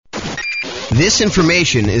This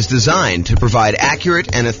information is designed to provide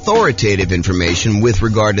accurate and authoritative information with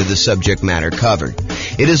regard to the subject matter covered.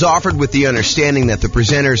 It is offered with the understanding that the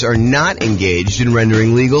presenters are not engaged in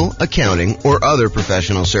rendering legal, accounting, or other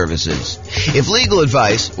professional services. If legal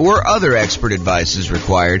advice or other expert advice is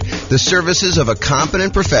required, the services of a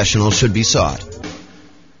competent professional should be sought.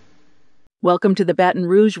 Welcome to the Baton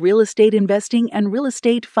Rouge Real Estate Investing and Real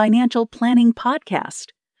Estate Financial Planning Podcast.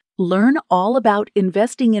 Learn all about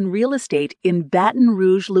investing in real estate in Baton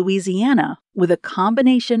Rouge, Louisiana, with a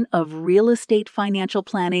combination of real estate financial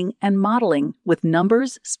planning and modeling with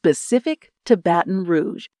numbers specific to Baton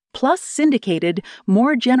Rouge, plus syndicated,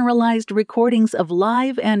 more generalized recordings of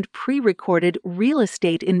live and pre-recorded real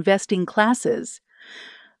estate investing classes.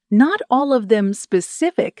 Not all of them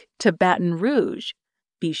specific to Baton Rouge.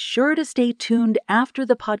 Be sure to stay tuned after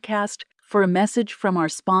the podcast for a message from our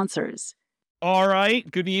sponsors. All right.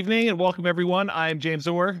 Good evening and welcome, everyone. I'm James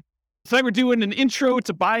Orr. Tonight we're doing an intro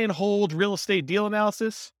to buy and hold real estate deal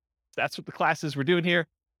analysis. That's what the class is we're doing here.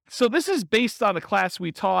 So this is based on a class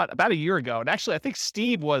we taught about a year ago. And actually, I think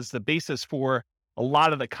Steve was the basis for a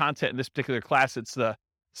lot of the content in this particular class. It's the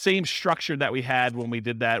same structure that we had when we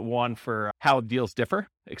did that one for how deals differ,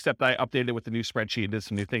 except I updated it with the new spreadsheet and did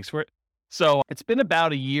some new things for it. So it's been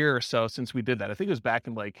about a year or so since we did that. I think it was back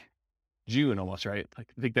in like June almost, right? I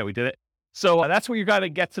think that we did it. So that's what you're going to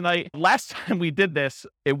get tonight. Last time we did this,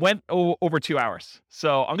 it went over 2 hours.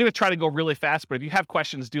 So I'm going to try to go really fast, but if you have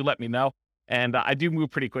questions, do let me know. And I do move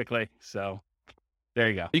pretty quickly. So there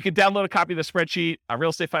you go. You can download a copy of the spreadsheet on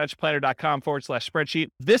realestatefinancialplanner.com/spreadsheet.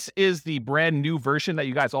 This is the brand new version that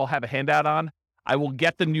you guys all have a handout on. I will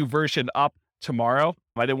get the new version up tomorrow.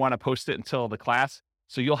 I didn't want to post it until the class.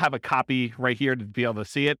 So you'll have a copy right here to be able to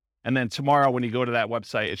see it. And then tomorrow, when you go to that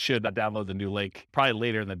website, it should download the new link, probably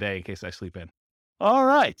later in the day in case I sleep in. All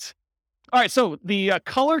right. So the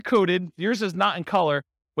color-coded, yours is not in color,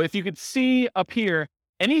 but if you could see up here,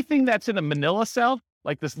 anything that's in a manila cell,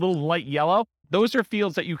 like this little light yellow, those are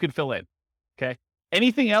fields that you can fill in, okay?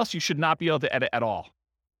 Anything else you should not be able to edit at all.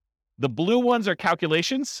 The blue ones are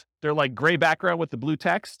calculations. They're like gray background with the blue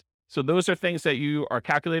text. So those are things that you are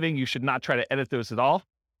calculating. You should not try to edit those at all.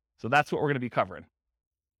 So that's what we're going to be covering.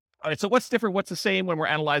 All right, so what's different? What's the same when we're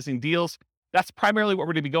analyzing deals? That's primarily what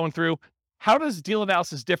we're going to be going through. How does deal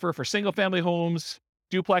analysis differ for single-family homes,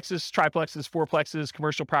 duplexes, triplexes, fourplexes,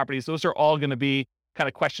 commercial properties? Those are all going to be kind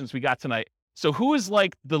of questions we got tonight. So who is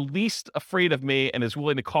like the least afraid of me and is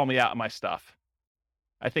willing to call me out on my stuff?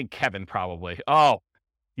 I think Kevin probably. Oh,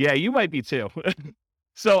 yeah, you might be too.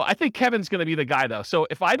 So I think Kevin's going to be the guy though. So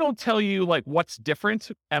if I don't tell you like what's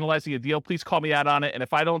different analyzing a deal, please call me out on it. And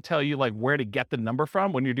if I don't tell you like where to get the number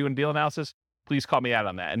from when you're doing deal analysis, please call me out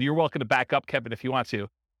on that. And you're welcome to back up Kevin if you want to,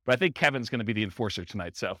 but I think Kevin's going to be the enforcer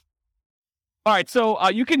tonight. So, all right. So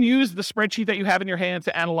you can use the spreadsheet that you have in your hand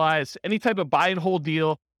to analyze any type of buy and hold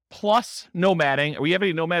deal plus nomading. We have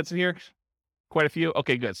any nomads in here? Quite a few.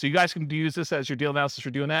 Okay, good. So you guys can use this as your deal analysis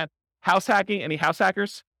for doing that. House hacking, any house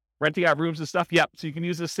hackers? Renting out rooms and stuff. Yep. So you can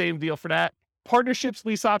use the same deal for that. Partnerships,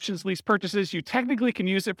 lease options, lease purchases. You technically can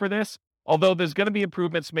use it for this, although there's going to be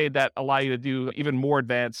improvements made that allow you to do even more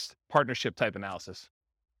advanced partnership type analysis.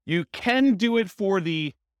 You can do it for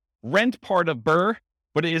the rent part of BRRRR,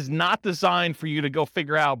 but it is not designed for you to go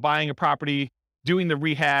figure out buying a property, doing the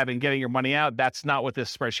rehab and getting your money out. That's not what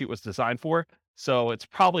this spreadsheet was designed for. So it's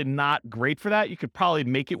probably not great for that. You could probably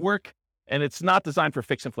make it work, and it's not designed for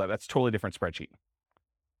fix and flip. That's a totally different spreadsheet.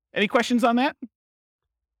 Any questions on that?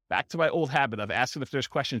 Back to my old habit of asking if there's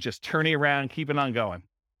questions, just turning around, keeping on going.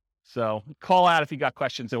 So call out if you got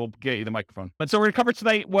questions and we'll get you the microphone. And so we're going to cover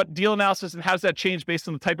tonight what deal analysis and how does that change based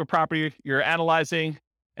on the type of property you're analyzing,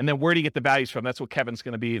 and then where do you get the values from? That's what Kevin's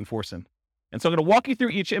going to be enforcing. And so I'm going to walk you through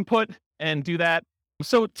each input and do that.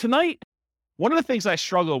 So tonight, one of the things I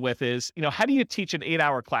struggle with is, how do you teach an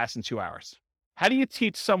 8-hour class in 2 hours? How do you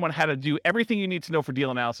teach someone how to do everything you need to know for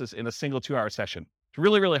deal analysis in a single 2-hour session? It's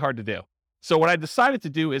really, really hard to do. So what I decided to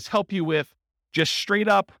do is help you with just straight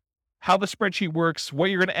up how the spreadsheet works, what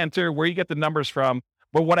you're going to enter, where you get the numbers from.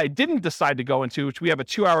 But what I didn't decide to go into, which we have a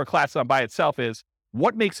 2-hour class on by itself, is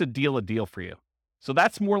what makes a deal for you. So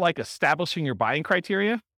that's more like establishing your buying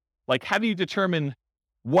criteria. Like, how do you determine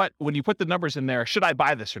when you put the numbers in there, should I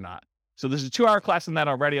buy this or not? So there's a 2-hour class on that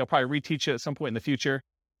already. I'll probably reteach it at some point in the future.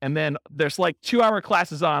 And then there's like 2-hour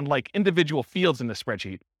classes on like individual fields in the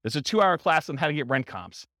spreadsheet. There's a 2-hour class on how to get rent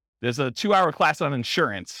comps. There's a 2-hour class on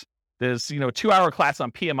insurance. There's, a 2-hour class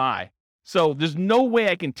on PMI. So there's no way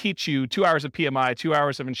I can teach you 2 hours of PMI, 2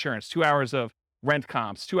 hours of insurance, 2 hours of rent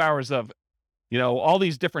comps, 2 hours of, all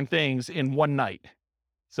these different things in one night.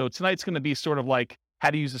 So tonight's going to be sort of like how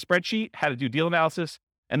to use a spreadsheet, how to do deal analysis,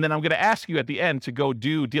 And then I'm going to ask you at the end to go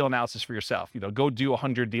do deal analysis for yourself. Go do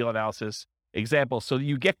 100 deal analysis examples so that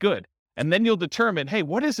you get good. And then you'll determine, hey,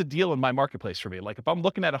 what is a deal in my marketplace for me? Like if I'm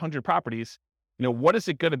looking at 100 properties, what is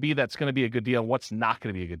it going to be that's going to be a good deal? And what's not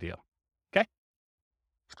going to be a good deal?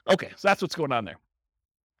 Okay, so that's what's going on there.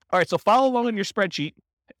 All right, so follow along in your spreadsheet.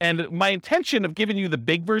 And my intention of giving you the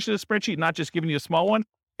big version of the spreadsheet, not just giving you a small one,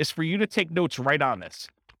 is for you to take notes right on this.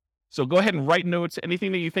 So go ahead and write notes.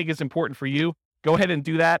 Anything that you think is important for you, go ahead and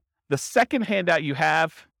do that. The second handout you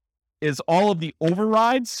have is all of the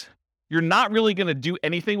overrides. You're not really going to do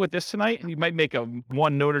anything with this tonight. You might make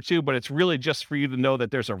one note or two, but it's really just for you to know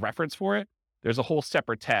that there's a reference for it. There's a whole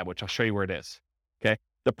separate tab, which I'll show you where it is. Okay.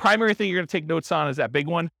 The primary thing you're going to take notes on is that big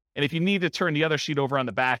one. And if you need to turn the other sheet over on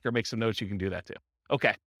the back or make some notes, you can do that too.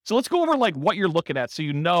 Okay. So let's go over like what you're looking at so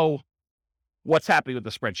you know what's happening with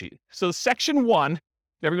the spreadsheet. So section 1,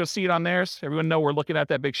 everyone see it on theirs? Everyone know we're looking at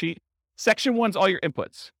that big sheet? Section 1's all your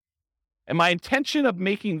inputs. And my intention of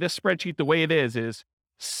making this spreadsheet the way it is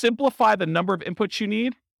simplify the number of inputs you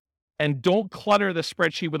need and don't clutter the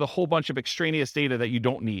spreadsheet with a whole bunch of extraneous data that you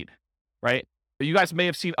don't need, right? But you guys may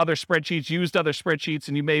have seen other spreadsheets, used other spreadsheets,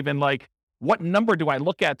 and you may have been like, what number do I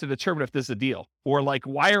look at to determine if this is a deal? Or like,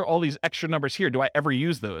 why are all these extra numbers here? Do I ever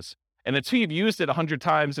use those? And until you've used it 100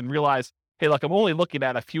 times and realize, hey, look, I'm only looking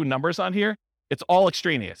at a few numbers on here, it's all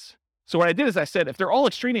extraneous. So what I did is I said, if they're all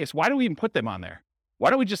extraneous, why do we even put them on there? Why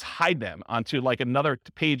don't we just hide them onto like another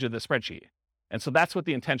page of the spreadsheet? And so that's what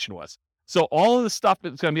the intention was. So all of the stuff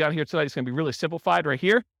that's going to be on here tonight is going to be really simplified right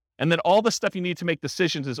here. And then all the stuff you need to make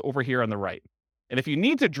decisions is over here on the right. And if you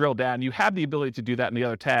need to drill down, you have the ability to do that in the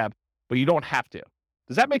other tab, but you don't have to.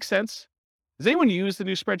 Does that make sense? Does anyone use the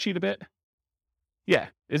new spreadsheet a bit? Yeah.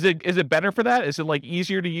 Is it better for that? Is it like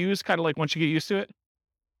easier to use, kind of like once you get used to it?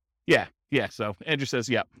 Yeah. So Andrew says,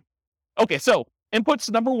 yep. Okay, so inputs,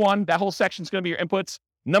 number 1, that whole section is going to be your inputs.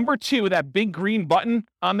 Number 2, that big green button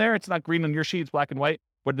on there, it's not green on your sheet, it's black and white,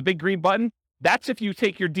 but the big green button, that's if you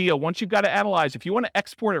take your deal. Once you've got to analyze, if you want to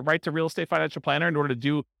export it right to Real Estate Financial Planner in order to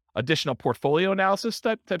do additional portfolio analysis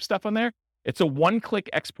type stuff on there, it's a one-click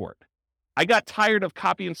export. I got tired of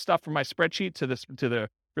copying stuff from my spreadsheet to the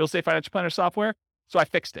Real Estate Financial Planner software, so I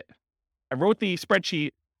fixed it. I wrote the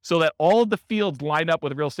spreadsheet so that all of the fields line up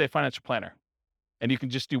with a Real Estate Financial Planner. And you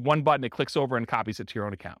can just do one button, it clicks over and copies it to your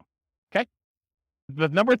own account. Okay? The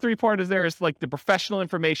number 3 part is like the professional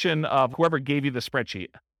information of whoever gave you the spreadsheet.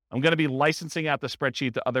 I'm going to be licensing out the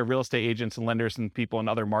spreadsheet to other real estate agents and lenders and people in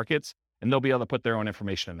other markets, and they'll be able to put their own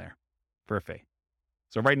information in there for a fee.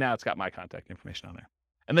 So right now it's got my contact information on there.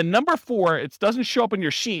 And then number 4, it doesn't show up in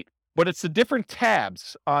your sheet, but it's the different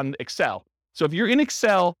tabs on Excel. So if you're in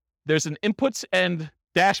Excel, there's an inputs and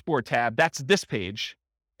dashboard tab. That's this page.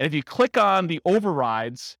 And if you click on the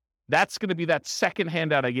overrides, that's going to be that second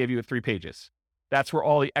handout I gave you of 3 pages. That's where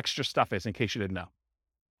all the extra stuff is, in case you didn't know.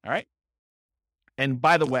 All right. And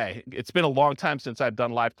by the way, it's been a long time since I've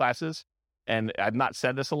done live classes, and I've not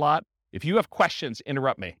said this a lot. If you have questions,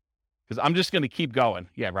 interrupt me, because I'm just going to keep going.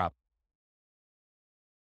 Yeah, Rob.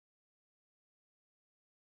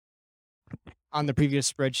 On the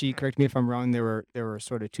previous spreadsheet, correct me if I'm wrong, there were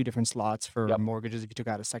sort of 2 different slots for mortgages if you took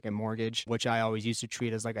out a second mortgage, which I always used to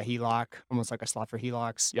treat as like a HELOC, almost like a slot for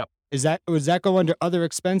HELOCs. Yep. Does that go under other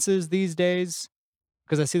expenses these days?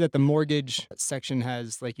 Because I see that the mortgage section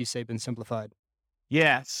has, like you say, been simplified.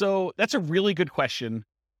 Yeah, so that's a really good question.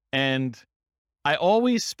 And I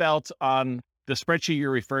always felt on the spreadsheet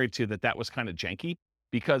you're referring to that was kind of janky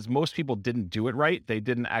because most people didn't do it right. They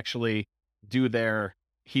didn't actually do their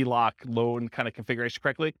HELOC loan kind of configuration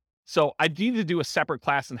correctly. So I need to do a separate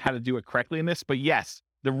class on how to do it correctly in this. But yes,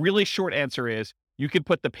 the really short answer is you can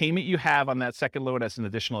put the payment you have on that second loan as an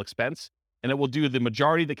additional expense, and it will do the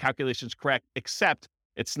majority of the calculations correct, except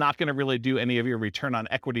it's not going to really do any of your return on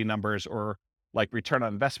equity numbers or like return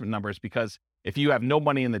on investment numbers, because if you have no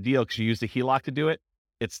money in the deal because you used a HELOC to do it,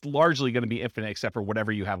 it's largely going to be infinite except for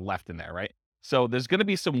whatever you have left in there, right? So there's going to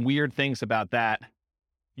be some weird things about that.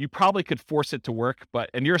 You probably could force it to work,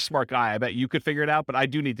 and you're a smart guy. I bet you could figure it out, but I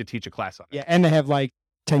do need to teach a class on it. Yeah, and they have like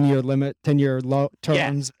 10-year limit, 10-year low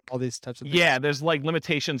terms, all these types of things. Yeah, there's like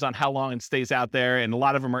limitations on how long it stays out there, and a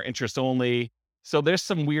lot of them are interest only. So there's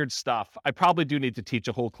some weird stuff. I probably do need to teach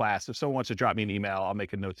a whole class. If someone wants to drop me an email, I'll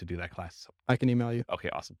make a note to do that class. I can email you. Okay,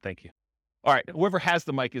 awesome. Thank you. All right, whoever has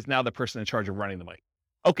the mic is now the person in charge of running the mic.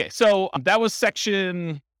 Okay, so that was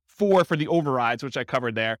section 4 for the overrides, which I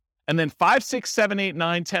covered there. And then 5, 6, 7, 8,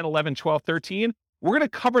 9, 10, 11, 12, 13, we're going to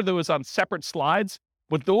cover those on separate slides,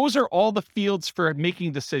 but those are all the fields for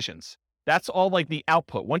making decisions. That's all like the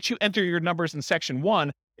output. Once you enter your numbers in section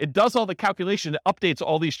 1, it does all the calculation. It updates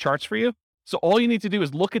all these charts for you. So all you need to do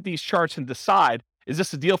is look at these charts and decide, Is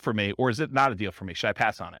this a deal for me or is it not a deal for me? Should I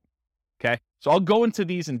pass on it? Okay. So I'll go into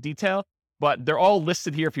these in detail, but they're all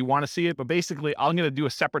listed here if you want to see it. But basically, I'm going to do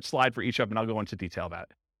a separate slide for each of them and I'll go into detail about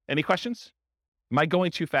it. Any questions? Am I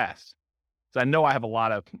going too fast? Because I know I have a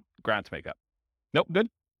lot of ground to make up. Nope. Good.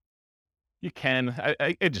 You can.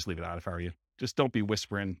 I'd just leave it on if I were you. Just don't be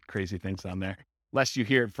whispering crazy things on there, lest you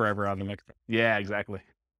hear it forever on the microphone. Yeah, exactly.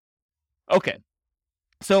 Okay.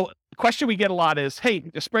 So the question we get a lot is, hey,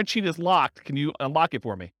 the spreadsheet is locked. Can you unlock it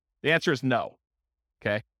for me? The answer is no.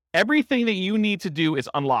 Okay. Everything that you need to do is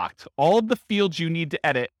unlocked. All of the fields you need to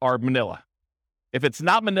edit are Manila. If it's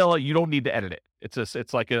not Manila, you don't need to edit it.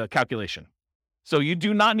 It's like a calculation. So you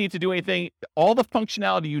do not need to do anything. All the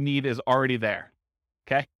functionality you need is already there.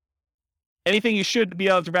 Okay. Anything you should be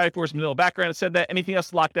able to value for is Manila background. I said that. Anything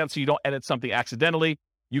else locked down so you don't edit something accidentally.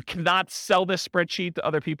 You cannot sell this spreadsheet to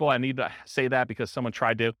other people. I need to say that because someone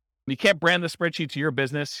tried to. You can't brand the spreadsheet to your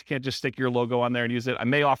business. You can't just stick your logo on there and use it. I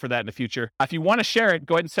may offer that in the future. If you want to share it,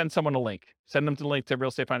 go ahead and send someone a link. Send them to the link to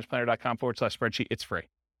realestatefinancialplanner.com/spreadsheet. It's free.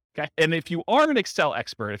 Okay. And if you are an Excel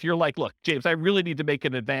expert, if you're like, look, James, I really need to make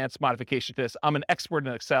an advanced modification to this. I'm an expert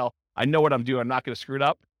in Excel. I know what I'm doing. I'm not going to screw it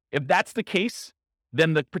up. If that's the case,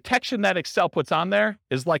 then the protection that Excel puts on there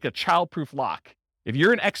is like a childproof lock. If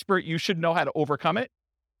you're an expert, you should know how to overcome it.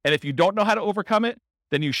 And if you don't know how to overcome it,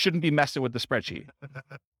 then you shouldn't be messing with the spreadsheet.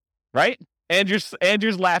 Right? Andrew's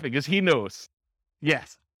laughing because he knows.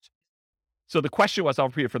 Yes. So the question was, I'll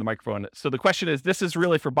repeat it for the microphone. So the question is, this is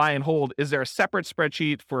really for buy and hold. Is there a separate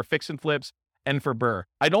spreadsheet for fix and flips and for BRRRR?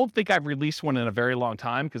 I don't think I've released one in a very long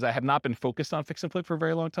time because I have not been focused on fix and flip for a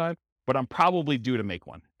very long time, but I'm probably due to make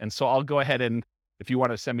one. And so I'll go ahead and, if you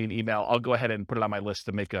want to send me an email, I'll go ahead and put it on my list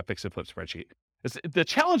to make a fix and flip spreadsheet. The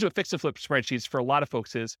challenge with fix and flip spreadsheets for a lot of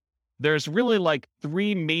folks is there's really like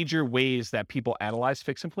 3 major ways that people analyze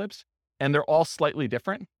fix and flips, and they're all slightly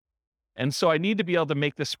different. And so I need to be able to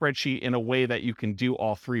make the spreadsheet in a way that you can do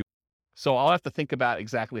all 3. So I'll have to think about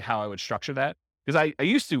exactly how I would structure that. Because I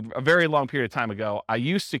used to, a very long period of time ago, I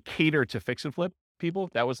used to cater to fix and flip people.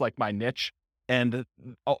 That was like my niche. And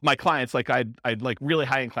my clients, like I'd like really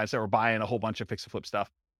high-end clients that were buying a whole bunch of fix and flip stuff.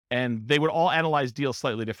 And they would all analyze deals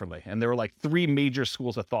slightly differently. And there were like 3 major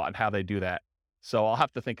schools of thought on how they do that. So I'll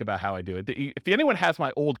have to think about how I do it. If anyone has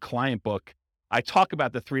my old client book, I talk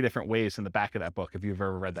about the 3 different ways in the back of that book, if you've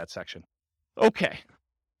ever read that section. Okay.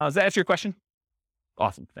 Does that answer your question?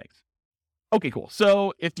 Awesome. Thanks. Okay, cool.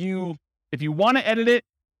 So if you want to edit it,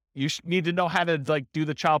 you need to know how to like do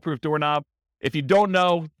the childproof doorknob. If you don't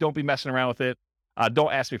know, don't be messing around with it.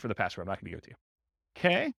 Don't ask me for the password. I'm not going to give it to you.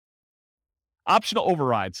 Okay. Optional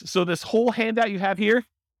overrides. So this whole handout you have here,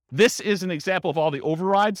 this is an example of all the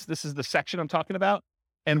overrides. This is the section I'm talking about.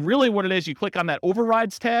 And really what it is, you click on that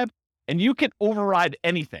overrides tab and you can override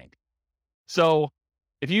anything. So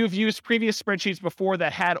if you've used previous spreadsheets before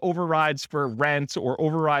that had overrides for rent or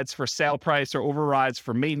overrides for sale price or overrides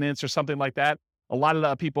for maintenance or something like that, a lot of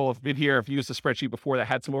the people have been here, have used a spreadsheet before that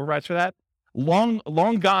had some overrides for that. Long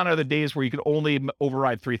gone are the days where you could only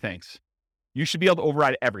override 3 things. You should be able to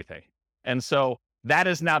override everything. And so that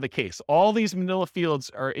is now the case. All these Manila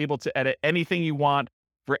fields are able to edit anything you want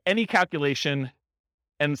for any calculation,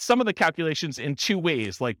 and some of the calculations in 2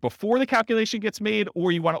 ways, like before the calculation gets made,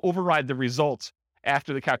 or you want to override the results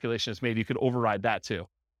after the calculation is made, you could override that too.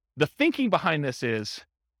 The thinking behind this is,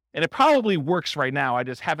 and it probably works right now, I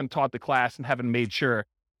just haven't taught the class and haven't made sure,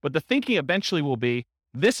 but the thinking eventually will be,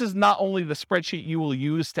 this is not only the spreadsheet you will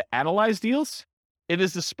use to analyze deals, it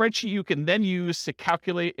is the spreadsheet you can then use to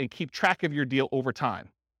calculate and keep track of your deal over time.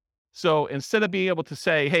 So instead of being able to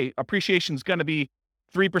say, hey, appreciation is going to be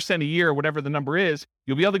 3% a year, or whatever the number is,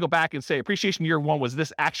 you'll be able to go back and say, appreciation year 1 was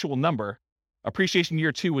this actual number. Appreciation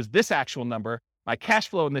year 2 was this actual number. My cash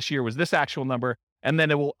flow in this year was this actual number. And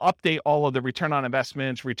then it will update all of the return on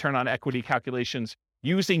investments, return on equity calculations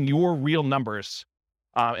using your real numbers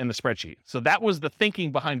in the spreadsheet. So that was the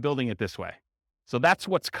thinking behind building it this way. So that's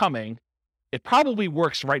what's coming. It probably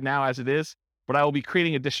works right now as it is, but I will be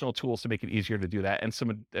creating additional tools to make it easier to do that and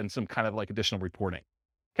some kind of like additional reporting.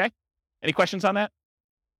 Okay. Any questions on that?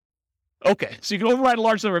 Okay. So you can override a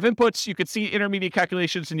large number of inputs. You could see intermediate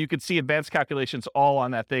calculations and you could see advanced calculations all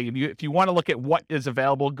on that thing. And if you want to look at what is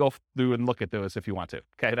available, go through and look at those if you want to.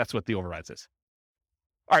 Okay. That's what the overrides is.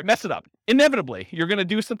 All right. Mess it up. Inevitably, you're going to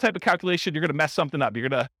do some type of calculation. You're going to mess something up. You're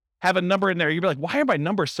going to have a number in there. You'll be like, why are my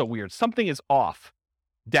numbers so weird? Something is off.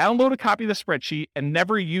 Download a copy of the spreadsheet and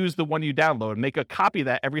never use the one you download. Make a copy of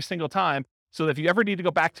that every single time so that if you ever need to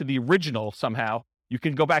go back to the original somehow, you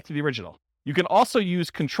can go back to the original. You can also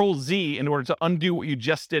use Control-Z in order to undo what you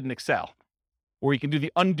just did in Excel, or you can do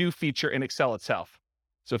the undo feature in Excel itself.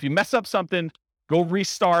 So if you mess up something, Go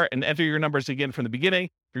restart and enter your numbers again from the beginning.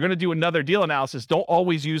 If you're going to do another deal analysis, don't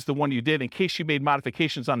always use the one you did in case you made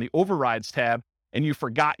modifications on the overrides tab and you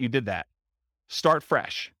forgot you did that. Start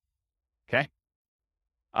fresh. Okay?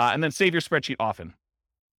 And then save your spreadsheet often.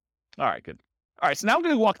 All right, good. All right, so now I'm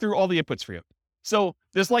going to walk through all the inputs for you. So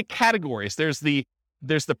there's like categories. There's the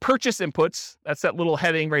purchase inputs. That's that little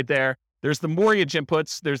heading right there. There's the mortgage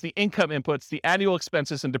inputs. There's the income inputs, the annual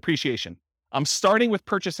expenses, and depreciation. I'm starting with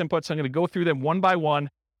purchase inputs. I'm going to go through them one by one,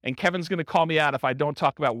 and Kevin's going to call me out if I don't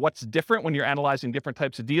talk about what's different when you're analyzing different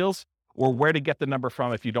types of deals or where to get the number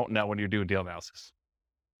from if you don't know when you're doing deal analysis.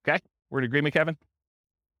 Okay? We're in agreement, Kevin?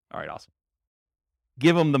 All right, awesome.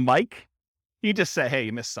 Give him the mic. You just say, hey,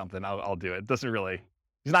 you missed something. I'll do it.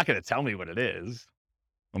 He's not going to tell me what it is.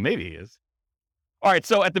 Well, maybe he is. All right,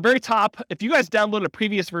 so at the very top, if you guys downloaded a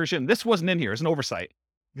previous version, this wasn't in here. It's an oversight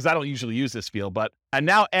because I don't usually use this field, but I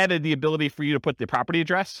now added the ability for you to put the property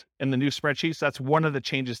address in the new spreadsheet. So that's one of the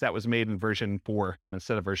changes that was made in version 4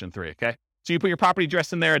 instead of version 3, okay? So you put your property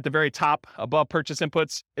address in there at the very top above purchase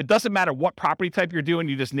inputs. It doesn't matter what property type you're doing.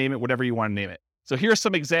 You just name it whatever you want to name it. So here's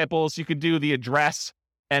some examples. You could do the address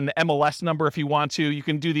and the MLS number if you want to. You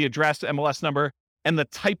can do the address, MLS number, and the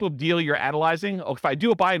type of deal you're analyzing. Oh, if I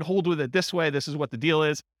do a buy and hold with it this way, this is what the deal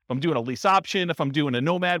is. If I'm doing a lease option, if I'm doing a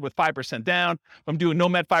Nomad with 5% down, if I'm doing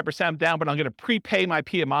Nomad 5% down, but I'm going to prepay my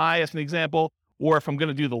PMI as an example, or if I'm going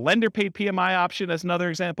to do the lender paid PMI option as another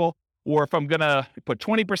example, or if I'm going to put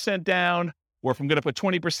 20% down, or if I'm going to put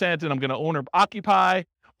 20% and I'm going to own or occupy,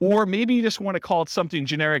 or maybe you just want to call it something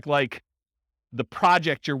generic like the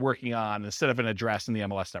project you're working on instead of an address and the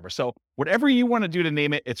MLS number. So whatever you want to do to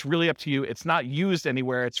name it, it's really up to you. It's not used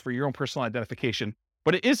anywhere. It's for your own personal identification,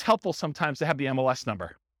 but it is helpful sometimes to have the MLS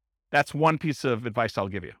number. That's one piece of advice I'll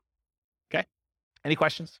give you. Okay. Any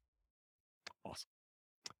questions? Awesome.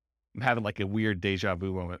 I'm having like a weird deja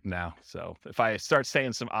vu moment now. So if I start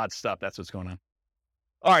saying some odd stuff, that's what's going on.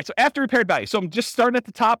 All right. So after repaired value. So I'm just starting at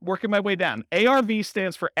the top, working my way down. ARV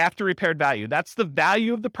stands for after repaired value. That's the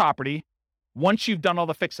value of the property once you've done all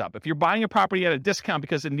the fix up. If you're buying a property at a discount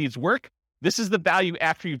because it needs work, this is the value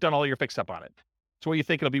after you've done all your fix up on it. It's what you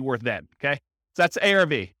think it'll be worth then. Okay. So that's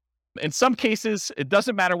ARV. In some cases, it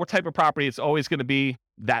doesn't matter what type of property, it's always going to be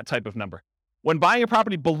that type of number. When buying a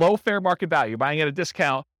property below fair market value, buying at a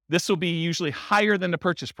discount, this will be usually higher than the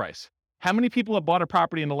purchase price. How many people have bought a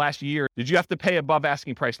property in the last year? Did you have to pay above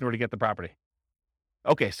asking price in order to get the property?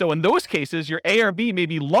 Okay, so in those cases, your ARV may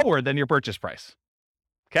be lower than your purchase price.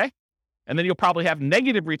 Okay? And then you'll probably have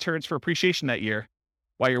negative returns for appreciation that year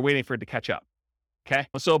while you're waiting for it to catch up. Okay?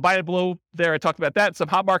 So buy it below there, I talked about that. Some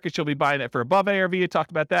hot markets, you'll be buying it for above ARV, I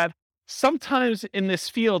talked about that. Sometimes in this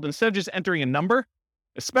field, instead of just entering a number,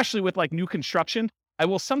 especially with like new construction, I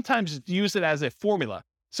will sometimes use it as a formula.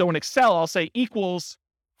 So in Excel, I'll say equals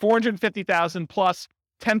 450,000 plus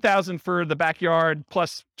 10,000 for the backyard,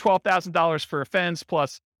 plus $12,000 for a fence,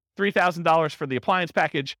 plus $3,000 for the appliance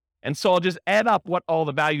package. And so I'll just add up what all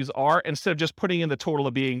the values are instead of just putting in the total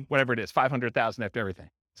of being whatever it is, 500,000 after everything.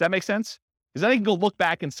 Does that make sense? Because then I can go look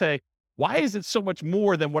back and say, why is it so much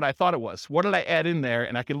more than what I thought it was? What did I add in there?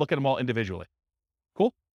 And I can look at them all individually.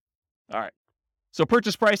 Cool? All right. So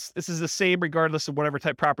purchase price, this is the same regardless of whatever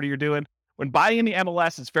type property you're doing. When buying in the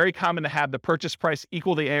MLS, it's very common to have the purchase price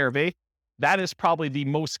equal the ARV. That is probably the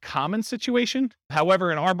most common situation.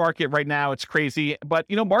 However, in our market right now, it's crazy. But,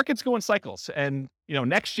 markets go in cycles. And,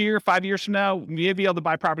 next year, 5 years from now, we may be able to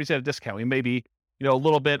buy properties at a discount. We may be, a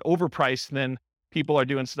little bit overpriced, and then people are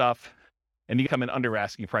doing stuff and you come in under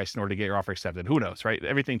asking price in order to get your offer accepted. Who knows, right?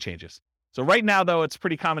 Everything changes. So right now, though, it's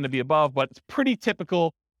pretty common to be above, but it's pretty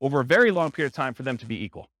typical over a very long period of time for them to be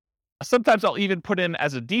equal. Sometimes I'll even put in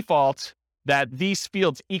as a default that these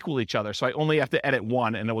fields equal each other. So I only have to edit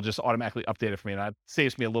one and it will just automatically update it for me. And that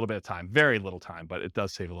saves me a little bit of time, very little time, but it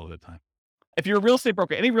does save a little bit of time. If you're a real estate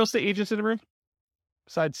broker, any real estate agents in the room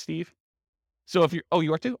besides Steve? So if you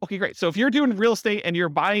are too? Okay, great. So if you're doing real estate and you're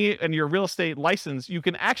buying it and your real estate license, you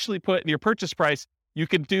can actually put in your purchase price,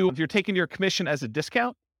 if you're taking your commission as a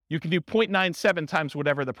discount, you can do 0.97 times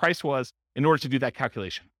whatever the price was in order to do that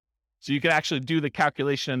calculation. So you can actually do the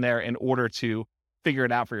calculation in there in order to figure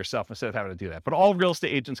it out for yourself instead of having to do that. But all real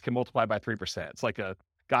estate agents can multiply by 3%. It's like a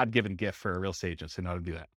God-given gift for a real estate agent to know how to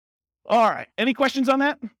do that. All right. Any questions on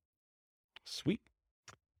that? Sweet.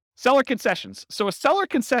 Seller concessions. So a seller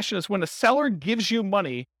concession is when a seller gives you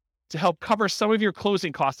money to help cover some of your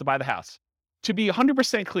closing costs to buy the house. To be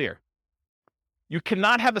 100% clear, you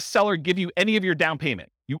cannot have a seller give you any of your down payment.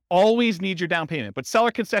 You always need your down payment, but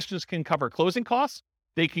seller concessions can cover closing costs.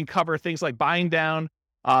 They can cover things like buying down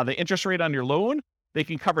the interest rate on your loan. They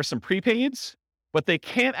can cover some prepaids. but they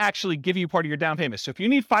can't actually give you part of your down payment. So if you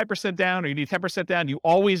need 5% down or you need 10% down, you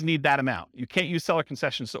always need that amount. You can't use seller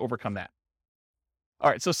concessions to overcome that. All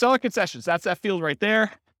right, so seller concessions, that's that field right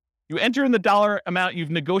there. You enter in the dollar amount you've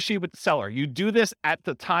negotiated with the seller. You do this at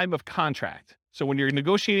the time of contract. So when you're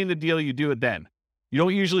negotiating the deal, you do it then. You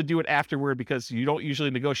don't usually do it afterward because you don't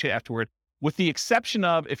usually negotiate afterward, with the exception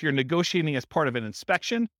of if you're negotiating as part of an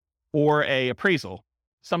inspection or a appraisal.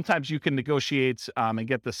 Sometimes you can negotiate and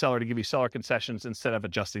get the seller to give you seller concessions instead of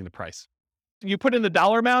adjusting the price. You put in the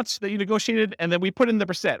dollar amounts that you negotiated, and then we put in the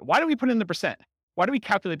percent. Why do we put in the percent? Why do we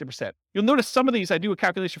calculate the percent? You'll notice some of these, I do a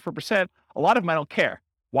calculation for percent. A lot of them I don't care.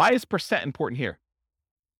 Why is percent important here?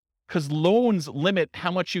 Because loans limit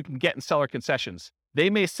how much you can get in seller concessions. They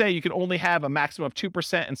may say you can only have a maximum of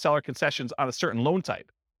 2% in seller concessions on a certain loan type.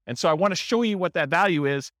 And so I want to show you what that value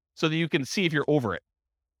is so that you can see if you're over it.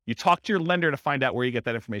 You talk to your lender to find out where you get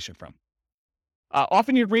that information from.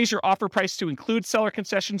 Often you'd raise your offer price to include seller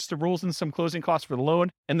concessions to rules and some closing costs for the loan.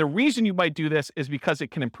 And the reason you might do this is because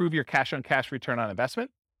it can improve your cash-on-cash return on investment.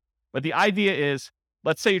 But the idea is,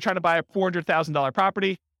 let's say you're trying to buy a $400,000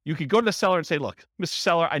 property. You could go to the seller and say, look, Mr.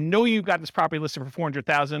 Seller, I know you've got this property listed for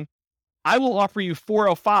 $400,000. I will offer you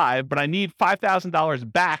 $405,000, but I need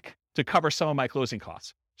 $5,000 back to cover some of my closing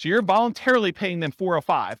costs. So you're voluntarily paying them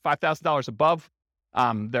 $405,000, $5,000 above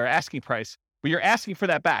their asking price, but you're asking for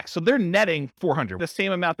that back. So they're netting $400,000, the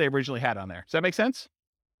same amount they originally had on there. Does that make sense?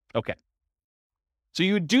 Okay. So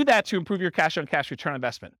you would do that to improve your cash-on-cash return on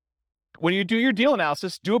investment. When you do your deal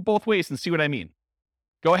analysis, do it both ways and see what I mean.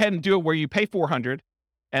 Go ahead and do it where you pay $400,000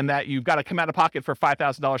 and that you've got to come out of pocket for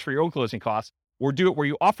 $5,000 for your own closing costs, or do it where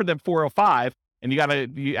you offer them $405,000 and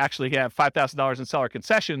you actually have $5,000 in seller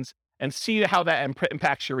concessions, and see how that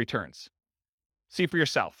impacts your returns. See for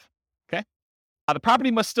yourself. Okay. The property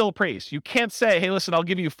must still appraise. You can't say, hey, listen, I'll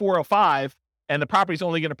give you $405,000 and the property's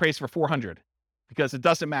only going to appraise for $400,000, because it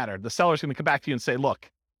doesn't matter. The seller's going to come back to you and say, look,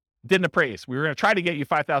 didn't appraise. We were going to try to get you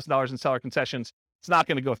 $5,000 in seller concessions. It's not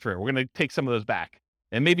going to go through. We're going to take some of those back.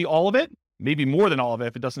 And maybe all of it, maybe more than all of it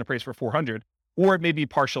if it doesn't appraise for $400,000, or it may be a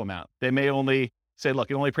partial amount. They may only say, look,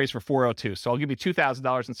 it only appraised for $402,000. So I'll give you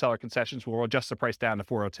 $2,000 in seller concessions. We'll adjust the price down to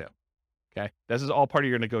 $402,000. Okay. This is all part of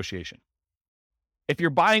your negotiation. If you're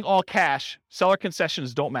buying all cash, seller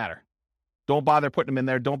concessions don't matter. Don't bother putting them in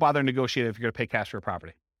there. Don't bother negotiating if you're going to pay cash for a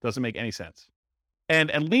property. Doesn't make any sense. And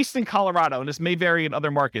at least in Colorado, and this may vary in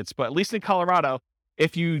other markets, but at least in Colorado,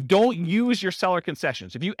 if you don't use your seller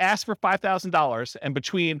concessions, if you ask for $5,000 and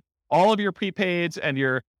between all of your prepaids and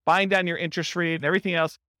your buying down your interest rate and everything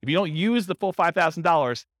else, if you don't use the full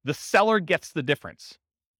 $5,000, the seller gets the difference.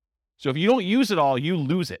 So if you don't use it all, you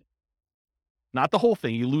lose it. Not the whole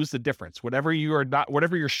thing. You lose the difference, whatever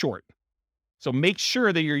you're short. So make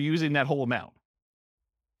sure that you're using that whole amount.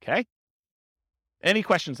 Okay. Any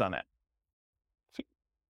questions on that?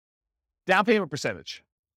 Down payment percentage.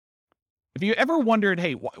 If you ever wondered,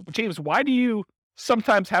 hey, James, why do you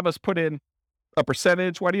sometimes have us put in a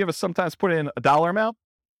percentage? Why do you have us sometimes put in a dollar amount?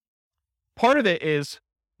 Part of it is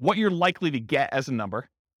what you're likely to get as a number.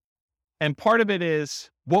 And part of it is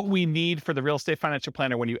what we need for the real estate financial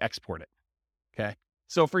planner when you export it. Okay.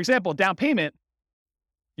 So for example, down payment,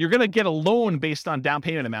 you're going to get a loan based on down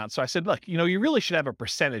payment amount. So I said, look, you really should have a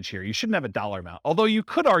percentage here. You shouldn't have a dollar amount. Although you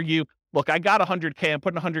could argue, look, I got $100K, I'm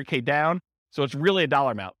putting $100K down. So it's really a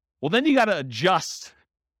dollar amount. Well, then you got to adjust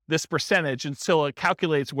this percentage until it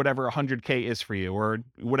calculates whatever $100K is for you, or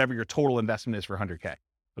whatever your total investment is for $100K.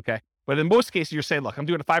 Okay. But in most cases, you're saying, look, I'm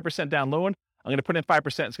doing a 5% down loan. I'm going to put in 5%.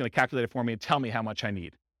 It's going to calculate it for me and tell me how much I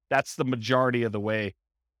need. That's the majority of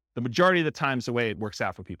the times the way it works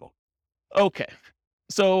out for people. Okay.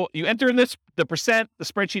 So you enter in the percent, the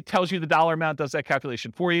spreadsheet tells you the dollar amount, does that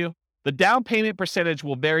calculation for you. The down payment percentage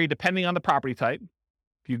will vary depending on the property type.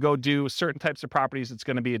 If you go do certain types of properties, it's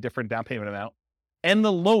going to be a different down payment amount. And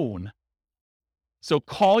the loan. So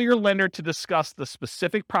call your lender to discuss the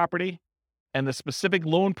specific property and the specific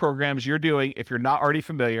loan programs you're doing if you're not already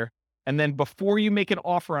familiar. And then before you make an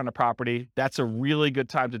offer on a property, that's a really good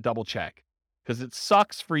time to double check, because it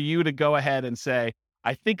sucks for you to go ahead and say,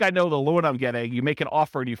 I think I know the loan I'm getting. You make an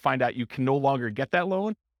offer and you find out you can no longer get that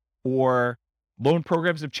loan, or loan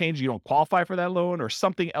programs have changed. You don't qualify for that loan, or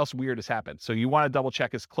something else weird has happened. So you want to double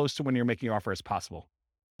check as close to when you're making your offer as possible.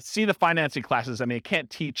 See the financing classes. I mean, I can't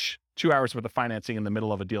teach 2 hours worth of financing in the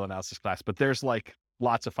middle of a deal analysis class, but there's like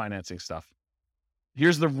lots of financing stuff.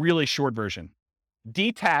 Here's the really short version.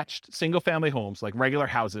 Detached single family homes, like regular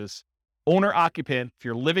houses, owner occupant, if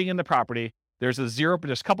you're living in the property, there's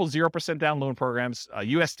a couple 0% down loan programs.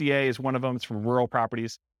 USDA is one of them. It's for rural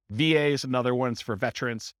properties. VA is another one. It's for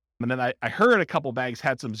veterans. And then I heard a couple banks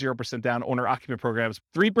had some 0% down owner occupant programs.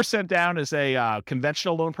 3% down is a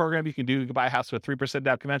conventional loan program you can do. You can buy a house with 3%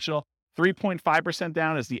 down conventional. 3.5%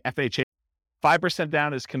 down is the FHA. 5%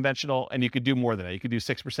 down is conventional, and you could do more than that. You could do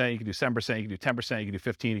 6%, you could do 7%, you could do 10%, you could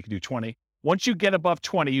do 15%, you could do 20%. Once you get above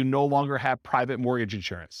 20%, you no longer have private mortgage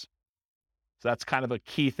insurance. So that's kind of a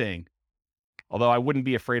key thing. Although I wouldn't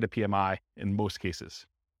be afraid of PMI in most cases.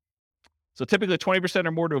 So typically 20%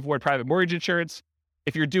 or more to avoid private mortgage insurance.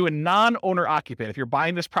 If you're doing non-owner occupant, if you're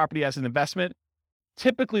buying this property as an investment,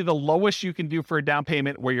 typically the lowest you can do for a down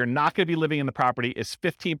payment where you're not going to be living in the property is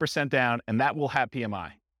 15% down, and that will have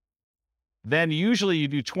PMI. Then usually you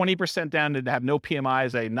do 20% down to have no PMI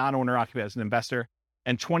as a non-owner occupant as an investor,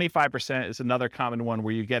 and 25% is another common one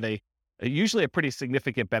where you get usually a pretty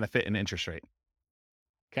significant benefit in interest rate.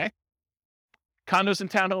 Okay? Condos and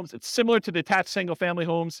townhomes, it's similar to detached single-family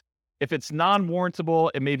homes. If it's non-warrantable,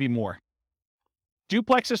 it may be more.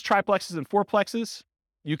 Duplexes, triplexes, and fourplexes,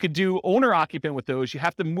 you could do owner-occupant with those. You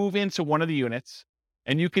have to move into one of the units,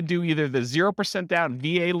 and you could do either the 0% down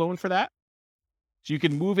VA loan for that. So you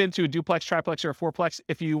can move into a duplex, triplex, or a fourplex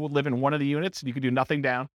if you live in one of the units, and you can do nothing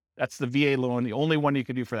down. That's the VA loan, the only one you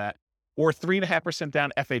can do for that. Or 3.5%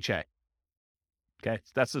 down FHA. Okay,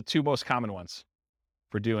 so that's the two most common ones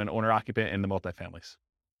for doing owner-occupant in the multifamilies.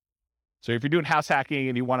 So if you're doing house hacking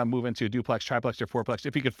and you want to move into a duplex, triplex, or fourplex,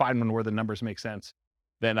 if you could find one where the numbers make sense,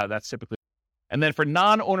 then that's typically. And then for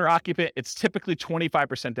non-owner occupant, it's typically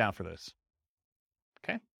 25% down for this.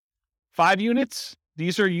 Okay. 5 units,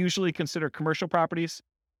 these are usually considered commercial properties.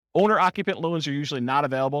 Owner occupant loans are usually not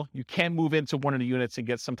available. You can move into one of the units and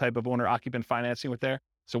get some type of owner occupant financing with there.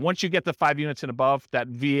 So once you get the 5 units and above, that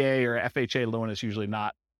VA or FHA loan is usually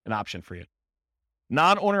not an option for you.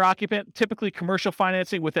 Non-owner occupant, typically commercial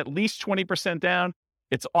financing with at least 20% down.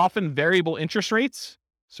 It's often variable interest rates.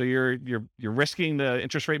 So you're risking the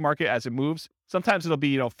interest rate market as it moves. Sometimes it'll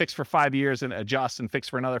be, fixed for 5 years and adjust, and fixed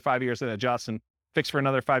for another 5 years and adjust, and fixed for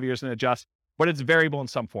another 5 years and adjust. But it's variable in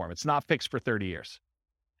some form. It's not fixed for 30 years.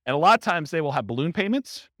 And a lot of times they will have balloon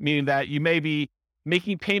payments, meaning that you may be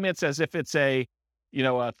making payments as if it's a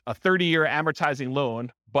 30-year amortizing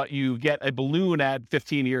loan, but you get a balloon at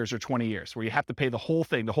 15 years or 20 years where you have to pay the whole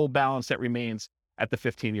thing, the whole balance that remains at the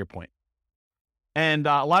 15-year point. And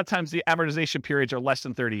a lot of times the amortization periods are less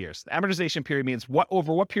than 30 years. The amortization period means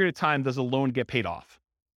over what period of time does a loan get paid off?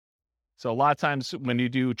 So a lot of times when you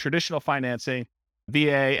do traditional financing,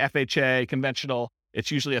 VA, FHA, conventional,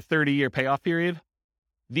 it's usually a 30-year payoff period.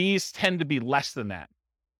 These tend to be less than that,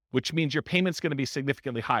 which means your payment's going to be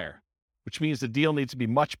significantly higher, which means the deal needs to be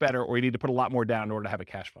much better, or you need to put a lot more down in order to have a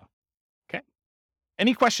cash flow. Okay.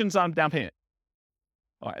 Any questions on down payment?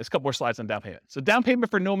 All right, there's a couple more slides on down payment. So down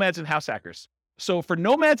payment for nomads and house hackers. So for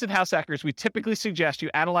nomads and house hackers, we typically suggest you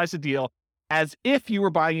analyze the deal as if you were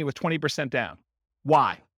buying it with 20% down.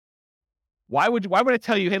 Why? Why would I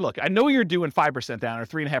tell you, hey, look, I know you're doing 5% down or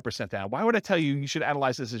 3.5% down. Why would I tell you should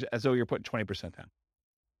analyze this as though you're putting 20% down?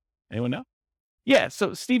 Anyone know? Yeah,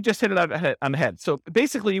 so Steve just hit it on the head. So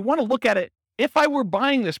basically, you want to look at it, if I were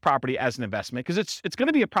buying this property as an investment, because it's going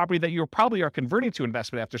to be a property that you probably are converting to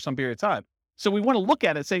investment after some period of time. So we want to look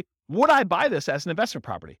at it and say, would I buy this as an investment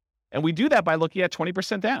property? And we do that by looking at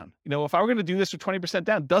 20% down. If I were going to do this with 20%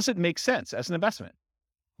 down, does it make sense as an investment?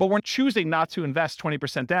 But we're choosing not to invest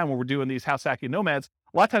 20% down when we're doing these house hacking nomads.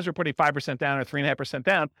 A lot of times we're putting 5% down or 3.5%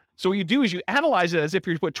 down. So what you do is you analyze it as if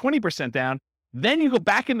you put 20% down. Then you go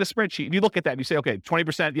back in the spreadsheet and you look at that and you say, okay,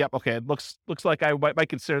 20%, yep, okay, it looks like I might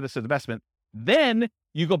consider this an investment. Then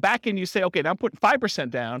you go back and you say, okay, now I'm putting 5%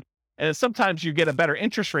 down. And sometimes you get a better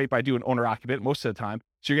interest rate by doing owner occupant most of the time.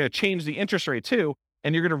 So you're going to change the interest rate too,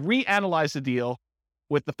 and you're going to reanalyze the deal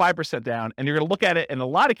with the 5% down, and you're going to look at it. In a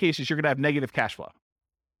lot of cases, you're going to have negative cash flow.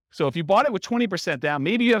 So if you bought it with 20% down,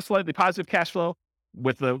 maybe you have slightly positive cash flow.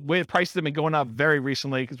 With the way the prices have been going up very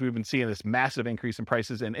recently, because we've been seeing this massive increase in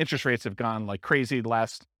prices, and interest rates have gone like crazy the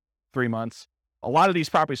last 3 months. A lot of these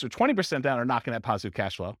properties with 20% down are not going to have positive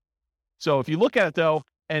cash flow. So if you look at it though,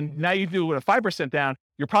 and now you do it with a 5% down,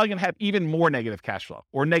 you're probably going to have even more negative cash flow,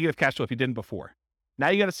 or negative cash flow if you didn't before. Now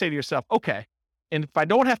you got to say to yourself, okay, and if I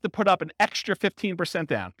don't have to put up an extra 15%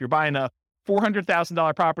 down, if you're buying a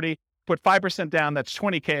 $400,000 property, put 5% down, that's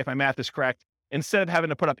 $20K if my math is correct, instead of having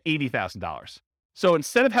to put up $80,000. So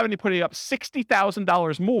instead of having to put up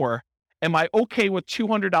 $60,000 more, am I okay with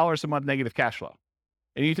 $200 a month negative cash flow?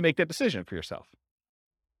 And you need to make that decision for yourself.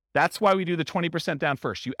 That's why we do the 20% down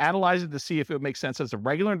first. You analyze it to see if it makes sense as a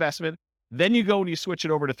regular investment. Then you go and you switch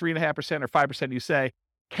it over to 3.5% or 5%. You say,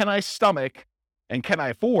 can I stomach and can I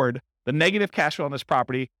afford the negative cash flow on this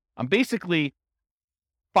property? I'm basically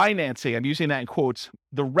financing, I'm using that in quotes,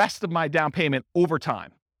 the rest of my down payment over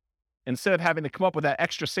time. instead of having to come up with that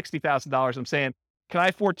extra $60,000, I'm saying, can I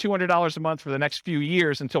afford $200 a month for the next few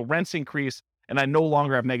years until rents increase and I no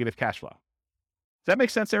longer have negative cash flow? Does that make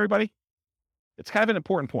sense to everybody? It's kind of an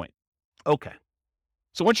important point. Okay.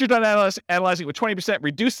 So once you're done analyzing with 20%,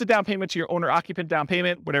 reduce the down payment to your owner-occupant down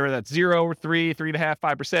payment, whatever that's 0, 3, 3.5%,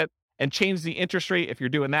 5%, and change the interest rate if you're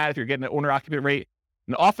doing that, if you're getting an owner-occupant rate.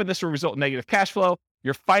 And often this will result in negative cash flow.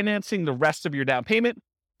 You're financing the rest of your down payment.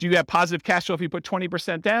 Do you have positive cash flow if you put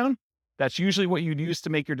 20% down? That's usually what you'd use to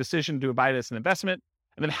make your decision to buy this an investment.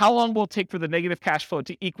 And then how long will it take for the negative cash flow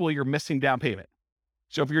to equal your missing down payment?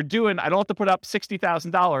 So if you're doing, I don't have to put up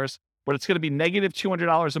 $60,000, but it's going to be negative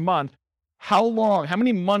 $200 a month. How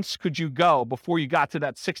many months could you go before you got to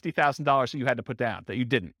that $60,000 that you had to put down that you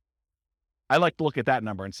didn't? I like to look at that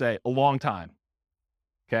number and say a long time.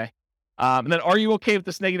 Okay. And then are you okay with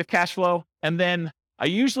this negative cash flow? And then I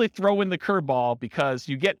usually throw in the curveball because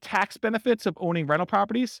you get tax benefits of owning rental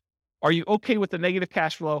properties. Are you okay with the negative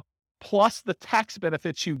cash flow plus the tax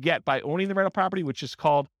benefits you get by owning the rental property, which is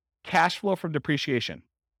called cash flow from depreciation?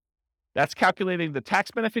 That's calculating the tax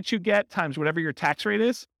benefits you get times whatever your tax rate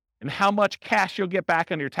is and how much cash you'll get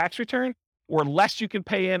back on your tax return or less you can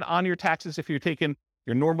pay in on your taxes if you're taking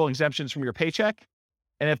your normal exemptions from your paycheck.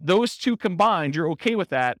 And if those two combined, you're okay with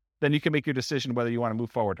that, then you can make your decision whether you want to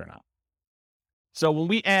move forward or not. So when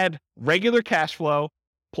we add regular cash flow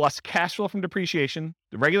plus cash flow from depreciation,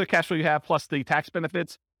 the regular cash flow you have plus the tax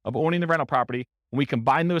benefits of owning the rental property, when we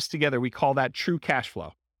combine those together, we call that true cash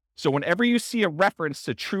flow. So whenever you see a reference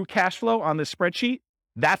to true cash flow on this spreadsheet,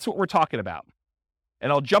 that's what we're talking about.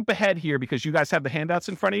 And I'll jump ahead here because you guys have the handouts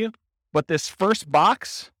in front of you. But this first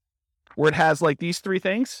box where it has like these three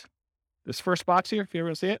things, this first box here, if you ever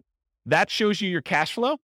want to see it, that shows you your cash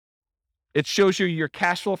flow. It shows you your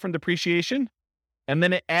cash flow from depreciation. And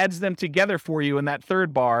then it adds them together for you in that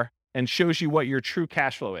third bar and shows you what your true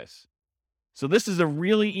cash flow is. So this is a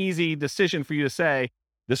really easy decision for you to say,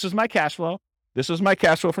 this is my cash flow. This is my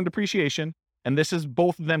cash flow from depreciation. And this is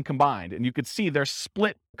both of them combined. And you could see they're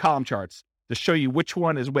split column charts to show you which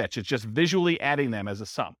one is which. It's just visually adding them as a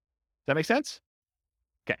sum. Does that make sense?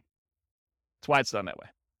 Okay. That's why it's done that way.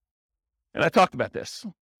 And I talked about this.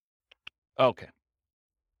 Okay.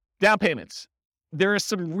 Down payments. There are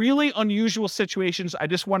some really unusual situations. I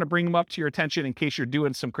just want to bring them up to your attention in case you're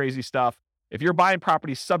doing some crazy stuff. If you're buying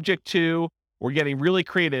property subject to or getting really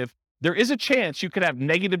creative, there is a chance you could have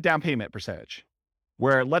negative down payment percentage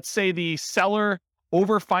where let's say the seller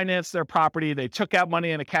overfinanced their property. They took out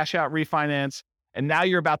money in a cash out refinance. And now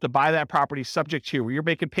you're about to buy that property subject to where you're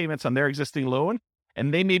making payments on their existing loan.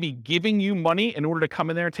 And they may be giving you money in order to come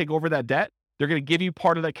in there and take over that debt. They're going to give you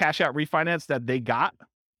part of that cash out refinance that they got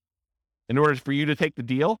in order for you to take the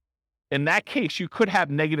deal. In that case, you could have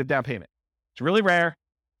negative down payment. It's really rare,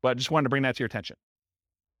 but I just wanted to bring that to your attention.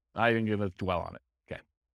 I didn't going to dwell on it. Okay.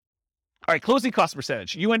 All right, closing cost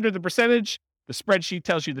percentage. You enter the percentage. The spreadsheet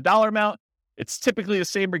tells you the dollar amount. It's typically the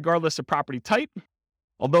same regardless of property type,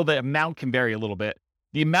 although the amount can vary a little bit.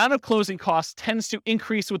 The amount of closing costs tends to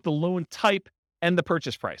increase with the loan type and the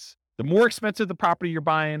purchase price. The more expensive the property you're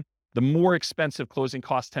buying, the more expensive closing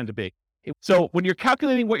costs tend to be. So when you're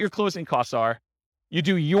calculating what your closing costs are, you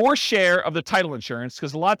do your share of the title insurance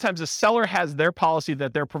because a lot of times the seller has their policy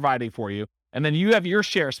that they're providing for you. And then you have your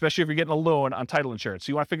share, especially if you're getting a loan on title insurance.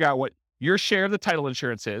 So you want to figure out what your share of the title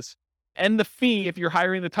insurance is and the fee if you're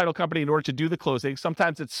hiring the title company in order to do the closing.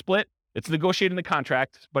 Sometimes it's split. It's negotiating the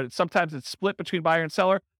contract, but sometimes it's split between buyer and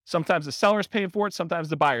seller. Sometimes the seller's paying for it. Sometimes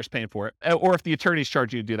the buyer's paying for it. Or if the attorneys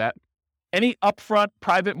charge you to do that. Any upfront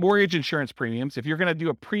private mortgage insurance premiums, if you're going to do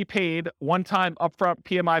a prepaid one-time upfront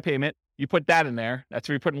PMI payment, you put that in there. That's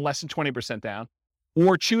where you're putting less than 20% down.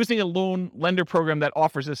 Or choosing a loan lender program that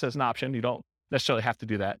offers this as an option. You don't necessarily have to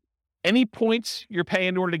do that. Any points you're paying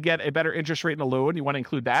in order to get a better interest rate in a loan, you want to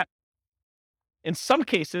include that. In some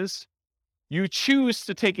cases, you choose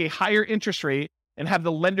to take a higher interest rate and have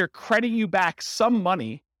the lender credit you back some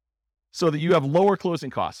money so that you have lower closing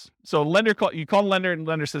costs. So you call the lender and the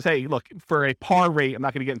lender says, hey, look, for a par rate, I'm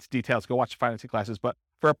not going to get into details, go watch the financing classes, but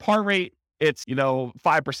for a par rate, it's,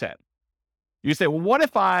 5%. You say, well, what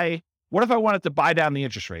if I wanted to buy down the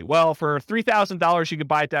interest rate? Well, for $3,000, you could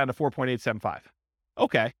buy it down to 4.875.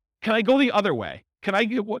 Okay. Can I go the other way?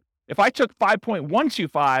 If I took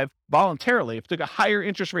 5.125 voluntarily, if I took a higher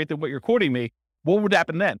interest rate than what you're quoting me, what would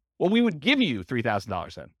happen then? Well, we would give you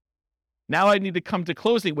 $3,000 then. Now I need to come to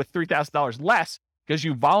closing with $3,000 less because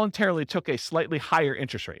you voluntarily took a slightly higher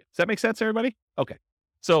interest rate. Does that make sense, everybody? Okay.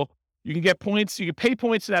 So you can get points, you can pay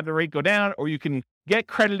points to have the rate go down, or you can get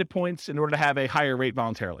credited points in order to have a higher rate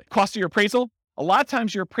voluntarily. Cost of your appraisal. A lot of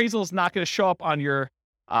times your appraisal is not going to show up on your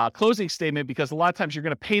closing statement, because a lot of times you're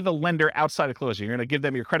going to pay the lender outside of closing. You're going to give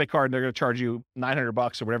them your credit card and they're going to charge you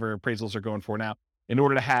 $900 or whatever appraisals are going for now in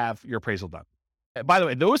order to have your appraisal done. By the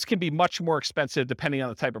way, those can be much more expensive depending on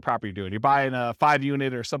the type of property you're doing. You're buying a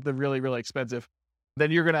 5-unit or something really, really expensive,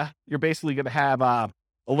 then you're basically going to have a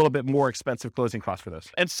little bit more expensive closing costs for those.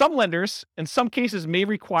 And some lenders, in some cases, may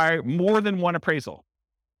require more than one appraisal.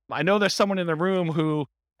 I know there's someone in the room who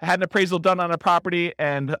had an appraisal done on a property,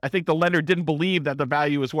 and I think the lender didn't believe that the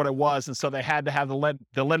value was what it was, and so they had to have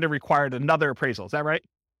the lender required another appraisal. Is that right?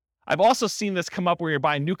 I've also seen this come up where you're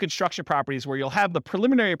buying new construction properties where you'll have the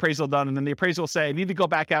preliminary appraisal done, and then the appraisal will say, I need to go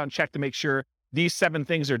back out and check to make sure these 7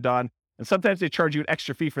 things are done. And sometimes they charge you an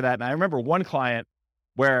extra fee for that. And I remember one client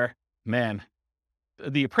where, man,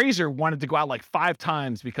 the appraiser wanted to go out like 5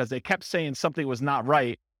 times because they kept saying something was not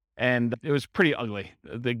right. And it was pretty ugly.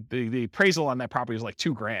 The appraisal on that property was like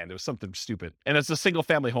 $2,000. It was something stupid. And it's a single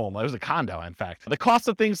family home. It was a condo, in fact. The cost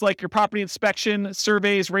of things like your property inspection,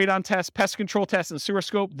 surveys, radon tests, pest control tests, and sewer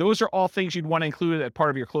scope, those are all things you'd want to include as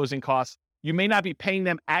part of your closing costs. You may not be paying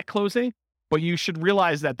them at closing, but you should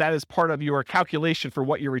realize that that is part of your calculation for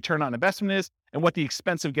what your return on investment is and what the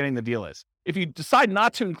expense of getting the deal is. If you decide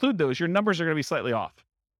not to include those, your numbers are going to be slightly off,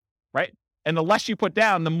 right? And the less you put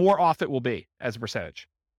down, the more off it will be as a percentage.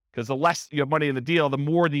 Because the less you have money in the deal, the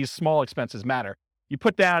more these small expenses matter. You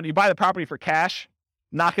buy the property for cash,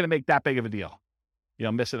 not going to make that big of a deal.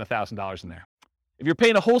 Missing $1,000 in there. If you're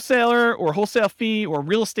paying a wholesaler or wholesale fee or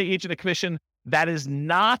real estate agent a commission, that is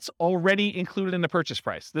not already included in the purchase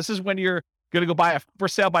price. This is when you're going to go buy a for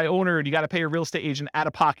sale by owner and you got to pay your real estate agent out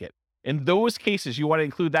of pocket. In those cases, you want to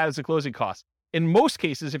include that as a closing cost. In most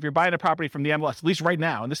cases, if you're buying a property from the MLS, at least right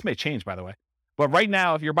now, and this may change, by the way, but right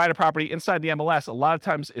now, if you're buying a property inside the MLS, a lot of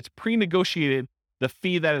times it's pre-negotiated the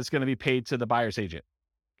fee that is going to be paid to the buyer's agent,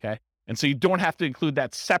 okay? And so you don't have to include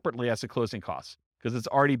that separately as a closing cost because it's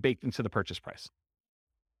already baked into the purchase price.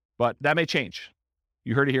 But that may change.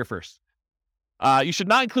 You heard it here first. You should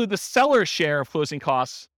not include the seller's share of closing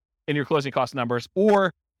costs in your closing cost numbers,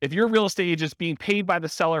 or if your real estate agent is being paid by the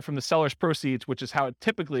seller from the seller's proceeds, which is how it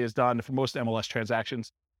typically is done for most MLS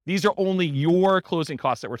transactions, these are only your closing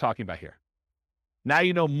costs that we're talking about here. Now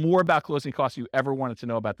you know more about closing costs you ever wanted to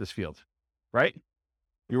know about this field, right?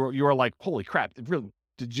 You were like, holy crap,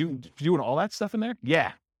 did you doing all that stuff in there?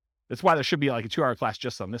 Yeah. That's why there should be like a 2-hour class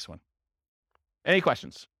just on this one. Any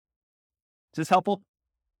questions? Is this helpful?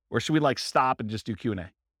 Or should we stop and just do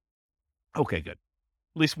Q&A? Okay, good.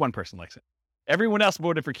 At least one person likes it. Everyone else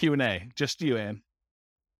voted for Q&A. Just you, Ann.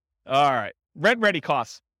 All right. Rent-ready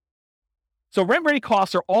costs. So rent-ready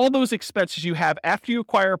costs are all those expenses you have after you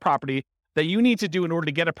acquire a property that you need to do in order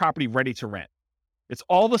to get a property ready to rent. It's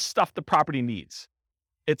all the stuff the property needs.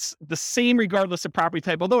 It's the same regardless of property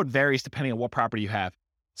type, although it varies depending on what property you have.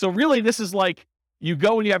 So really, this is like you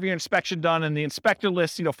go and you have your inspection done and the inspector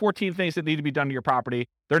lists, 14 things that need to be done to your property.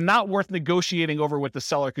 They're not worth negotiating over with the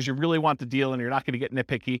seller because you really want the deal and you're not going to get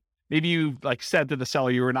nitpicky. Maybe you said to the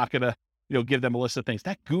seller you were not going to, give them a list of things.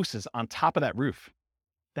 That goose is on top of that roof.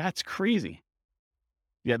 That's crazy.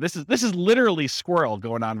 Yeah, this is literally squirrel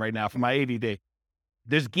going on right now for my ADD.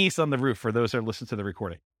 There's geese on the roof for those that listen to the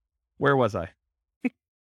recording. Where was I?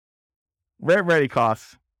 Rent-ready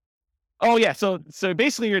costs. Oh yeah, so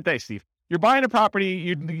basically your day, Steve. You're buying a property,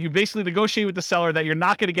 you basically negotiate with the seller that you're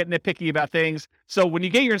not going to get nitpicky about things. So when you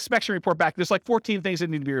get your inspection report back, there's 14 things that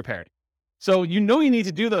need to be repaired. So you need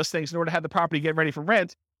to do those things in order to have the property get ready for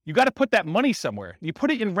rent. You got to put that money somewhere. You put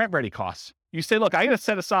it in rent-ready costs. You say, look, I got to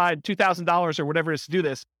set aside $2,000 or whatever it is to do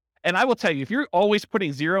this. And I will tell you, if you're always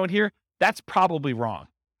putting zero in here, that's probably wrong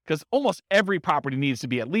because almost every property needs to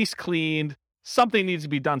be at least cleaned. Something needs to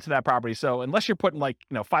be done to that property. So unless you're putting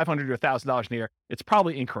 $500 or $1,000 in here, it's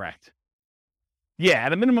probably incorrect. Yeah,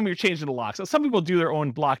 at a minimum, you're changing the lock. So some people do their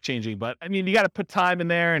own block changing, but you got to put time in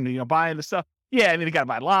there and, buying the stuff. Yeah, you got to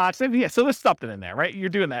buy locks. Yeah, so there's something in there, right? You're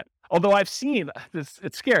doing that. Although I've seen this,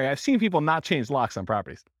 it's scary. I've seen people not change locks on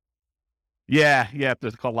properties. Yeah, you have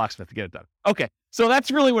to call locksmith to get it done. Okay, so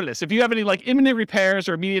that's really what it is. If you have any imminent repairs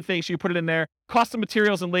or immediate things, you put it in there. Cost of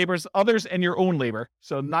materials and labors, others, and your own labor.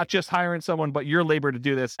 So not just hiring someone, but your labor to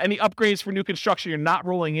do this. Any upgrades for new construction you're not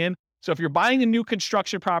rolling in. So if you're buying a new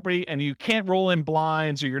construction property and you can't roll in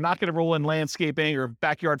blinds or you're not going to roll in landscaping or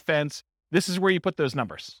backyard fence, this is where you put those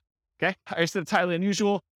numbers. Okay, I said it's highly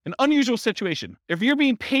unusual. An unusual situation. If you're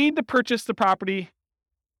being paid to purchase the property,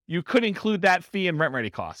 you could include that fee in rent-ready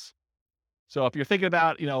costs. So if you're thinking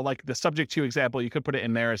about, the subject to example, you could put it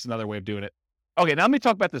in there as another way of doing it. Okay, now let me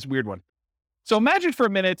talk about this weird one. So imagine for a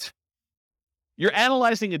minute, you're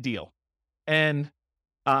analyzing a deal and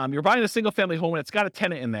you're buying a single family home and it's got a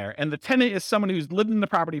tenant in there. And the tenant is someone who's lived in the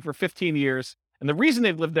property for 15 years And the reason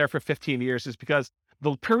they've lived there for 15 years is because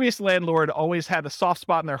the previous landlord always had a soft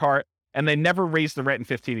spot in their heart and they never raised the rent in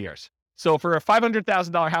 15 years. So for a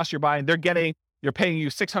 $500,000 house you're buying, you're paying you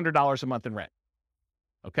 $600 a month in rent.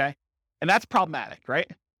 Okay. And that's problematic, right?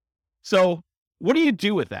 So what do you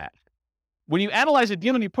do with that? When you analyze a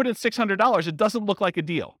deal and you put in $600, it doesn't look like a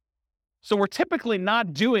deal. So we're typically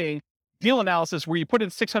not doing deal analysis where you put in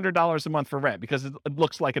 $600 a month for rent because it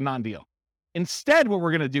looks like a non-deal. Instead, what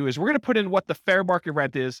we're going to do is we're going to put in what the fair market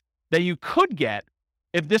rent is that you could get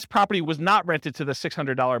if this property was not rented to the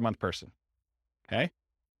 $600 a month person. Okay.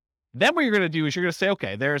 Then what you're going to do is you're going to say,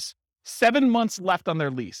 okay, there's 7 months left on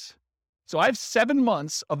their lease. So I have 7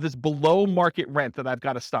 months of this below market rent that I've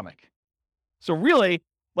got to stomach. So really,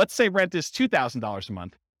 let's say rent is $2,000 a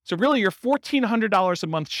month. So really you're $1,400 a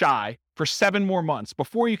month shy for 7 more months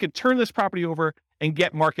before you can turn this property over and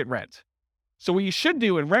get market rent. So what you should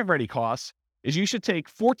do in rent ready costs is you should take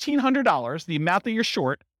 $1,400, the amount that you're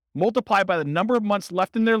short, multiply by the number of months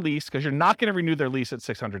left in their lease, because you're not going to renew their lease at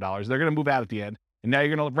 $600. They're going to move out at the end. And now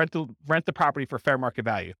you're going to rent the property for fair market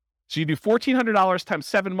value. So you do $1,400 times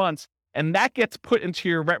 7 months, and that gets put into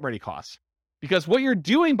your rent ready costs. Because what you're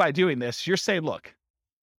doing by doing this, you're saying, look,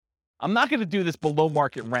 I'm not going to do this below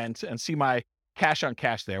market rent and see my cash on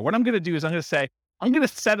cash there. What I'm going to do is I'm going to say, I'm going to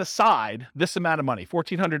set aside this amount of money,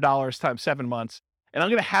 $1,400 times 7 months, and I'm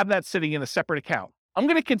going to have that sitting in a separate account. I'm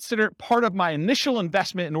going to consider it part of my initial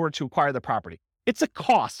investment in order to acquire the property. It's a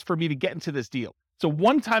cost for me to get into this deal. It's a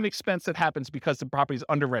one-time expense that happens because the property is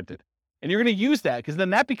under rented. And you're going to use that because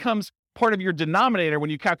then that becomes part of your denominator when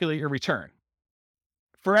you calculate your return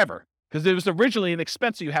forever, because it was originally an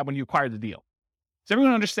expense that you had when you acquired the deal. Does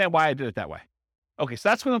everyone understand why I did it that way? Okay, so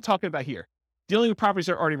that's what I'm talking about here. Dealing with properties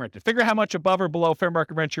that are already rented. Figure out how much above or below fair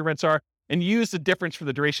market rent your rents are and use the difference for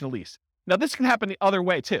the duration of lease. Now, this can happen the other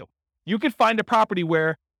way too. You could find a property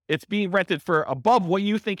where it's being rented for above what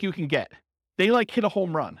you think you can get. They hit a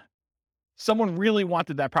home run. Someone really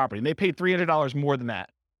wanted that property and they paid $300 more than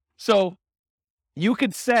that. So you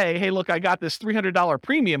could say, hey, look, I got this $300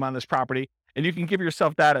 premium on this property, and you can give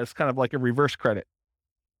yourself that as kind of like a reverse credit.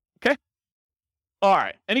 Okay. All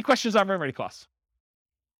right. Any questions on rent ready costs?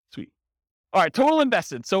 Sweet. All right. Total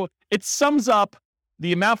invested. So it sums up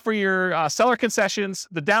the amount for your seller concessions,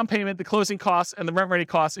 the down payment, the closing costs, and the rent ready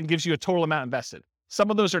costs, and gives you a total amount invested.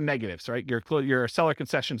 Some of those are negatives, right? Your seller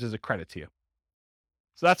concessions is a credit to you.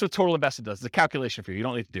 So that's what total invested does. It's a calculation for you. You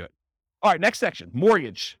don't need to do it. All right. Next section,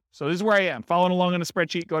 mortgage. So this is where I am. Following along on the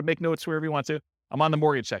spreadsheet. Go ahead and make notes wherever you want to. I'm on the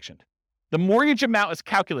mortgage section. The mortgage amount is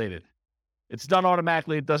calculated. It's done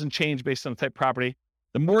automatically. It doesn't change based on the type of property.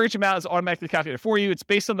 The mortgage amount is automatically calculated for you. It's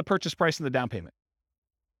based on the purchase price and the down payment.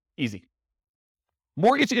 Easy.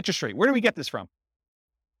 Mortgage interest rate. Where do we get this from?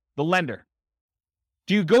 The lender.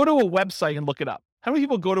 Do you go to a website and look it up? How many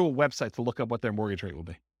people go to a website to look up what their mortgage rate will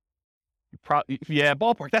be? Yeah,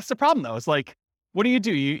 ballpark. That's the problem, though. It's like, what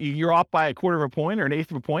do? You're off by a quarter of a point or an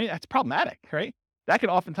eighth of a point. That's problematic, right? That can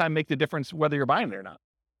oftentimes make the difference whether you're buying it or not.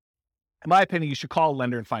 In my opinion, you should call a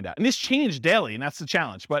lender and find out. And this changes daily, and that's the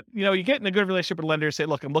challenge. But, you get in a good relationship with a lender, say,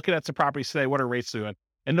 look, I'm looking at some properties today. What are rates doing?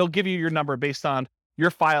 And they'll give you your number based on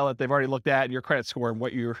your file that they've already looked at, and your credit score, and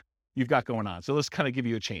what you've got going on. So let's kind of give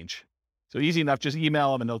you a change. So easy enough, just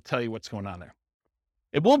email them and they'll tell you what's going on there.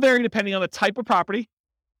 It will vary depending on the type of property.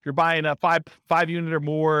 If you're buying a five unit or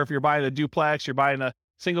more, if you're buying a duplex, you're buying a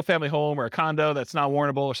single family home or a condo that's not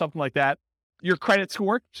warrantable or something like that. Your credit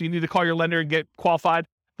score, so you need to call your lender and get qualified.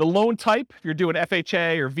 The loan type, if you're doing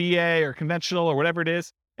FHA or VA or conventional or whatever it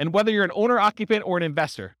is, and whether you're an owner occupant or an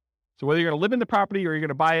investor. So whether you're going to live in the property or you're going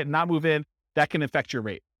to buy it and not move in, that can affect your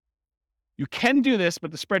rate. You can do this, but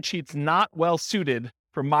the spreadsheet's not well suited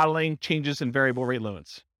for modeling changes in variable rate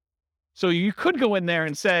loans. So you could go in there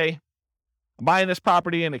and say, I'm buying this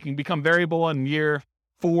property and it can become variable in year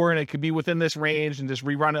 4 and it could be within this range, and just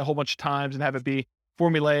rerun it a whole bunch of times and have it be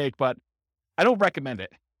formulaic, but I don't recommend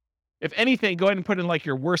it. If anything, go ahead and put in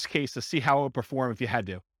your worst case to see how it would perform if you had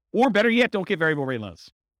to. Or better yet, don't get variable rate loans.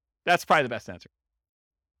 That's probably the best answer.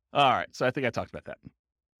 All right, so I think I talked about that.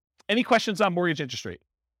 Any questions on mortgage interest rate?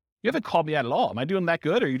 You haven't called me out at all. Am I doing that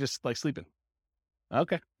good, or are you just sleeping?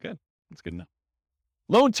 Okay, good. That's good enough.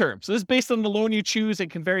 Loan term. So this is based on the loan you choose and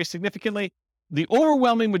can vary significantly. The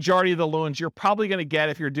overwhelming majority of the loans you're probably going to get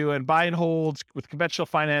if you're doing buy and holds with conventional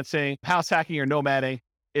financing, house hacking, or nomading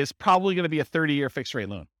is probably going to be a 30-year fixed rate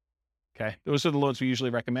loan. Okay, those are the loans we usually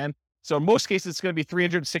recommend. So in most cases, it's going to be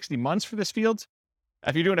 360 months for this field.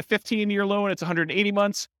 If you're doing a 15-year loan, it's 180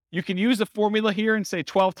 months. You can use the formula here and say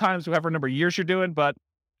 12 times whatever number of years you're doing, but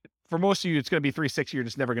for most of you, it's going to be 360. You're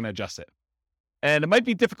just never going to adjust it. And it might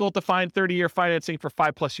be difficult to find 30-year financing for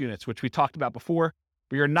 5+ units, which we talked about before.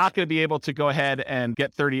 but you're not going to be able to go ahead and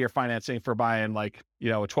get 30-year financing for buying like, a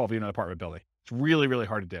 12-unit apartment building. It's really, really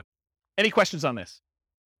hard to do. Any questions on this?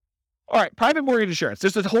 All right, private mortgage insurance.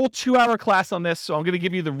 There's a whole 2-hour class on this, so I'm going to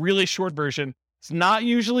give you the really short version. It's not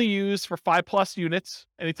usually used for 5+ units,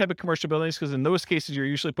 any type of commercial buildings, because in those cases, you're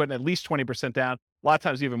usually putting at least 20% down. A lot of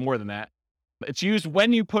times even more than that. It's used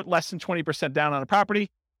when you put less than 20% down on a property.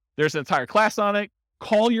 There's an entire class on it.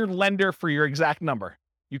 Call your lender for your exact number.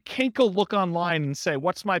 You can't go look online and say,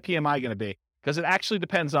 what's my PMI going to be? Because it actually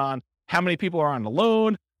depends on how many people are on the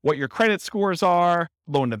loan, what your credit scores are,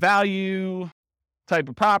 loan to value, type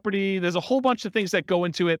of property. There's a whole bunch of things that go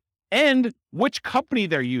into it, and which company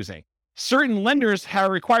they're using. Certain lenders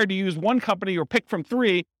are required to use one company or pick from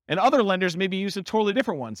 3, and other lenders may be using totally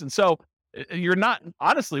different ones. And so you're not,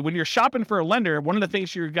 honestly, when you're shopping for a lender, one of the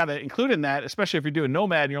things you've got to include in that, especially if you're doing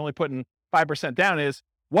Nomad and you're only putting 5% down, is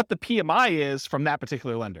what the PMI is from that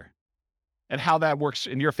particular lender and how that works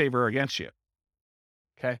in your favor or against you.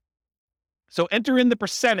 Okay. So enter in the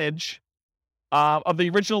percentage of the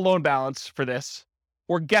original loan balance for this,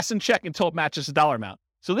 or guess and check until it matches the dollar amount.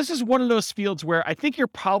 So this is one of those fields where I think you're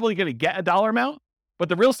probably going to get a dollar amount, but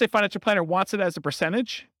the real estate financial planner wants it as a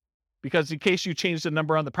percentage, because in case you change the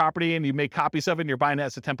number on the property and you make copies of it and you're buying it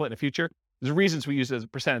as a template in the future, there's reasons we use it as a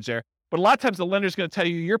percentage there. But a lot of times the lender's going to tell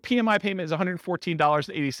you your PMI payment is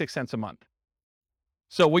 $114.86 a month.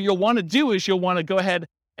 So what you'll want to do is you'll want to go ahead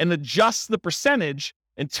and adjust the percentage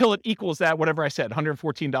until it equals that, whatever I said,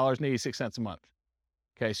 $114.86 a month.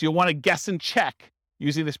 Okay, so you'll want to guess and check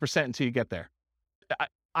using this percent until you get there.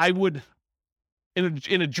 I would,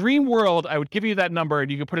 in a dream world, I would give you that number and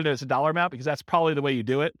you can put it as a dollar amount, because that's probably the way you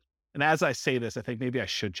do it. And as I say this, I think maybe I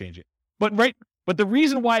should change it. But the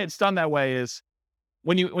reason why it's done that way is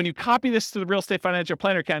when you copy this to the real estate financial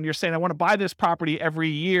planner account, you're saying, I want to buy this property every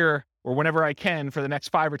year or whenever I can for the next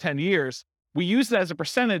 5 or 10 years. We use it as a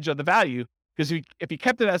percentage of the value, because if you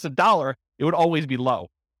kept it as a dollar, it would always be low.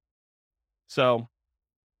 So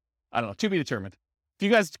I don't know, to be determined. If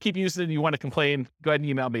you guys keep using it and you want to complain, go ahead and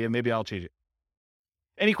email me and maybe I'll change it.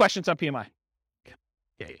 Any questions on PMI?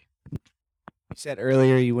 Yeah. You said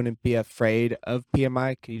earlier you wouldn't be afraid of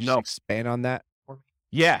PMI. Can you just No. expand on that for me?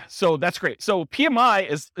 Yeah, so that's great. So PMI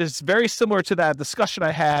is very similar to that discussion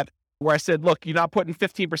I had where I said, look, you're not putting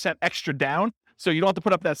 15% extra down, so you don't have to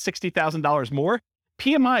put up that $60,000 more.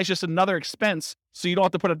 PMI is just another expense, so you don't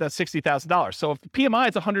have to put up that $60,000. So if PMI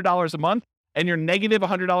is $100 a month and you're negative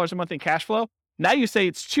 $100 a month in cash flow, now you say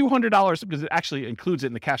it's $200 because it actually includes it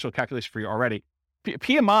in the cash flow calculation for you already.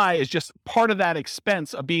 PMI is just part of that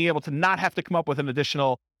expense of being able to not have to come up with an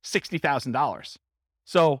additional $60,000.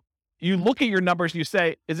 So you look at your numbers and you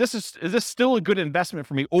say, is this still a good investment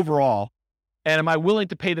for me overall? And am I willing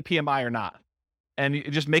to pay the PMI or not? And you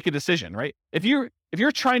just make a decision, right? If you're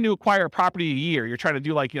trying to acquire a property a year, you're trying to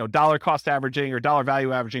do like, dollar cost averaging or dollar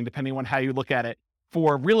value averaging, depending on how you look at it,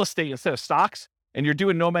 for real estate instead of stocks, and you're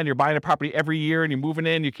doing Nomad, you're buying a property every year and you're moving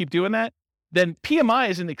in, you keep doing that, then PMI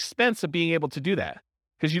is an expense of being able to do that,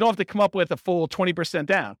 because you don't have to come up with a full 20%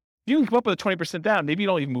 down. If you can come up with a 20% down, maybe you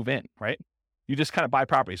don't even move in, right? You just kind of buy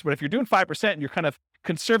properties. But if you're doing 5% and you're kind of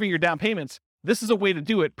conserving your down payments, this is a way to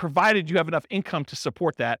do it, provided you have enough income to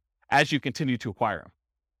support that as you continue to acquire them.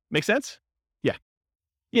 Make sense? Yeah.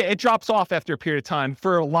 Yeah, it drops off after a period of time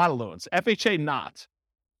for a lot of loans. FHA, not.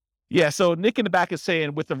 Yeah, so Nick in the back is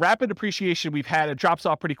saying, with the rapid appreciation we've had, it drops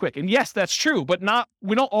off pretty quick. And yes, that's true, but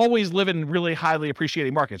we don't always live in really highly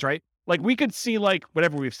appreciating markets, right? Like we could see like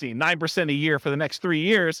whatever we've seen, 9% a year for the next 3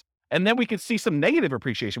 years, and then we could see some negative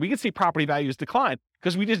appreciation. We could see property values decline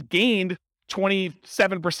because we just gained 27%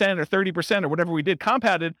 or 30% or whatever we did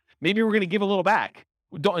compounded. Maybe we're going to give a little back.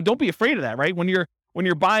 Don't be afraid of that, right? When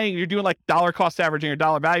you're buying, you're doing like dollar cost averaging or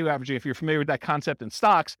dollar value averaging. If you're familiar with that concept in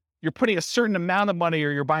stocks, you're putting a certain amount of money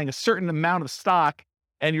or you're buying a certain amount of stock,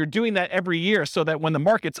 and you're doing that every year so that when the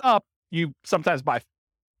market's up, you sometimes buy.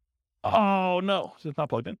 Oh no, it's not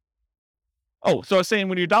plugged in. Oh, so I was saying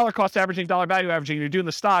when you're dollar cost averaging, dollar value averaging, you're doing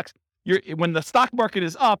the stocks, when the stock market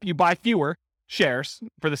is up, you buy fewer shares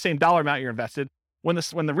for the same dollar amount you're invested. When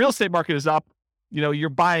the real estate market is up, you're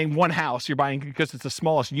buying one house, you're buying because it's the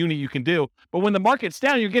smallest unit you can do. But when the market's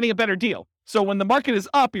down, you're getting a better deal. So when the market is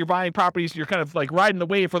up, you're buying properties, you're kind of like riding the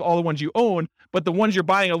wave for all the ones you own, but the ones you're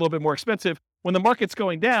buying are a little bit more expensive. When the market's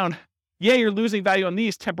going down, yeah, you're losing value on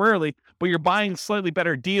these temporarily, but you're buying slightly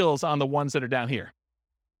better deals on the ones that are down here.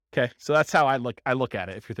 Okay, so that's how I look at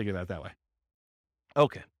it, if you're thinking about it that way.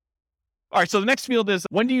 Okay. All right, so the next field is,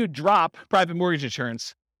 when do you drop private mortgage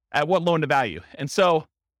insurance at what loan to value? And so,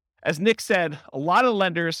 as Nick said, a lot of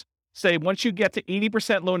lenders say once you get to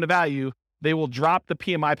 80% loan to value, they will drop the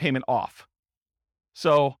PMI payment off.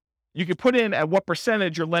 So you can put in at what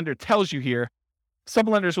percentage your lender tells you here. Some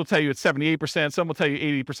lenders will tell you it's 78%. Some will tell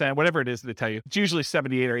you 80%, whatever it is they tell you. It's usually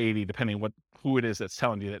 78 or 80, depending on who it is that's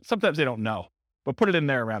telling you that. Sometimes they don't know, but put it in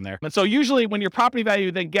there around there. And so usually when your property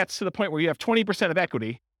value then gets to the point where you have 20% of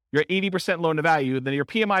equity, you're 80% loan to value, then your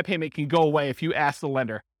PMI payment can go away if you ask the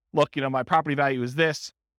lender, look, my property value is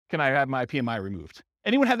this. Can I have my PMI removed?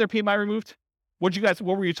 Anyone have their PMI removed? What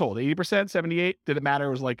were you told? 80%, 78? Did it matter? It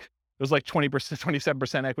was like 20%,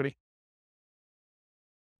 27% equity.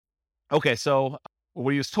 Okay, so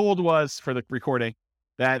what he was told was, for the recording,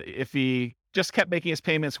 that if he just kept making his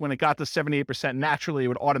payments, when it got to 78%, naturally it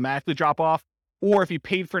would automatically drop off. Or if he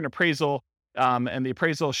paid for an appraisal and the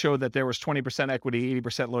appraisal showed that there was 20% equity,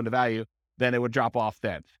 80% loan to value, then it would drop off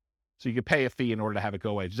then. So you could pay a fee in order to have it go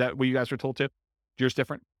away. Is that what you guys were told too? Yours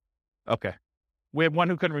different? Okay. We had one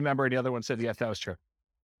who couldn't remember and the other one said, yes, that was true.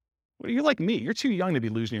 Well, you're like me. You're too young to be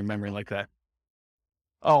losing your memory like that.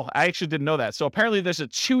 Oh, I actually didn't know that. So apparently there's a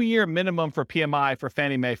 2-year minimum for PMI for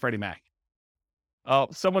Fannie Mae, Freddie Mac. Oh,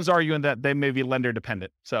 someone's arguing that they may be lender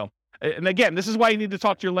dependent. So, and again, this is why you need to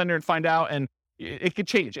talk to your lender and find out, and it could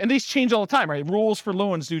change. And these change all the time, right? Rules for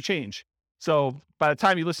loans do change. So by the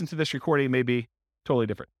time you listen to this recording, it may be totally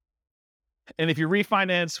different. And if you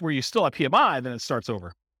refinance where you still have PMI, then it starts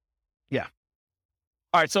over. Yeah.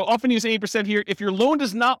 All right, so often use 80% here. If your loan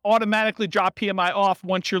does not automatically drop PMI off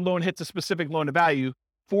once your loan hits a specific loan to value,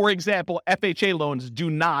 for example, FHA loans do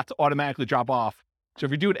not automatically drop off. So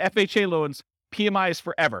if you're doing FHA loans, PMI is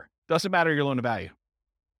forever. Doesn't matter your loan to value.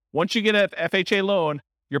 Once you get an FHA loan,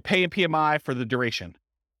 you're paying PMI for the duration.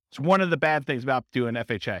 It's one of the bad things about doing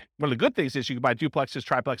FHA. One of the good things is you can buy duplexes,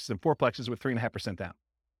 triplexes, and fourplexes with 3.5% down.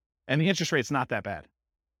 And the interest rate's not that bad.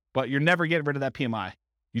 But you're never getting rid of that PMI.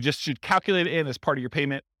 You just should calculate it in as part of your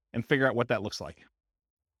payment and figure out what that looks like.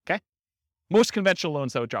 Okay? Most conventional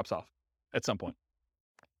loans, though, it drops off at some point.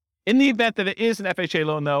 In the event that it is an FHA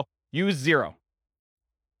loan, though, use 0.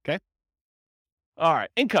 Okay? All right.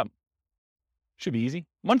 Income. Should be easy.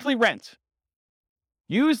 Monthly rent.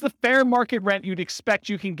 Use the fair market rent you'd expect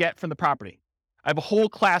you can get from the property. I have a whole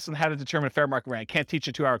class on how to determine fair market rent. I can't teach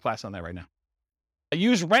a 2-hour class on that right now. I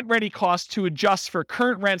use rent-ready costs to adjust for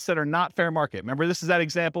current rents that are not fair market. Remember, this is that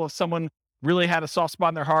example of someone really had a soft spot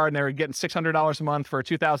in their heart and they were getting $600 a month for a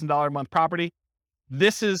 $2,000 a month property.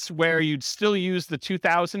 This is where you'd still use the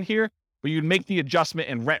 $2,000 here, but you'd make the adjustment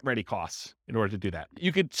in rent-ready costs in order to do that.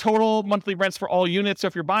 You could total monthly rents for all units. So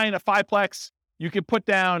if you're buying a 5-plex, you could put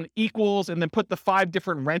down equals and then put the 5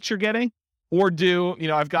 different rents you're getting, or do,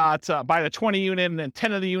 I've got buy the 20 unit and then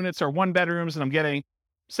 10 of the units are 1-bedrooms and I'm getting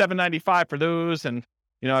 $795 for those. And,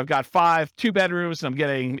 I've got 5 2-bedrooms and I'm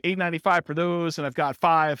getting $895 for those. And I've got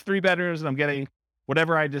 5 3-bedrooms and I'm getting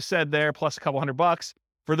whatever I just said there, plus a couple $100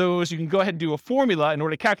 for those. You can go ahead and do a formula in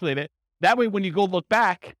order to calculate it. That way, when you go look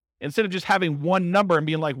back, instead of just having one number and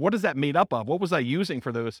being like, what is that made up of? What was I using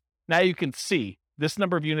for those? Now you can see this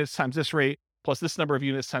number of units times this rate, plus this number of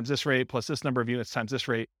units times this rate, plus this number of units times this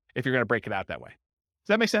rate, if you're going to break it out that way. Does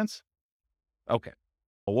that make sense? Okay.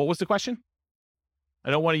 Well, what was the question?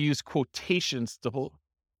 I don't want to use quotations to hold.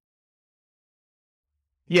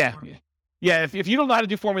 Yeah. If you don't know how to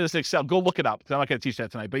do formulas in Excel, go look it up. I'm not going to teach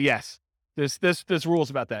that tonight. But yes, there's rules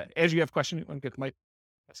about that. Andrew, you have a question? You want to get the mic?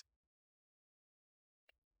 Yes.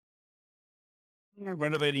 You're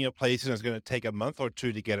renovating a place and it's going to take a month or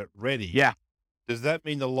 2 to get it ready. Yeah. Does that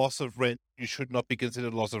mean the loss of rent, you should not be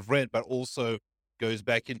considered loss of rent, but also goes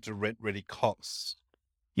back into rent-ready costs?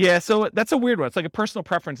 Yeah, so that's a weird one. It's like a personal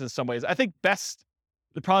preference in some ways. I think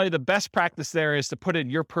probably the best practice there is to put in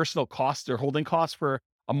your personal costs or holding costs for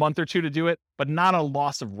a month or 2 to do it, but not a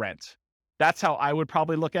loss of rent. That's how I would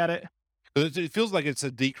probably look at it. It feels like it's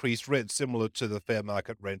a decreased rent, similar to the fair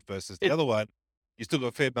market rent versus the other one. You still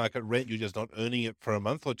got fair market rent, you're just not earning it for a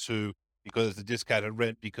month or 2 because it's a discounted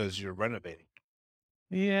rent because you're renovating.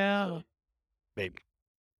 Yeah. Maybe.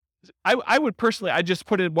 I would personally, I just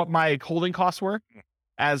put in what my holding costs were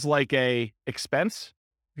as like a expense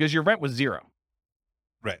because your rent was 0.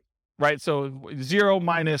 Right. So 0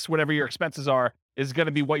 minus whatever your expenses are is going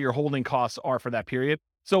to be what your holding costs are for that period.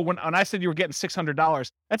 So when I said you were getting $600,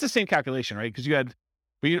 that's the same calculation, right? Because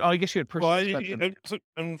I guess you had personal expenses. So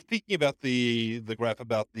I'm thinking about the graph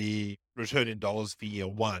about the return in dollars for year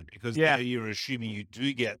 1, because there you're assuming you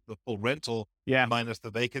do get the full rental minus the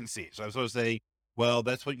vacancy. So I was sort of saying, well,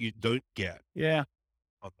 that's what you don't get. Yeah.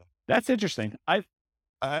 Okay. That's interesting.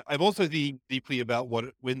 I'm also deeply about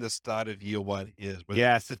when the start of year 1 is,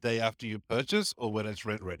 whether it's the day after you purchase or when it's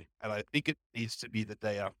rent ready. And I think it needs to be the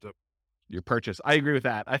day after your purchase. I agree with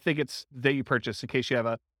that. I think it's the day you purchase in case you have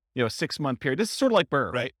a 6-month period. This is sort of like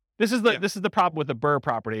BRRRR, right? This is the problem with the BRRRR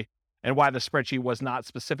property. and why the spreadsheet was not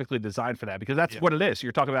specifically designed for that, because that's what it is.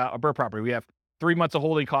 You're talking about a BRRRR property. We have 3 months of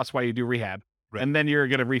holding costs while you do rehab, and then you're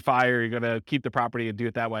going to refi or you're going to keep the property and do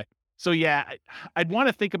it that way. So yeah, I'd want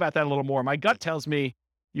to think about that a little more. My gut tells me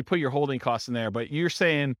you put your holding costs in there, but you're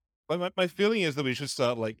saying... My feeling is that we should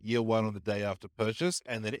start like year 1 on the day after purchase,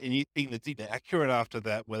 and then anything that's inaccurate after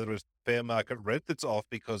that, whether it's fair market rent that's off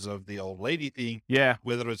because of the old lady thing,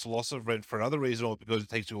 whether it's loss of rent for another reason or because it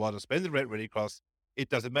takes you a while to spend the rent ready costs, it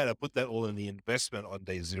doesn't matter. Put that all in the investment on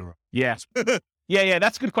day 0. Yeah. Yeah,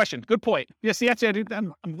 that's a good question. Good point. Yeah, see, actually,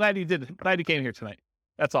 I'm glad you did. Glad you came here tonight.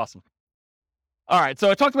 That's awesome. All right, so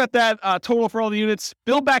I talked about that total for all the units.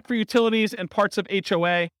 Bill back for utilities and parts of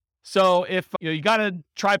HOA. So if you got a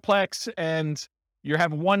triplex and you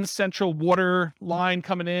have one central water line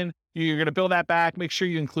coming in, you're going to bill that back. Make sure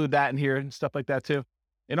you include that in here and stuff like that too.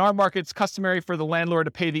 In our market, it's customary for the landlord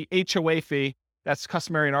to pay the HOA fee. That's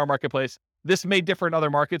customary in our marketplace. This may differ in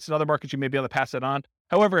other markets. In other markets, you may be able to pass it on.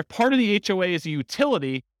 However, if part of the HOA is a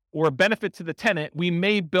utility or a benefit to the tenant, we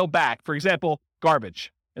may bill back. For example,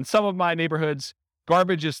 garbage. In some of my neighborhoods,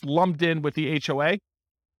 garbage is lumped in with the HOA.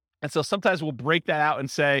 And so sometimes we'll break that out and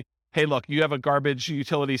say, hey, look, you have a garbage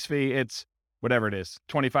utilities fee. It's whatever it is,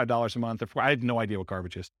 $25 a month. Or I have no idea what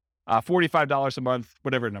garbage is. $45 a month,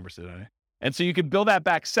 whatever the numbers are. And so you can bill that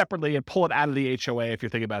back separately and pull it out of the HOA if you're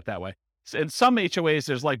thinking about it that way. In some HOAs,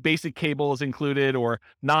 there's like basic cables included or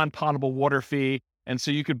non-potable water fee. And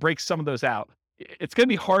so you could break some of those out. It's going to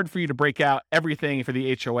be hard for you to break out everything for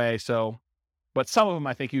the HOA. But some of them,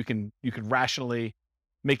 I think you can rationally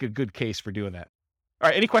make a good case for doing that. All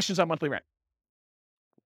right, any questions on monthly rent?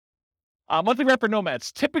 Monthly rent for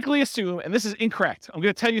nomads typically assume, and this is incorrect. I'm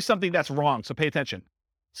going to tell you something that's wrong, so pay attention.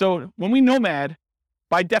 So when we nomad,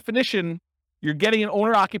 by definition, you're getting an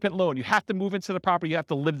owner-occupant loan. You have to move into the property. You have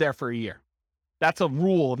to live there for a year. That's a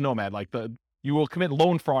rule of nomad. You will commit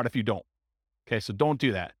loan fraud if you don't. Okay, so don't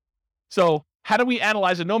do that. So how do we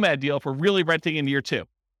analyze a nomad deal if we're really renting in year 2?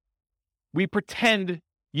 We pretend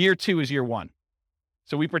year 2 is year 1.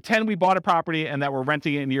 So we pretend we bought a property and that we're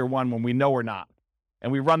renting it in year 1 when we know we're not.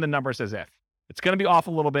 And we run the numbers as if. It's going to be off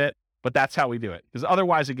a little bit, but that's how we do it. Because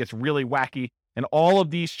otherwise it gets really wacky. And all of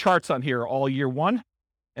these charts on here are all year 1.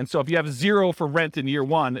 And so if you have 0 for rent in year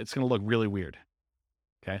 1, it's going to look really weird.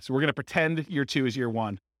 Okay, so we're going to pretend year 2 is year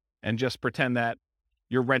 1 and just pretend that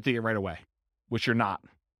you're renting it right away, which you're not.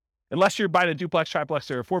 Unless you're buying a duplex, triplex,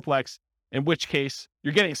 or a fourplex, in which case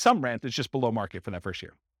you're getting some rent. It's just below market for that first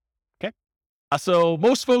year. Okay, so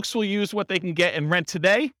most folks will use what they can get in rent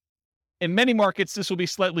today. In many markets, this will be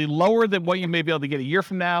slightly lower than what you may be able to get a year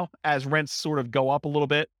from now as rents sort of go up a little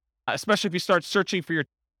bit, especially if you start searching for your...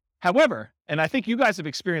 However, and I think you guys have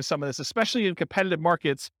experienced some of this, especially in competitive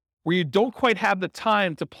markets where you don't quite have the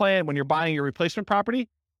time to plan when you're buying your replacement property,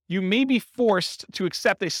 you may be forced to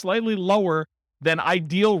accept a slightly lower than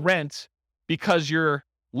ideal rent because your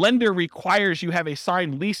lender requires you have a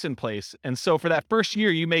signed lease in place. And so for that first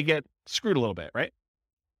year, you may get screwed a little bit, right?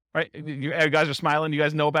 Right? You guys are smiling. You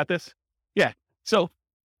guys know about this? Yeah. So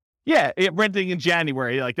yeah, renting in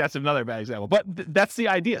January, that's another bad example, but that's the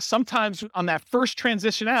idea. Sometimes on that first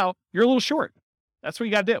transition out, you're a little short. That's what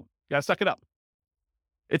you got to do. You got to suck it up.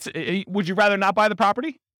 Would you rather not buy the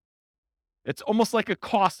property? It's almost like a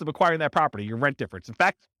cost of acquiring that property, your rent difference. In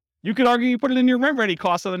fact, you could argue you put it in your rent ready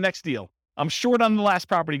cost on the next deal. I'm short on the last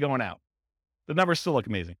property going out. The numbers still look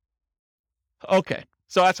amazing. Okay.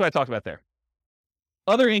 So that's what I talked about there.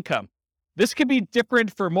 Other income. This could be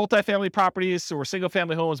different for multifamily properties or single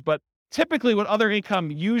family homes, but typically what other income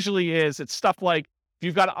usually is, it's stuff like if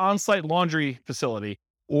you've got an on-site laundry facility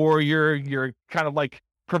or you're kind of like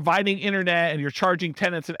providing internet and you're charging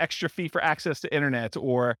tenants an extra fee for access to internet,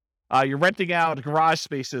 or you're renting out garage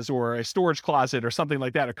spaces or a storage closet or something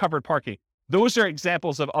like that, or covered parking. Those are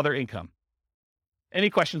examples of other income. Any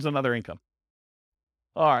questions on other income?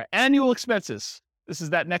 All right, annual expenses. This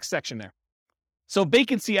is that next section there. So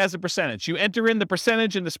vacancy as a percentage. You enter in the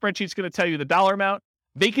percentage and the spreadsheet's going to tell you the dollar amount.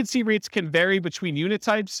 Vacancy rates can vary between unit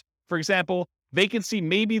types. For example, vacancy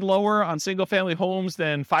may be lower on single family homes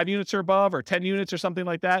than 5 units or above or 10 units or something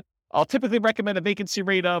like that. I'll typically recommend a vacancy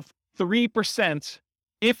rate of 3%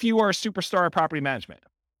 if you are a superstar property management.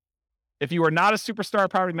 If you are not a superstar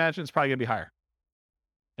property management, it's probably going to be higher.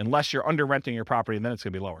 Unless you're under renting your property, and then it's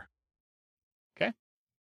going to be lower. Okay?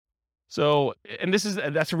 So, and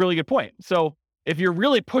that's a really good point. So if you're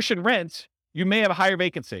really pushing rent, you may have a higher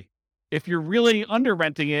vacancy. If you're really under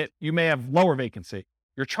renting it, you may have lower vacancy.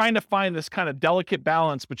 You're trying to find this kind of delicate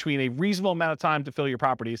balance between a reasonable amount of time to fill your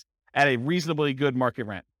properties at a reasonably good market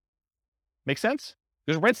rent. Make sense?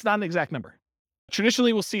 Because rent's not an exact number.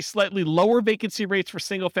 Traditionally, we'll see slightly lower vacancy rates for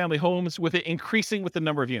single family homes with it increasing with the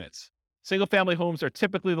number of units. Single family homes are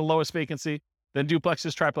typically the lowest vacancy, then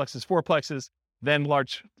duplexes, triplexes, fourplexes, then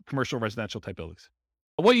large commercial residential type buildings.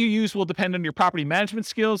 What you use will depend on your property management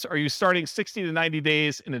skills. Are you starting 60 to 90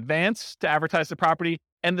 days in advance to advertise the property,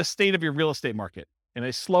 and the state of your real estate market? In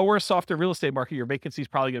a slower, softer real estate market, your vacancy is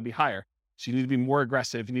probably going to be higher. So you need to be more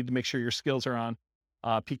aggressive. You need to make sure your skills are on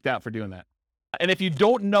peaked out for doing that. And if you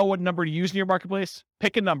don't know what number to use in your marketplace,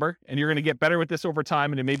 pick a number, and you're going to get better with this over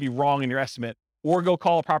time, and it may be wrong in your estimate, or go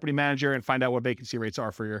call a property manager and find out what vacancy rates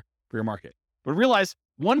are for your market. But realize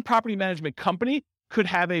one property management company could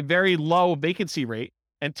have a very low vacancy rate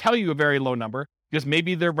and tell you a very low number because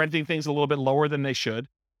maybe they're renting things a little bit lower than they should,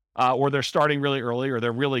 or they're starting really early, or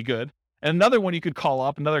they're really good. And another one you could call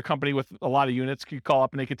up, another company with a lot of units could call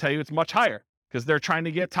up and they could tell you it's much higher because they're trying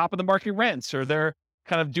to get top of the market rents, or they're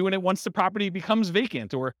kind of doing it once the property becomes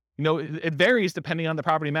vacant, or, it varies depending on the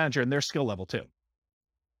property manager and their skill level too,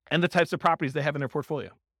 and the types of properties they have in their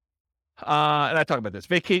portfolio. And I talk about this.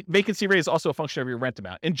 Vacancy rate is also a function of your rent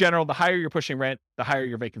amount. In general, the higher you're pushing rent, the higher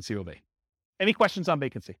your vacancy will be. Any questions on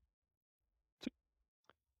vacancy?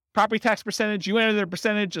 Property tax percentage, you enter the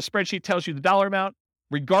percentage, a spreadsheet tells you the dollar amount.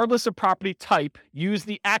 Regardless of property type, use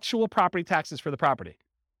the actual property taxes for the property.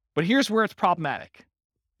 But here's where it's problematic.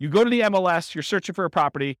 You go to the MLS, you're searching for a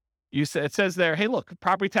property, it says there, hey, look,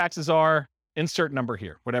 property taxes are insert number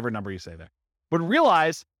here, whatever number you say there. But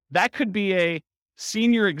realize that could be a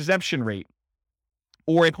senior exemption rate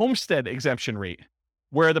or a homestead exemption rate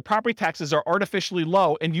where the property taxes are artificially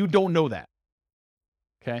low and you don't know that.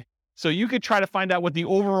 Okay. So you could try to find out what the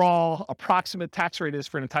overall approximate tax rate is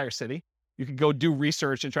for an entire city. You could go do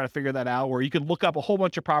research and try to figure that out, or you could look up a whole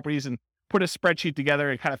bunch of properties and put a spreadsheet together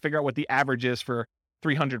and kind of figure out what the average is for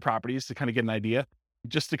 300 properties to kind of get an idea,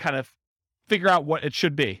 just to kind of figure out what it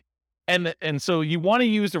should be. And so you want to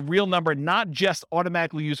use a real number, not just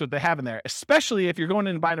automatically use what they have in there, especially if you're going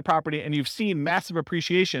in and buying a property and you've seen massive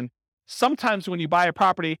appreciation. Sometimes when you buy a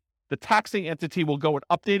property, the taxing entity will go and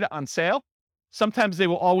update it on sale. Sometimes they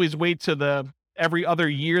will always wait to every other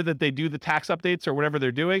year that they do the tax updates or whatever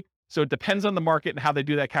they're doing. So it depends on the market and how they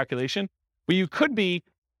do that calculation. But you could be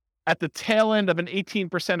at the tail end of an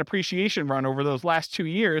 18% appreciation run over those last 2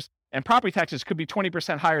 years, and property taxes could be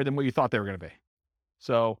 20% higher than what you thought they were going to be.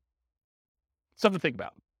 So something to think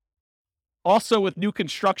about. Also, with new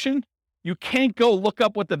construction, you can't go look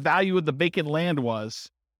up what the value of the vacant land was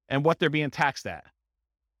and what they're being taxed at,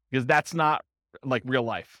 because that's not like real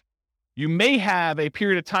life. You may have a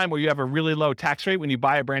period of time where you have a really low tax rate when you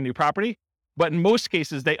buy a brand new property, but in most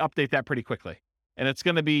cases, they update that pretty quickly. And it's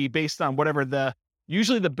going to be based on whatever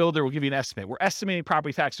usually the builder will give you an estimate. We're estimating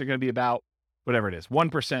property taxes are going to be about whatever it is,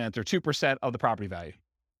 1% or 2% of the property value.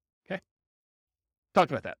 Okay.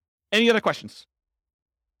 Talked about that. Any other questions?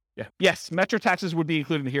 Yeah. Yes. Metro taxes would be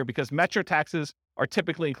included in here because metro taxes are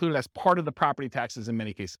typically included as part of the property taxes in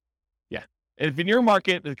many cases. Yeah. And if in your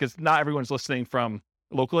market, because not everyone's listening from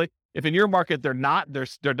locally, if in your market they're not,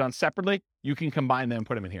 they're done separately, you can combine them and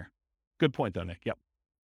put them in here. Good point though, Nick. Yep.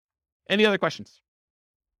 Any other questions?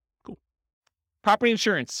 Cool. Property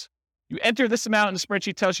insurance. You enter this amount and the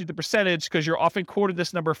spreadsheet tells you the percentage because you're often quoted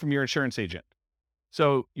this number from your insurance agent.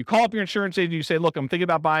 So you call up your insurance agent, you say, look, I'm thinking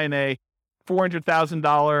about buying a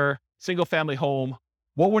 $400,000 single family home.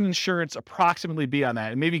 What would insurance approximately be on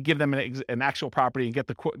that? And maybe give them an actual property and get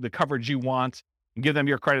the coverage you want and give them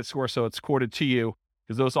your credit score so it's quoted to you,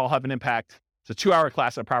 because those all have an impact. It's a 2-hour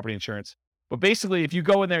class on property insurance. But basically, if you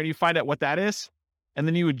go in there and you find out what that is, and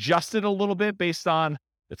then you adjust it a little bit based on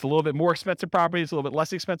it's a little bit more expensive property, it's a little bit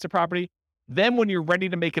less expensive property, then when you're ready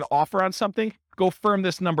to make an offer on something, go firm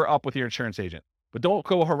this number up with your insurance agent. But don't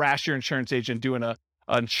go harass your insurance agent doing an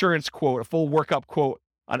insurance quote, a full workup quote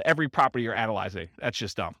on every property you're analyzing. That's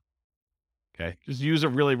just dumb. Okay. Just use a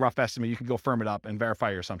really rough estimate. You can go firm it up and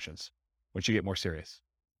verify your assumptions once you get more serious.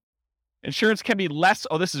 Insurance can be less.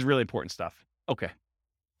 Oh, this is really important stuff. Okay.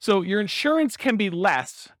 So your insurance can be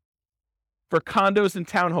less for condos and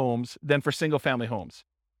townhomes than for single family homes,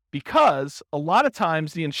 because a lot of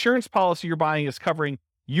times the insurance policy you're buying is covering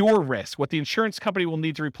your risk, what the insurance company will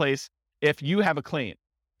need to replace if you have a claim.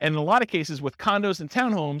 And in a lot of cases with condos and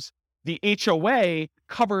townhomes, the HOA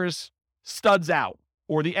covers studs out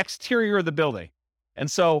or the exterior of the building.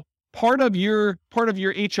 And so part of your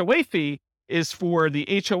HOA fee is for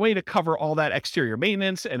the HOA to cover all that exterior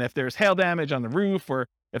maintenance, and if there's hail damage on the roof or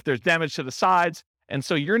if there's damage to the sides. And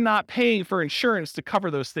so you're not paying for insurance to cover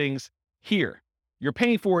those things here. You're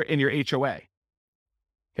paying for it in your HOA.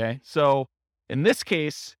 Okay. So in this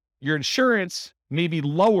case, your insurance may be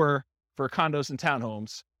lower for condos and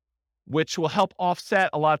townhomes, which will help offset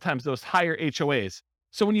a lot of times those higher HOAs.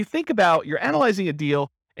 So when you think about, you're analyzing a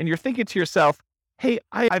deal and you're thinking to yourself, hey,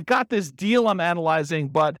 I've got this deal I'm analyzing,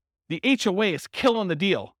 but the HOA is killing the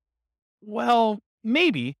deal. Well,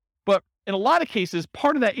 maybe, but in a lot of cases,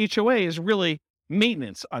 part of that HOA is really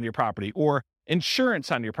maintenance on your property or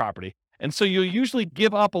insurance on your property. And so you'll usually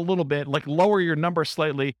give up a little bit, like lower your number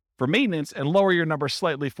slightly for maintenance and lower your number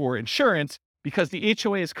slightly for insurance because the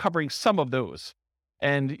HOA is covering some of those.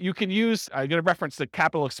 And you can use, I'm going to reference the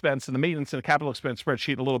capital expense and the maintenance and the capital expense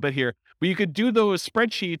spreadsheet a little bit here, but you could do those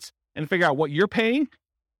spreadsheets and figure out what you're paying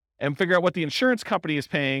and figure out what the insurance company is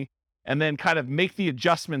paying and then kind of make the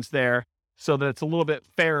adjustments there so that it's a little bit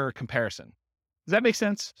fairer comparison. Does that make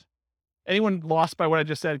sense? Anyone lost by what I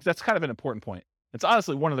just said? Because that's kind of an important point. It's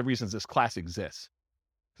honestly one of the reasons this class exists.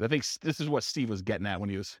 Because I think this is what Steve was getting at when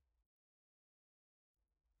he was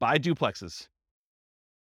buy duplexes.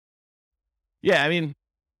 Yeah, I mean,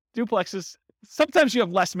 duplexes, sometimes you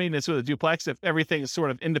have less maintenance with a duplex if everything is sort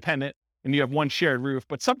of independent and you have one shared roof.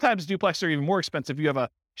 But sometimes duplexes are even more expensive. You have a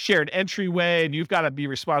shared entryway and you've got to be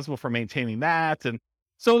responsible for maintaining that. And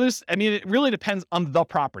so it really depends on the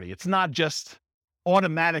property. It's not just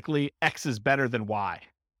automatically X is better than Y.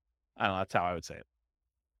 I don't know. That's how I would say it.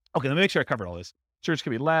 Okay, let me make sure I covered all this. Insurance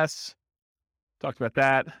can be less. Talked about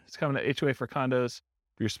that. It's coming to HOA for condos.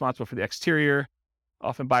 Be responsible for the exterior.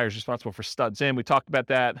 Often buyers responsible for studs in. We talked about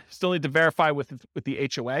that. Still need to verify with the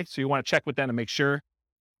HOA. So you want to check with them to make sure.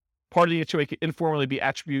 Part of the HOA can informally be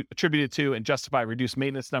attributed to and justify a reduced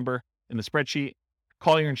maintenance number in the spreadsheet.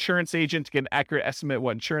 Call your insurance agent to get an accurate estimate of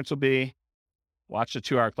what insurance will be. Watch the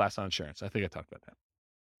 2-hour class on insurance. I think I talked about that.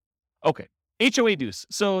 Okay, HOA dues.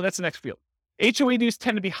 So that's the next field. HOA dues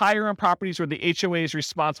tend to be higher on properties where the HOA is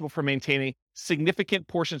responsible for maintaining significant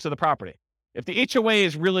portions of the property. If the HOA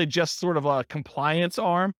is really just sort of a compliance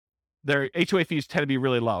arm, their HOA fees tend to be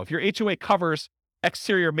really low. If your HOA covers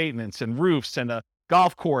exterior maintenance and roofs and a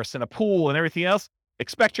golf course and a pool and everything else,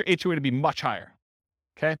 expect your HOA to be much higher.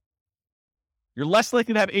 Okay? You're less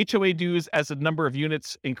likely to have HOA dues as the number of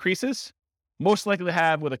units increases. Most likely to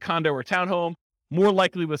have with a condo or townhome, more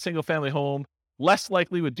likely with single-family home, less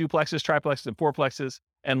likely with duplexes, triplexes, and fourplexes,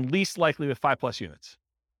 and least likely with 5+ units.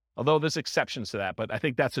 Although there's exceptions to that, but I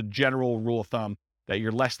think that's a general rule of thumb that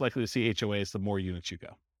you're less likely to see HOAs the more units you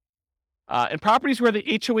go. In properties where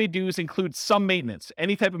the HOA dues include some maintenance,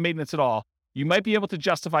 any type of maintenance at all, you might be able to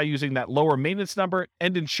justify using that lower maintenance number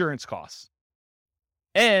and insurance costs.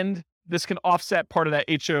 And this can offset part of that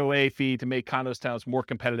HOA fee to make condos, towns more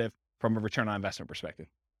competitive from a return on investment perspective.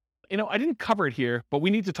 I didn't cover it here, but we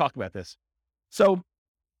need to talk about this. So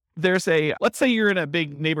let's say you're in a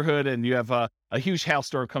big neighborhood and you have a huge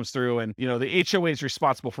hailstorm comes through and, the HOA is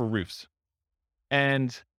responsible for roofs.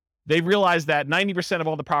 And they realize that 90% of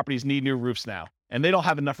all the properties need new roofs now. And they don't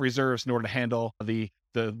have enough reserves in order to handle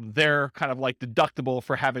their kind of like deductible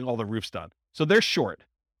for having all the roofs done. So they're short.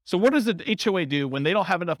 So what does the HOA do when they don't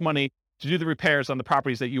have enough money to do the repairs on the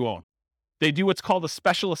properties that you own? They do what's called a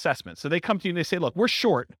special assessment. So they come to you and they say, look, we're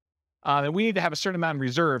short and we need to have a certain amount of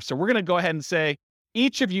reserves. So we're going to go ahead and say,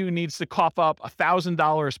 each of you needs to cough up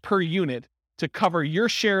 $1,000 per unit to cover your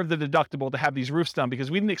share of the deductible to have these roofs done because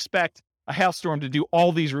we didn't expect a hailstorm to do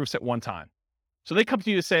all these roofs at one time. So they come to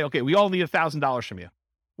you to say, okay, we all need $1,000 from you.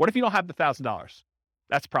 What if you don't have the $1,000?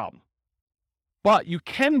 That's a problem. But you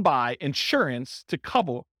can buy insurance to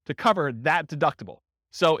cover that deductible.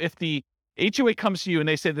 So if the HOA comes to you and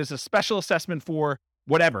they say there's a special assessment for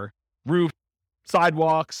whatever, roof,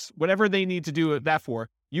 sidewalks, whatever they need to do that for,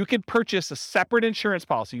 you can purchase a separate insurance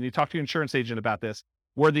policy. You need to talk to your insurance agent about this,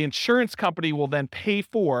 where the insurance company will then pay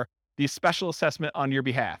for the special assessment on your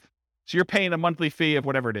behalf. So you're paying a monthly fee of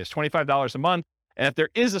whatever it is, $25 a month. And if there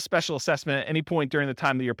is a special assessment at any point during the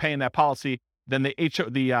time that you're paying that policy, then the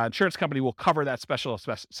insurance company will cover that special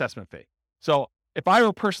assessment fee. So if I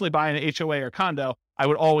were personally buying an HOA or condo, I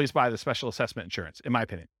would always buy the special assessment insurance, in my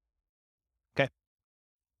opinion.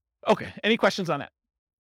 Okay. Any questions on that?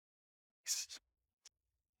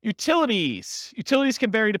 Utilities. Utilities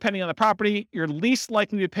can vary depending on the property. You're least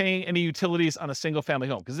likely to be paying any utilities on a single family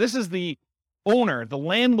home because this is the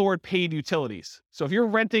landlord paid utilities. So if you're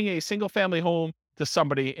renting a single family home to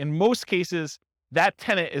somebody, in most cases, that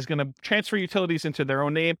tenant is going to transfer utilities into their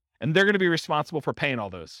own name and they're going to be responsible for paying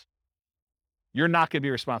all those. You're not going to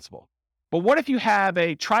be responsible. But what if you have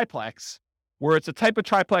a triplex where it's a type of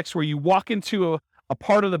triplex where you walk into a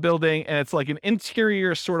part of the building and it's like an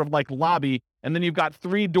interior sort of like lobby, and then you've got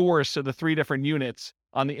 3 doors to the 3 different units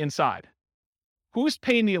on the inside? Who's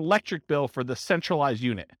paying the electric bill for the centralized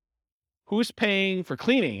unit? Who's paying for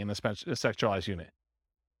cleaning in the centralized unit?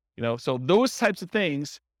 So those types of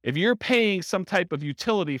things, if you're paying some type of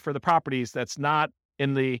utility for the properties that's not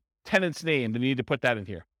in the tenant's name, then you need to put that in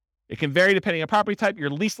here. It can vary depending on property type. You're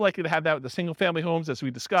least likely to have that with the single family homes, as we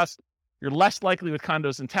discussed. You're less likely with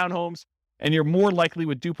condos and townhomes, and you're more likely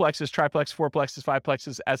with duplexes, triplexes, fourplexes,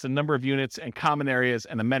 fiveplexes as the number of units and common areas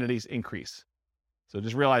and amenities increase. So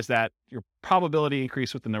just realize that your probability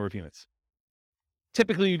increase with the number of units.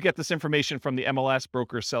 Typically, you'd get this information from the MLS,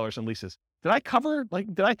 brokers, sellers, and leases. Did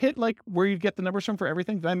I hit where you get the numbers from for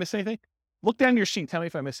everything? Did I miss anything? Look down your sheet. Tell me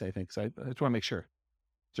if I missed anything, because I just want to make sure.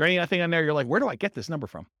 Is there anything on there you're like, where do I get this number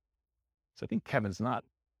from? So I think Kevin's not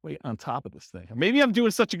way on top of this thing. Maybe I'm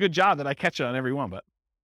doing such a good job that I catch it on every one, but.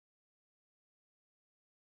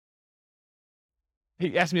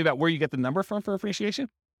 He asked me about where you get the number from for appreciation.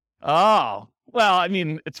 Oh, well, I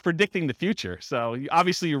mean, it's predicting the future. So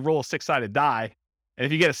obviously you roll a 6-sided die, and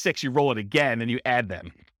if you get a 6, you roll it again and you add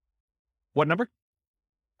them. What number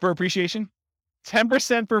for appreciation?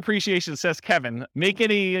 10% for appreciation, says Kevin. Make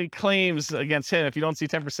any claims against him if you don't see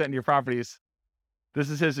 10% in your properties. This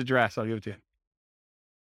is his address. I'll give it to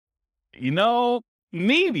you.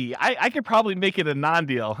 Maybe. I could probably make it a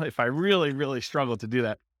non-deal if I really, really struggle to do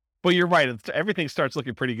that. But you're right. Everything starts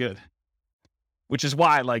looking pretty good, which is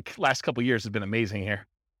why, last couple of years has been amazing here.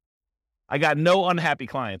 I got no unhappy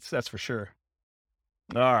clients, that's for sure.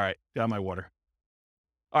 All right, got my water.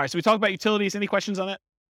 All right, so we talked about utilities. Any questions on that?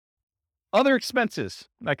 Other expenses.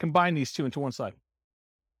 I combine these two into one slide.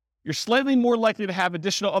 You're slightly more likely to have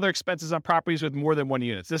additional other expenses on properties with more than one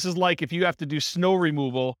unit. This is like if you have to do snow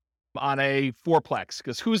removal on a fourplex,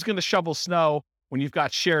 because who's going to shovel snow when you've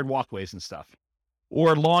got shared walkways and stuff?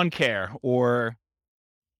 Or lawn care, or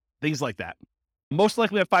things like that. Most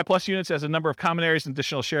likely have 5+ units as the number of common areas and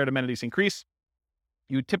additional shared amenities increase.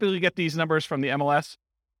 You typically get these numbers from the MLS,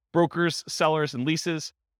 brokers, sellers, and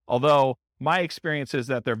leases, although my experience is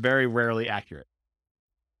that they're very rarely accurate.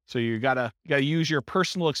 So you gotta use your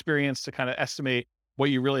personal experience to kind of estimate what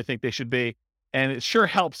you really think they should be. And it sure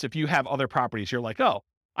helps if you have other properties. You're like, oh,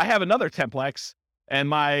 I have another 10plex and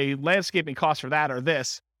my landscaping costs for that are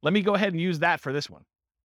this. Let me go ahead and use that for this one.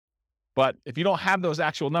 But if you don't have those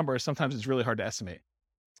actual numbers, sometimes it's really hard to estimate.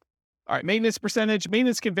 All right, maintenance percentage.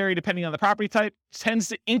 Maintenance can vary depending on the property type. It tends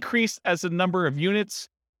to increase as the number of units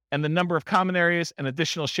and the number of common areas and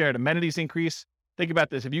additional shared amenities increase. Think about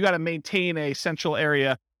this. If you got to maintain a central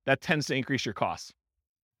area, that tends to increase your costs.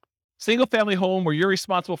 Single family home where you're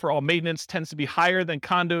responsible for all maintenance tends to be higher than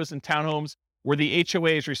condos and townhomes where the HOA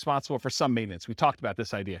is responsible for some maintenance. We talked about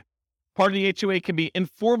this idea. Part of the HOA can be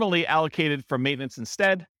informally allocated for maintenance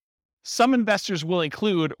instead. Some investors will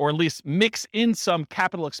include or at least mix in some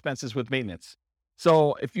capital expenses with maintenance.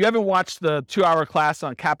 So if you haven't watched the 2-hour class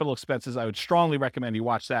on capital expenses, I would strongly recommend you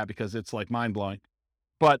watch that because it's mind-blowing.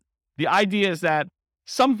 But the idea is that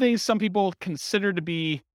some things some people consider to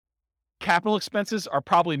be capital expenses are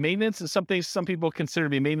probably maintenance, and some things some people consider to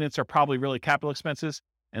be maintenance are probably really capital expenses.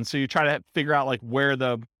 And so you try to figure out where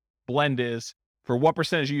the blend is for what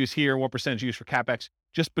percentage you use here, what percentage you use for CapEx.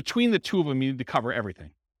 Just between the two of them, you need to cover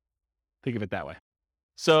everything. Think of it that way.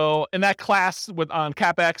 So in that class on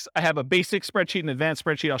CapEx, I have a basic spreadsheet and advanced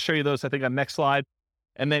spreadsheet. I'll show you those, I think, on the next slide.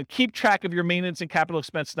 And then keep track of your maintenance and capital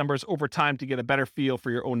expense numbers over time to get a better feel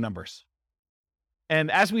for your own numbers.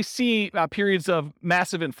 And as we see periods of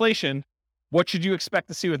massive inflation, what should you expect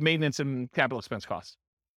to see with maintenance and capital expense costs?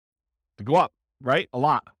 To go up, right? A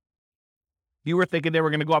lot. You were thinking they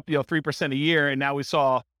were going to go up 3% a year, and now we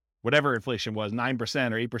saw whatever inflation was,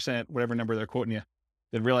 9% or 8%, whatever number they're quoting you.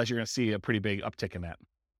 Then realize you're going to see a pretty big uptick in that.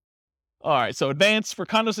 All right, so advanced for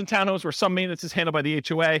condos and townhomes where some maintenance is handled by the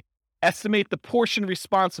HOA, estimate the portion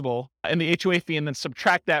responsible in the HOA fee and then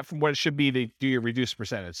subtract that from what it should be to do your reduced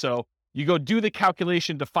percentage. So you go do the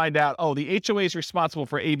calculation to find out, the HOA is responsible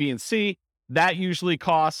for A, B, and C. That usually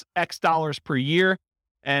costs X dollars per year.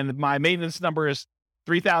 And my maintenance number is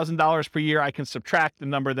 $3,000 per year. I can subtract the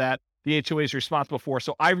number that the HOA is responsible for.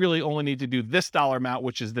 So I really only need to do this dollar amount,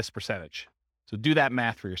 which is this percentage. So do that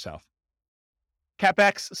math for yourself.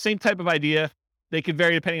 CapEx, same type of idea. They can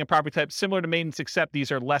vary depending on property type, similar to maintenance, except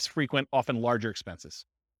these are less frequent, often larger expenses.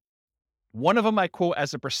 One of them I quote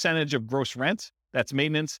as a percentage of gross rent. That's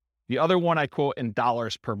maintenance. The other one I quote in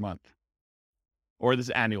dollars per month. Or this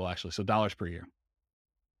is annual, actually, so dollars per year.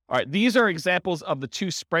 All right, these are examples of the two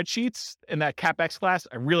spreadsheets in that CapEx class.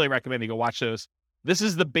 I really recommend you go watch those. This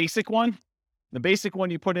is the basic one. The basic one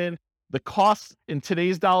you put in the cost in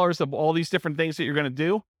today's dollars of all these different things that you're going to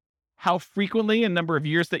do, how frequently and number of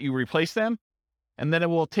years that you replace them, and then it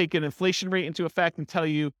will take an inflation rate into effect and tell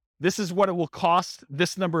you this is what it will cost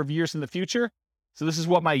this number of years in the future. So this is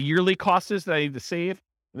what my yearly cost is that I need to save.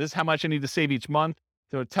 This is how much I need to save each month.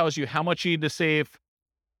 So it tells you how much you need to save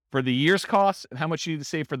for the year's costs and how much you need to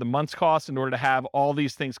save for the month's costs in order to have all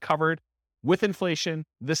these things covered. with inflation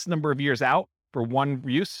this number of years out for one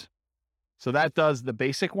use. So that does the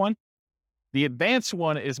basic one. The advanced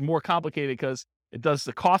one is more complicated because it does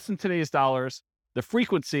the cost in today's dollars, the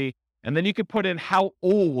frequency, and then you can put in how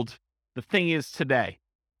old the thing is today.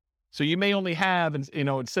 So you may only have,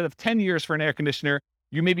 instead of 10 years for an air conditioner,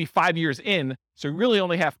 you may be 5 years in. So you really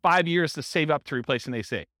only have 5 years to save up to replace an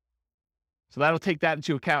AC. So that'll take that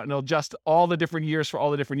into account, and it'll adjust all the different years for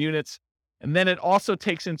all the different units. And then it also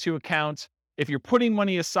takes into account if you're putting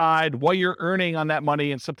money aside, what you're earning on that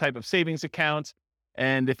money in some type of savings account,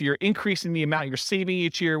 and if you're increasing the amount you're saving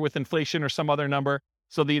each year with inflation or some other number.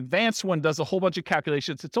 So the advanced one does a whole bunch of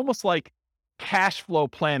calculations. It's almost like cash flow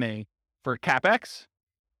planning for CapEx.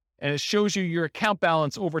 And it shows you your account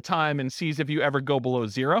balance over time and sees if you ever go below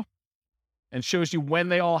zero, and shows you when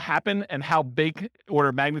they all happen and how big order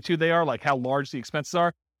of magnitude they are, like how large the expenses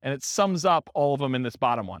are. And it sums up all of them in this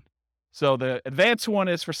bottom one. So the advanced one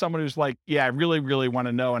is for someone who's like, yeah, I really, really want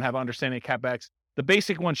to know and have understanding of CapEx. The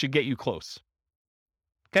basic one should get you close.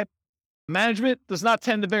 Okay. Management does not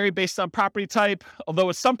tend to vary based on property type, although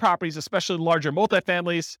with some properties, especially larger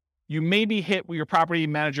multifamilies, you may be hit with your property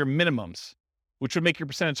manager minimums, which would make your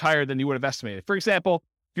percentage higher than you would have estimated. For example,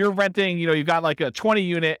 if you're renting, you've got like a 20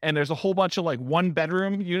 unit and there's a whole bunch of like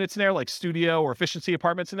 1-bedroom units in there, like studio or efficiency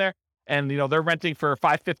apartments in there. And, they're renting for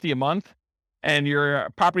 $550 a month and your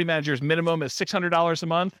property manager's minimum is $600 a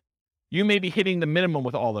month. You may be hitting the minimum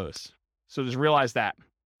with all those. So just realize that.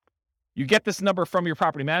 You get this number from your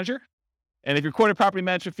property manager. And if your quoted property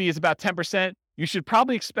management fee is about 10%, you should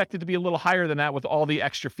probably expect it to be a little higher than that with all the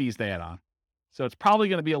extra fees they add on. So it's probably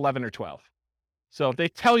going to be 11 or 12. So if they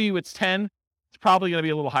tell you it's 10, it's probably going to be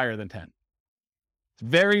a little higher than 10. It's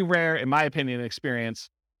very rare, in my opinion and experience,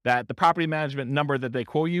 that the property management number that they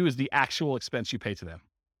quote you is the actual expense you pay to them.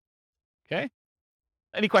 Okay?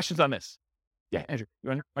 Any questions on this? Yeah, Andrew, you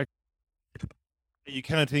want to? Are you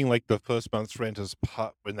counting like the first month's rent as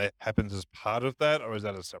part when that happens as part of that, or is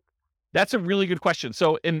that a separate? That's a really good question.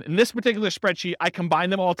 So in this particular spreadsheet, I combine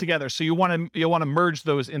them all together. So you'll want to merge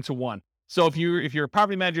those into one. So if your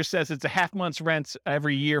property manager says it's a half month's rent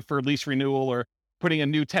every year for lease renewal or putting a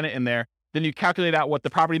new tenant in there, then you calculate out what the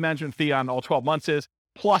property management fee on all 12 months is,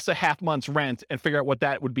 plus a half month's rent, and figure out what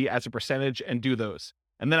that would be as a percentage and do those.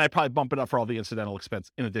 And then I'd probably bump it up for all the incidental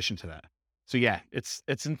expense in addition to that. So yeah, it's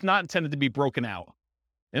not intended to be broken out.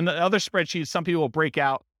 In the other spreadsheets, some people will break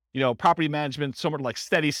out, property management, somewhat like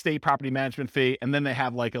steady state property management fee, and then they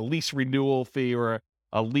have like a lease renewal fee or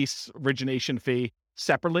a lease origination fee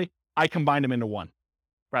separately. I combine them into one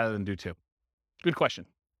rather than do two. Good question.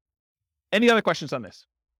 Any other questions on this?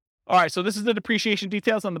 All right, so this is the depreciation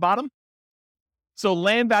details on the bottom. So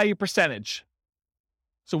land value percentage.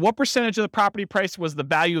 So what percentage of the property price was the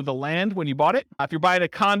value of the land when you bought it? If you're buying a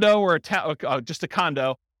condo or just a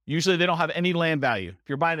condo, usually they don't have any land value. If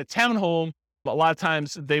you're buying a townhome, a lot of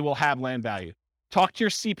times they will have land value. Talk to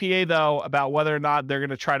your CPA though about whether or not they're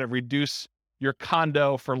going to try to reduce your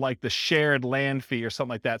condo for like the shared land fee or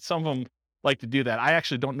something like that. Some of them like to do that. I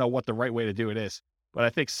actually don't know what the right way to do it is, but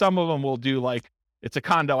I think some of them will do like, it's a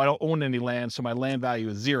condo, I don't own any land, so my land value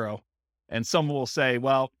is zero. And some will say,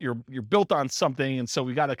 well, you're built on something, and so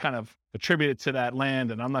we got to kind of attribute it to that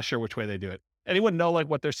land, and I'm not sure which way they do it. Anyone know like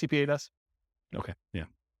what their CPA does? Okay, yeah.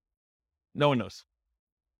 No one knows.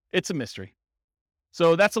 It's a mystery.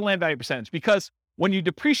 So that's the land value percentage, because when you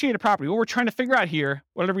depreciate a property, what we're trying to figure out here,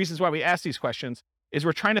 one of the reasons why we ask these questions, is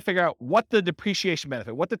we're trying to figure out what the depreciation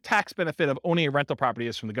benefit, what the tax benefit of owning a rental property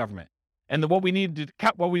is from the government. And then what we need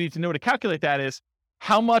to know to calculate that is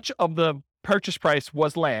how much of the purchase price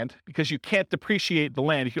was land, because you can't depreciate the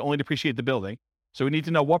land, you can only depreciate the building. So we need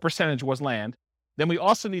to know what percentage was land. Then we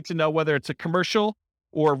also need to know whether it's a commercial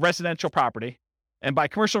or residential property. And by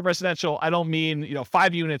commercial residential, I don't mean,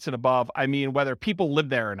 5 units and above. I mean whether people live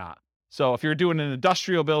there or not. So if you're doing an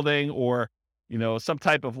industrial building or, some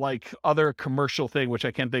type of like other commercial thing, which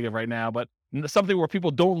I can't think of right now, but something where people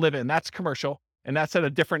don't live in, that's commercial. And that's at a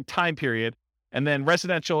different time period. And then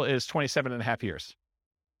residential is 27 and a half years.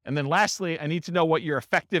 And then lastly, I need to know what your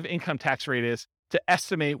effective income tax rate is to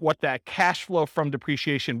estimate what that cash flow from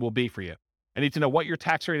depreciation will be for you. I need to know what your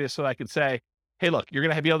tax rate is so that I can say, hey, look, you're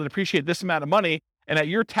going to be able to depreciate this amount of money. And at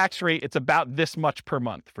your tax rate, it's about this much per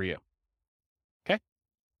month for you. Okay.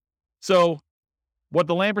 So what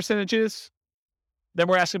the land percentage is, then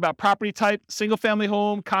we're asking about property type, single family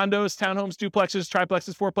home, condos, townhomes, duplexes,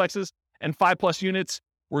 triplexes, fourplexes, and 5+ units.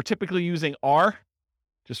 We're typically using R,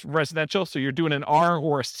 just residential. So you're doing an R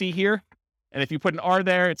or a C here. And if you put an R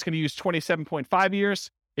there, it's going to use 27.5 years.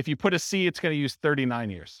 If you put a C, it's going to use 39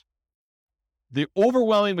 years. The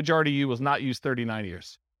overwhelming majority of you will not use 39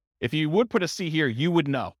 years. If you would put a C here, you would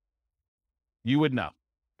know. You would know.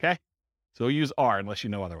 Okay? So use R unless you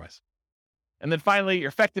know otherwise. And then finally, your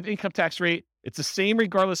effective income tax rate, it's the same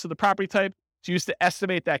regardless of the property type. It's used to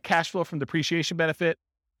estimate that cash flow from depreciation benefit.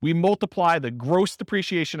 We multiply the gross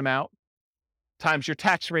depreciation amount times your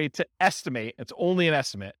tax rate to estimate, it's only an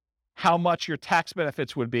estimate, how much your tax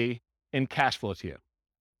benefits would be in cash flow to you.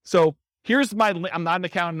 So here's I'm not an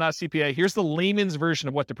accountant, not a CPA. Here's the layman's version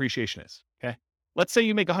of what depreciation is, okay? Let's say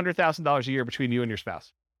you make $100,000 a year between you and your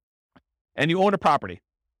spouse, and you own a property.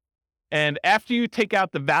 And after you take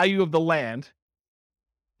out the value of the land,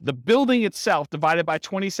 the building itself divided by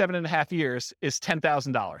 27 and a half years is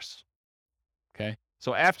 $10,000, okay?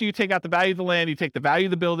 So after you take out the value of the land, you take the value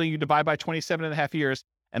of the building, you divide by 27 and a half years,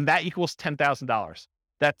 and that equals $10,000.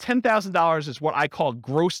 That $10,000 is what I call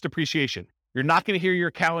gross depreciation. You're not going to hear your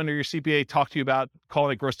accountant or your CPA talk to you about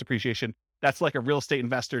calling it gross depreciation. That's like a real estate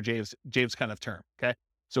investor, James kind of term, okay?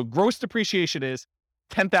 So gross depreciation is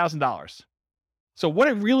 $10,000. So what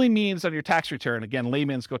it really means on your tax return, again,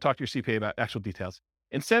 layman's, go talk to your CPA about actual details.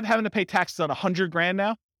 Instead of having to pay taxes on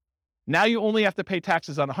 $100,000 now you only have to pay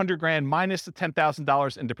taxes on $100,000 minus the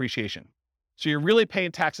 $10,000 in depreciation. So you're really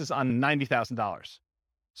paying taxes on $90,000.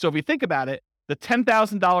 So if you think about it, the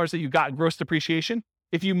 $10,000 that you got in gross depreciation,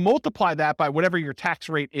 if you multiply that by whatever your tax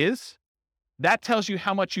rate is, that tells you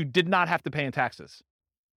how much you did not have to pay in taxes.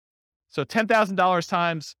 So $10,000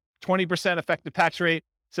 times 20% effective tax rate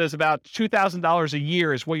says about $2,000 a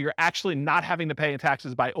year is what you're actually not having to pay in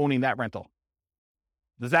taxes by owning that rental.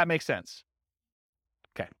 Does that make sense?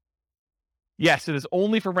 Okay. Yes, it is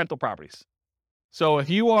only for rental properties. So if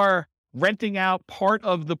you are renting out part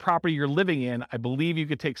of the property you're living in, I believe you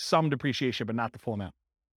could take some depreciation, but not the full amount.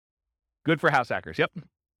 Good for house hackers. Yep.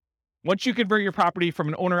 Once you convert your property from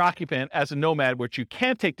an owner-occupant as a nomad, which you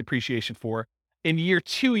can't take depreciation for, in year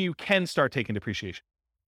 2, you can start taking depreciation.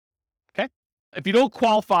 Okay? If you don't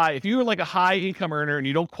qualify, if you're like a high income earner and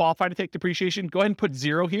you don't qualify to take depreciation, go ahead and put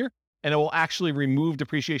 0 here, and it will actually remove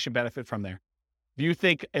depreciation benefit from there. If you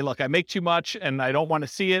think, hey, look, I make too much and I don't want to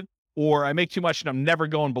see it, or I make too much and I'm never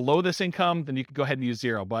going below this income, then you can go ahead and use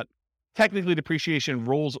 0. But technically, depreciation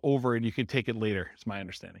rolls over and you can take it later, is my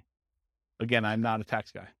understanding. Again, I'm not a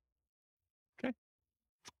tax guy. Okay.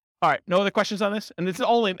 All right. No other questions on this? And this is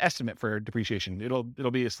only an estimate for depreciation. It'll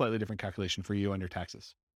be a slightly different calculation for you on your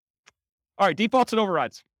taxes. All right. Defaults and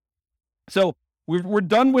overrides. So we're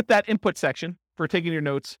done with that input section for taking your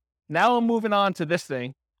notes. Now I'm moving on to this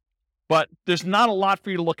thing, but there's not a lot for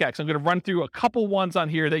you to look at. So I'm going to run through a couple ones on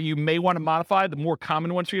here that you may want to modify, the more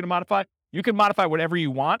common ones for you to modify. You can modify whatever you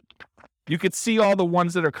want. You could see all the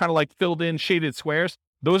ones that are kind of like filled in shaded squares.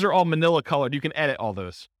 Those are all manila colored. You can edit all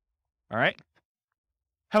those. All right.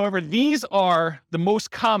 However, these are the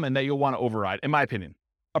most common that you'll want to override, in my opinion.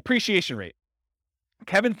 Appreciation rate.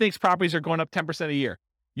 Kevin thinks properties are going up 10% a year.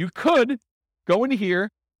 You could go into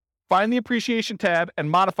here, find the appreciation tab, and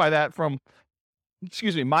modify that from,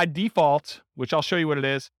 my default, which I'll show you what it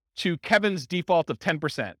is, to Kevin's default of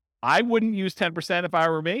 10%. I wouldn't use 10% if I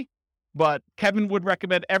were me, but Kevin would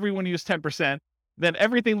recommend everyone use 10%. Then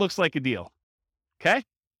everything looks like a deal. Okay?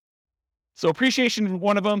 So appreciation is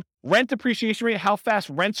one of them. Rent appreciation rate, how fast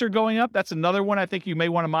rents are going up. That's another one I think you may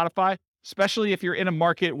want to modify, especially if you're in a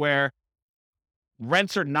market where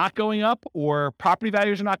rents are not going up or property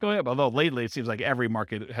values are not going up. Although lately it seems like every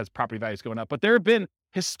market has property values going up. But there have been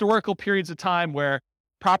historical periods of time where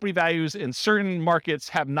property values in certain markets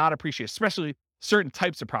have not appreciated, especially certain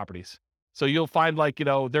types of properties. So you'll find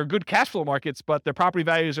they're good cash flow markets, but their property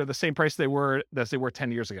values are the same price as they were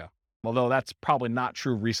 10 years ago. Although that's probably not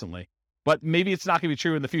true recently. But maybe it's not going to be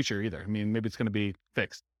true in the future either. I mean, maybe it's going to be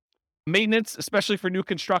fixed. Maintenance, especially for new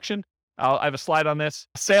construction. I have a slide on this.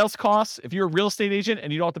 Sales costs. If you're a real estate agent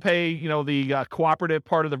and you don't have to pay, the cooperative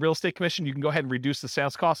part of the real estate commission, you can go ahead and reduce the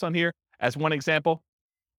sales costs on here as one example.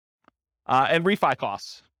 And refi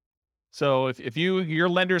costs. So if your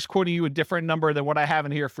lender is quoting you a different number than what I have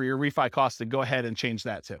in here for your refi costs, then go ahead and change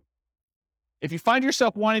that too. If you find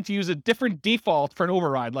yourself wanting to use a different default for an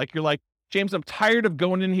override, like you're like, James, I'm tired of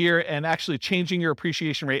going in here and actually changing your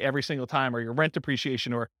appreciation rate every single time, or your rent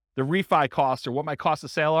appreciation, or the refi cost, or what my cost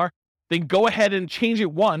of sale are, then go ahead and change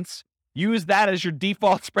it once. Use that as your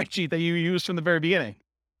default spreadsheet that you use from the very beginning.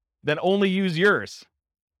 Then only use yours.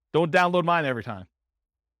 Don't download mine every time.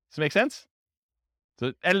 Does it make sense?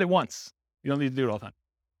 So edit it once. You don't need to do it all the time.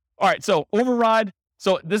 All right, so override.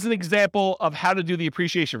 So this is an example of how to do the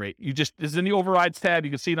appreciation rate. This is in the overrides tab.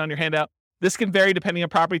 You can see it on your handout. This can vary depending on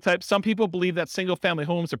property type. Some people believe that single-family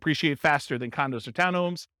homes appreciate faster than condos or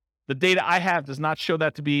townhomes. The data I have does not show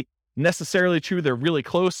that to be necessarily true. They're really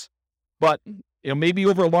close, but maybe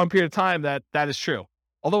over a long period of time that is true.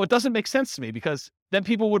 Although it doesn't make sense to me because then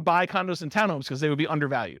people would buy condos and townhomes because they would be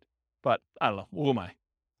undervalued. But I don't know. Who am I?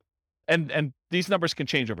 And these numbers can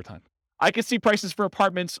change over time. I can see prices for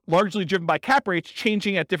apartments largely driven by cap rates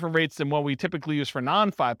changing at different rates than what we typically use for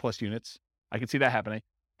non-5+ units. I can see that happening.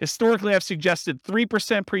 Historically, I've suggested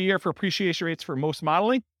 3% per year for appreciation rates for most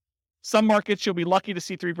modeling. Some markets you'll be lucky to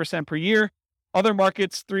see 3% per year. Other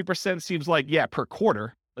markets, 3% seems like, per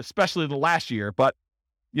quarter, especially the last year. But,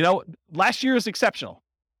 last year is exceptional.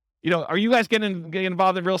 Are you guys getting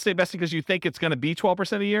involved in real estate investing because you think it's going to be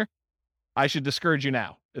 12% a year? I should discourage you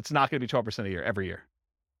now. It's not going to be 12% a year every year.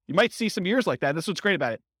 You might see some years like that. This is what's great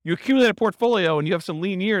about it. You accumulate a portfolio and you have some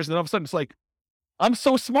lean years, and then all of a sudden it's like, I'm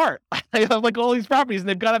so smart. I have like all these properties and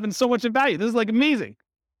they've got up in so much in value. This is like amazing.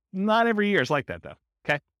 Not every year is like that though.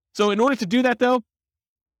 Okay. So in order to do that though,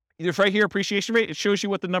 if right here, appreciation rate, it shows you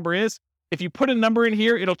what the number is. If you put a number in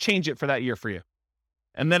here, it'll change it for that year for you.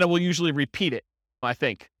 And then it will usually repeat it, I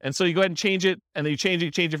think. And so you go ahead and change it, and then you change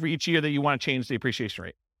it for each year that you want to change the appreciation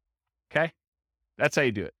rate. Okay. That's how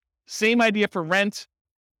you do it. Same idea for rent.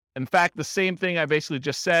 In fact, the same thing I basically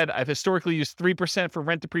just said. I've historically used 3% for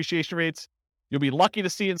rent depreciation rates. You'll be lucky to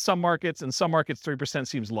see it in some markets. In some markets, 3%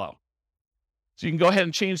 seems low. So you can go ahead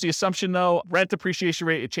and change the assumption though. Rent depreciation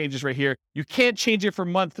rate, it changes right here. You can't change it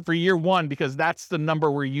for year one because that's the number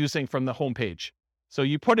we're using from the homepage. So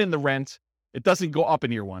you put in the rent, it doesn't go up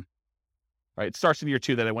in year one, right? It starts in year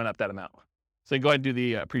two that it went up that amount. So you go ahead and do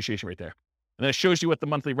the appreciation rate there. And then it shows you what the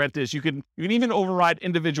monthly rent is. You can even override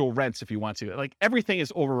individual rents if you want to. Like everything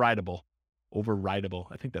is overrideable. Overrideable.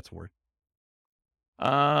 I think that's a word.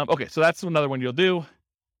 Okay, so that's another one you'll do.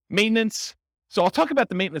 Maintenance. So I'll talk about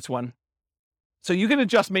the maintenance one. So you can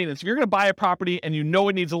adjust maintenance. If you're going to buy a property and you know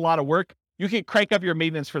it needs a lot of work, you can crank up your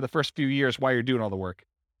maintenance for the first few years while you're doing all the work.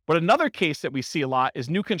 But another case that we see a lot is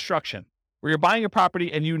new construction, where you're buying a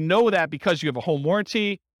property and you know that because you have a home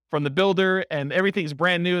warranty from the builder and everything's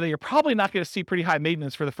brand new, that you're probably not going to see pretty high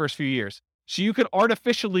maintenance for the first few years. So you could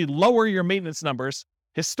artificially lower your maintenance numbers.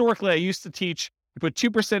 Historically, I used to teach you put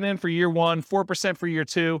 2% in for year one, 4% for year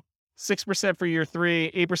two, 6% for year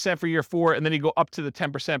three, 8% for year four, and then you go up to the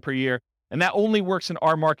 10% per year. And that only works in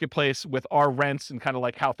our marketplace with our rents and kind of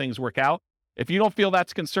like how things work out. If you don't feel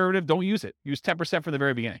that's conservative, don't use it. Use 10% from the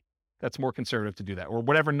very beginning. That's more conservative to do that, or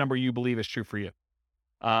whatever number you believe is true for you.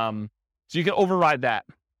 So you can override that.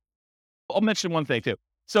 I'll mention one thing too.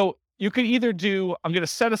 So you could either do, I'm going to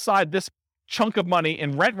set aside this chunk of money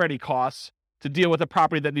in rent-ready costs to deal with a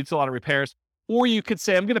property that needs a lot of repairs, or you could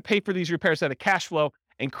say, I'm going to pay for these repairs out of cash flow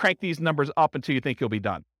and crank these numbers up until you think you'll be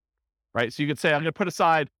done, right? So you could say, I'm going to put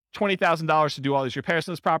aside $20,000 to do all these repairs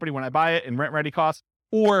on this property when I buy it in rent-ready costs,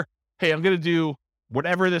 or, hey, I'm going to do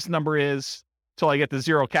whatever this number is till I get to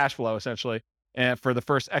zero cash flow, essentially, and for the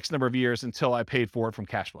first X number of years until I paid for it from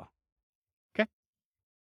cash flow. Okay.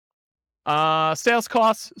 Sales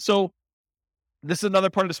costs. So this is another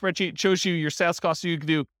part of the spreadsheet. It shows you your sales costs. So you can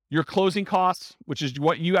do your closing costs, which is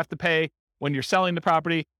what you have to pay when you're selling the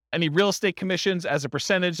property, any real estate commissions as a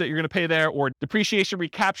percentage that you're going to pay there, or depreciation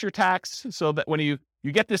recapture tax, so that when you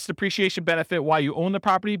get this depreciation benefit while you own the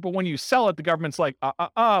property, but when you sell it, the government's like,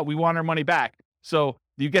 we want our money back. So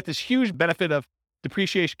you get this huge benefit of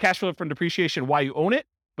depreciation, cash flow from depreciation while you own it.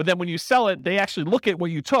 But then when you sell it, they actually look at what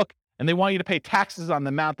you took and they want you to pay taxes on the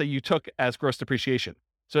amount that you took as gross depreciation.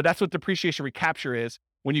 So that's what depreciation recapture is.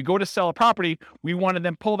 When you go to sell a property, we want to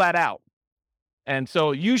then pull that out. And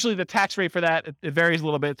so usually the tax rate for that, it varies a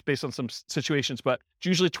little bit. It's based on some situations, but it's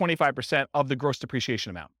usually 25% of the gross depreciation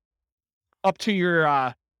amount up to your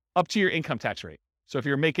income tax rate. So if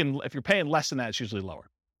you're paying less than that, it's usually lower.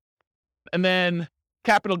 And then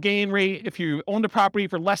capital gain rate, if you own the property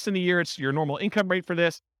for less than a year, it's your normal income rate for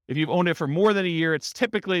this. If you've owned it for more than a year, it's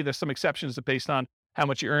typically, there's some exceptions based on how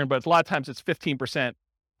much you earn, but a lot of times it's 15%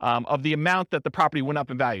 of the amount that the property went up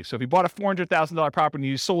in value. So if you bought a $400,000 property and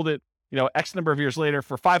you sold it, X number of years later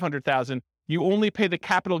for $500,000, you only pay the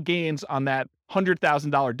capital gains on that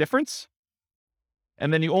 $100,000 difference.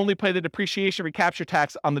 And then you only pay the depreciation recapture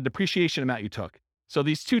tax on the depreciation amount you took. So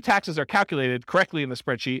these two taxes are calculated correctly in the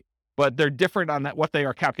spreadsheet, but they're different on what they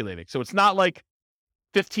are calculating. So it's not like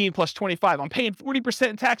 15 plus 25. I'm paying 40%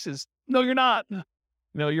 in taxes. No, you're not.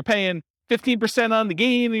 You're paying 15% on the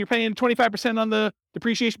gain, and you're paying 25% on the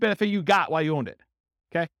depreciation benefit you got while you owned it.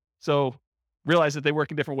 Okay. So realize that they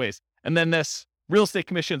work in different ways. And then this real estate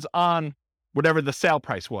commissions on whatever the sale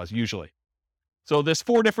price was usually. So there's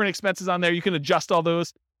 4 different expenses on there. You can adjust all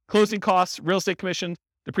those: closing costs, real estate commission,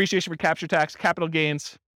 depreciation recapture tax, capital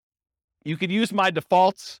gains. You could use my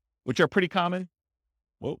defaults, which are pretty common.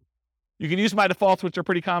 You can use my defaults, which are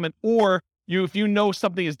pretty common, or if you know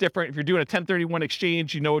something is different, if you're doing a 1031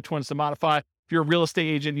 exchange, you know which ones to modify. If If you're a real estate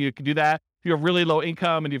agent, you can do that. If you have really low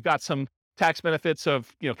income and you've got some tax benefits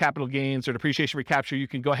of, capital gains or depreciation recapture, you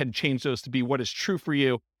can go ahead and change those to be what is true for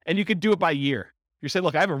you. And you can do it by year. You say,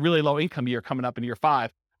 look, I have a really low income year coming up in year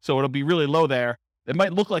 5, so it'll be really low there. It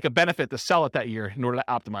might look like a benefit to sell it that year in order to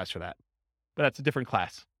optimize for that. But that's a different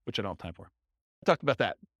class, which I don't have time for. I talked about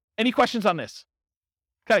that. Any questions on this?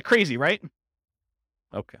 Kind of crazy, right?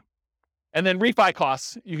 Okay. And then refi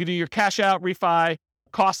costs. You can do your cash out refi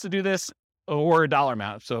costs to do this or a dollar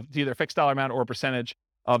amount. So it's either a fixed dollar amount or a percentage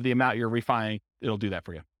of the amount you're refining. It'll do that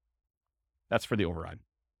for you. That's for the override.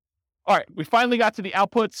 All right. We finally got to the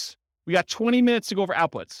outputs. We got 20 minutes to go over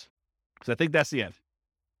outputs because I think that's the end.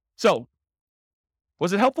 So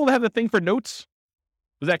was it helpful to have the thing for notes?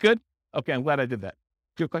 Was that good? Okay. I'm glad I did that.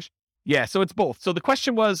 Do you have a question? Yeah. So it's both. So the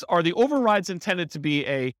question was, are the overrides intended to be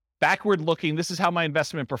a backward looking, this is how my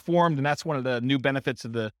investment performed, and that's one of the new benefits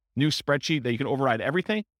of the new spreadsheet that you can override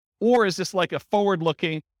everything? Or is this like a forward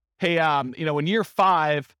looking, hey, in year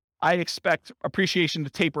 5, I expect appreciation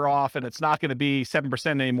to taper off and it's not going to be 7%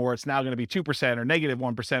 anymore. It's now going to be 2% or negative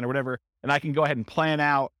 1% or whatever. And I can go ahead and plan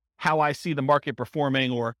out how I see the market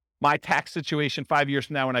performing or my tax situation 5 years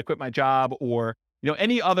from now when I quit my job or,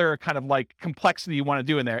 any other kind of like complexity you want to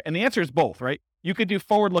do in there. And the answer is both, right? You could do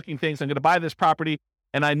forward looking things. I'm going to buy this property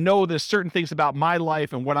and I know there's certain things about my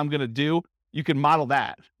life and what I'm going to do. You can model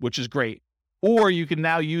that, which is great. Or you can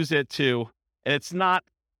now use it to, and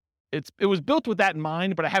it was built with that in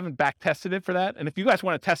mind, but I haven't back tested it for that. And if you guys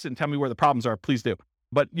want to test it and tell me where the problems are, please do.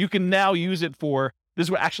 But you can now use it for, this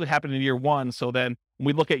is what actually happened in year 1. So then when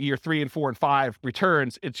we look at year 3 and 4 and 5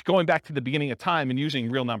 returns, it's going back to the beginning of time and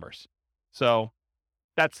using real numbers. So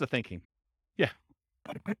that's the thinking. Yeah.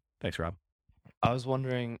 Thanks, Rob. I was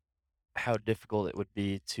wondering how difficult it would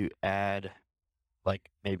be to add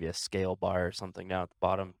like maybe a scale bar or something down at the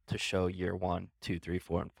bottom to show year 1, 2, 3,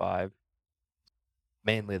 4, and 5.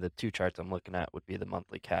 Mainly the 2 charts I'm looking at would be the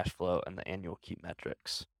monthly cash flow and the annual key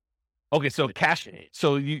metrics. Okay,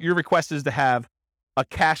 so your request is to have a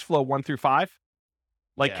cash flow 1 through 5?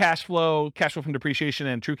 Like cash flow from depreciation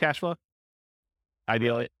and true cash flow?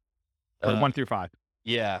 Ideally. Or 1 through 5.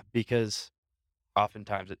 Yeah, because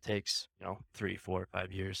oftentimes it takes, 3, 4,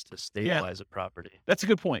 5 years to stabilize a property. That's a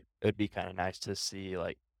good point. It would be kind of nice to see,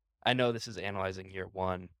 like, I know this is analyzing year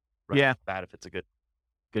 1, bad if it's a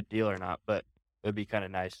good deal or not, but it would be kind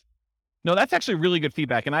of nice. No, that's actually really good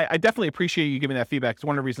feedback. And I definitely appreciate you giving that feedback. It's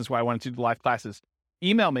one of the reasons why I wanted to do the live classes.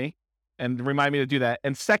 Email me and remind me to do that.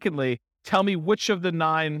 And secondly, tell me which of the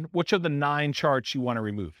 9 charts you want to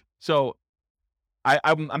remove. So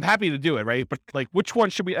I'm happy to do it, right? But like, which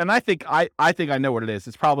one should we? And I think I know what it is.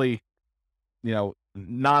 It's probably,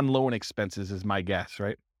 non-loan expenses is my guess,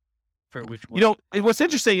 right? For which one? What's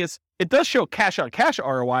interesting is it does show cash on cash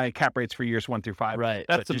ROI and cap rates for years 1 through 5. Right,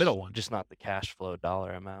 that's the middle one, just not the cash flow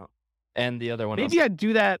dollar amount. And the other one, maybe I'd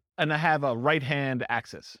do that and I have a right hand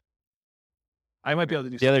axis. I might be able to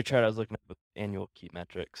do the other chart I was looking at with annual key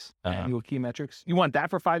metrics. Annual key metrics. You want that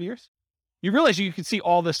for 5 years? You realize you can see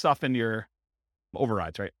all this stuff in your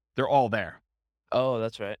overrides, right? They're all there. Oh,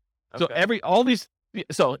 that's right. Okay.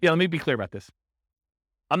 So let me be clear about this.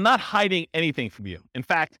 I'm not hiding anything from you. In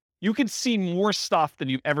fact, you can see more stuff than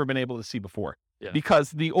you've ever been able to see before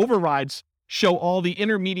because the overrides show all the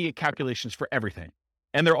intermediate calculations for everything.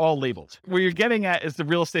 And they're all labeled. Where you're getting at is the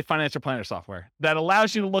real estate financial planner software that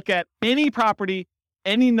allows you to look at any property,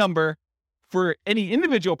 any number for any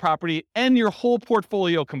individual property and your whole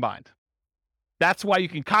portfolio combined. That's why you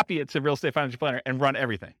can copy it to Real Estate Financial Planner and run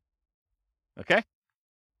everything. Okay?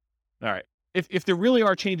 All right. If there really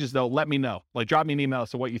are changes, though, let me know. Like, drop me an email as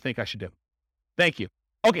to what you think I should do. Thank you.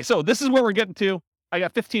 Okay, so this is where we're getting to. I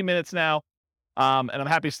got 15 minutes now, and I'm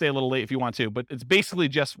happy to stay a little late if you want to, but it's basically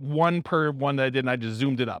just one per one that I did, and I just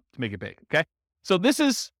zoomed it up to make it big, okay? So this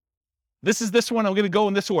is this one. I'm going to go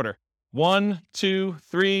in this order. 1, 2,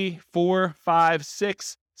 3, 4, 5,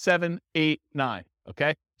 6, 7, 8, 9,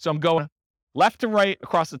 okay? So I'm going left to right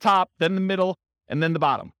across the top, then the middle, and then the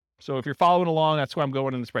bottom. So if you're following along, that's where I'm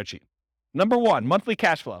going in the spreadsheet. Number 1, monthly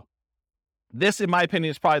cash flow. This, in my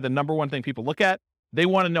opinion, is probably the number one thing people look at. They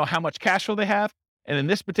want to know how much cash flow they have. And in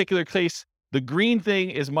this particular case, the green thing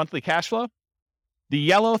is monthly cash flow. The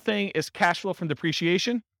yellow thing is cash flow from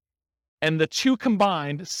depreciation. And the 2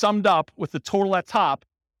 combined, summed up with the total at top,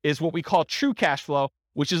 is what we call true cash flow,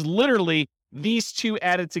 which is literally these 2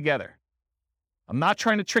 added together. I'm not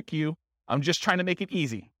trying to trick you. I'm just trying to make it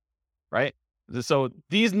easy, right? So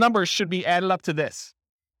these numbers should be added up to this.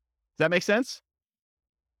 Does that make sense?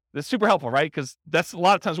 That's super helpful, right? Because that's a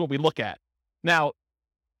lot of times what we look at. Now,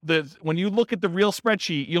 when you look at the real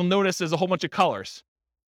spreadsheet, you'll notice there's a whole bunch of colors.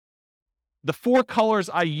 The 4 colors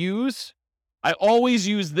I use I always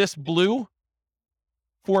use this blue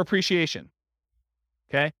for appreciation.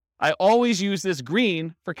 Okay. I always use this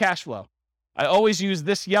green for cash flow. I always use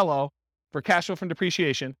this yellow for cash flow from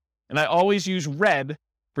depreciation. And I always use red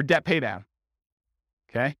for debt paydown.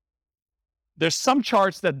 Okay. There's some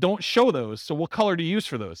charts that don't show those. So what color to use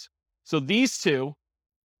for those? So these two,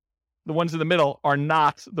 the ones in the middle, are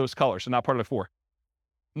not those colors. So not part of the 4.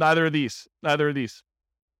 Neither of these, neither of these,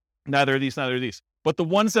 neither of these, neither of these. But the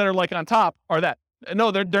ones that are like on top are that.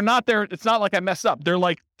 No, they're not there. It's not like I messed up.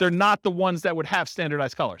 They're not the ones that would have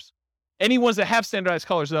standardized colors. Any ones that have standardized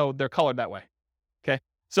colors, though, they're colored that way. Okay.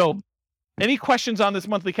 So any questions on this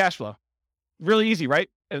monthly cash flow? Really easy, right?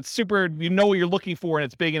 And it's super, you know what you're looking for, and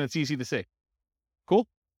it's big and it's easy to see. Cool?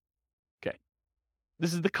 Okay.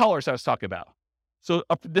 This is the colors I was talking about. So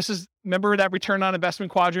this is, remember that return on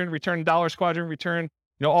investment quadrant, return in dollars quadrant, return,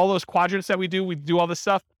 all those quadrants that we do all this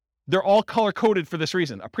stuff. They're all color coded for this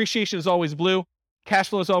reason. Appreciation is always blue. Cash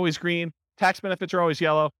flow is always green. Tax benefits are always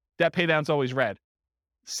yellow. Debt pay down is always red.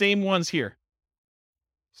 Same ones here.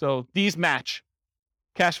 So these match.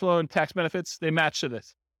 Cash flow and tax benefits, they match to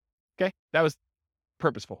this. Okay? That was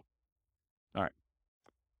purposeful.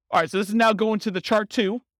 All right, so this is now going to the chart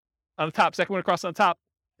 2 on the top, second one across on the top.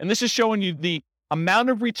 And this is showing you the amount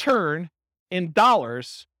of return in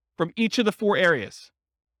dollars from each of the 4 areas.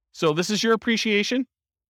 So this is your appreciation.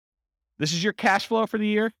 This is your cash flow for the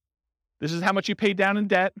year. This is how much you paid down in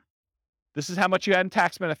debt. This is how much you had in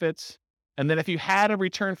tax benefits. And then if you had a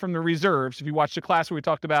return from the reserves, if you watched the class where we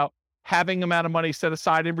talked about having amount of money set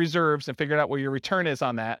aside in reserves and figured out what your return is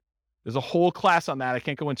on that, there's a whole class on that. I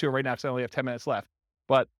can't go into it right now because I only have 10 minutes left.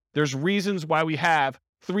 But there's reasons why we have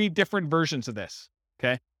 3 different versions of this,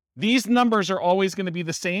 okay? These numbers are always going to be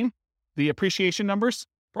the same, the appreciation numbers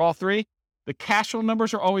for all 3. The cash flow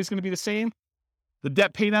numbers are always going to be the same. The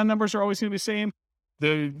debt paydown numbers are always going to be the same.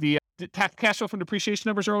 The cash flow from depreciation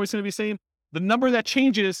numbers are always going to be the same. The number that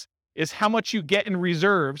changes is how much you get in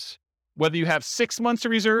reserves, whether you have 6 months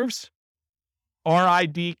of reserves,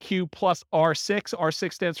 RIDQ plus R6.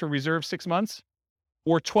 R6 stands for reserve 6 months,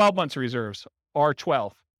 or 12 months of reserves,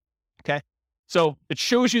 R12. Okay. So it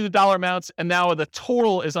shows you the dollar amounts, and now the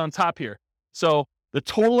total is on top here. So the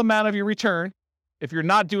total amount of your return, if you're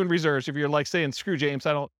not doing reserves, if you're like saying, screw James,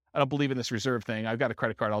 I don't believe in this reserve thing. I've got a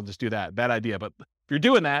credit card. I'll just do that. Bad idea. But if you're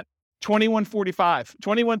doing that,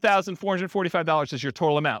 $21,445 is your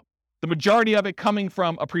total amount. The majority of it coming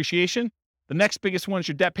from appreciation. The next biggest one is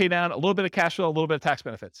your debt pay down, a little bit of cash flow, a little bit of tax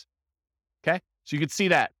benefits. Okay. So you can see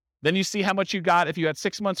that. Then you see how much you got. If you had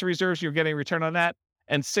 6 months of reserves, you're getting a return on that.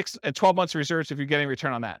 And 12 months of reserves if you're getting a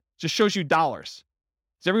return on that. Just shows you dollars.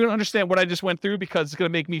 Does everyone understand what I just went through? Because it's going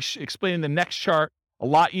to make me explaining the next chart a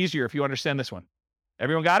lot easier if you understand this one.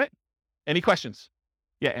 Everyone got it? Any questions?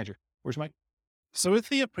 Yeah, Andrew. Where's Mike? So with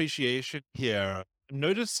the appreciation here, I'm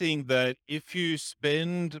noticing that if you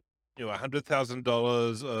spend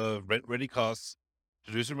 $100,000 of rent-ready costs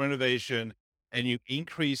to do some renovation, and you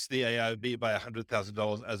increase the AIV by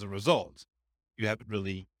 $100,000 as a result, you haven't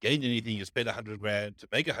really gained anything. You spent $100,000 to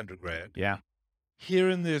make $100,000. Yeah. Here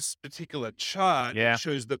in this particular chart, it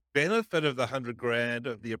shows the benefit of the $100,000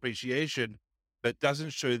 of the appreciation, but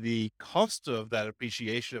doesn't show the cost of that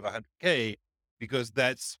appreciation of $100K, because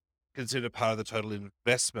that's considered part of the total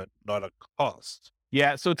investment, not a cost.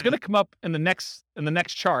 Yeah. So it's going to come up in the next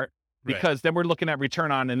chart, because then we're looking at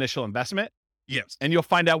return on initial investment. Yes. And you'll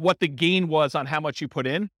find out what the gain was on how much you put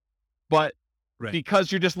in. But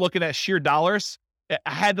because you're just looking at sheer dollars,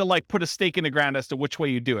 I had to put a stake in the ground as to which way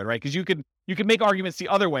you do it, right? Because you can make arguments the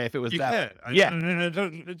other way if it was that. Yeah.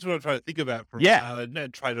 That's what I'm trying to think about.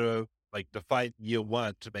 And try to define year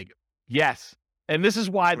 1 to make it. Yes. And this is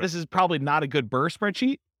why this is probably not a good BRRRR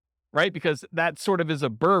spreadsheet, right? Because that sort of is a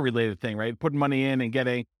BRRRR related thing, right? Putting money in and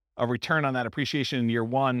getting a return on that appreciation in year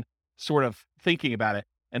 1, sort of thinking about it.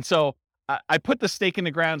 And so I put the stake in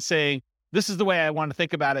the ground saying, this is the way I want to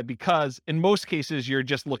think about it, because in most cases, you're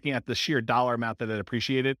just looking at the sheer dollar amount that it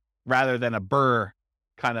appreciated rather than a BRRRR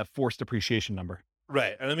kind of forced appreciation number.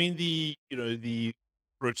 Right. And I mean, the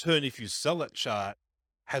return, if you sell that chart,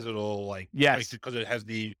 has it all because it has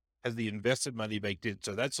the invested money baked in.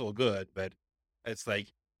 So that's all good. But it's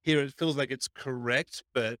here it feels like it's correct,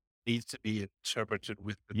 but needs to be interpreted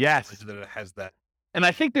with the knowledge that it has that. And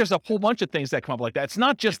I think there's a whole bunch of things that come up like that. It's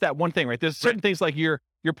not just that one thing, right? There's certain things like you're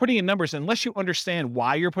putting in numbers, unless you understand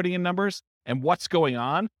why you're putting in numbers and what's going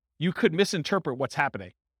on, you could misinterpret what's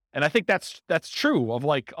happening. And I think that's true of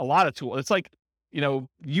a lot of tools. It's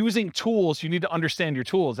using tools, you need to understand your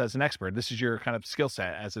tools as an expert. This is your kind of skill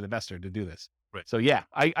set as an investor to do this. Right. So yeah,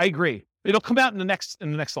 I agree. It'll come out in the next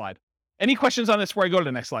slide. Any questions on this before I go to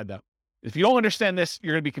the next slide though? If you don't understand this,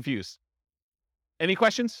 you're going to be confused. Any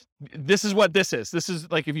questions? This is what this is. This is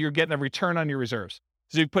like if you're getting a return on your reserves.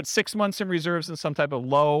 So you put 6 months in reserves in some type of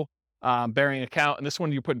low bearing account. And this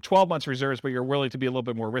one you put in 12 months reserves, but you're willing to be a little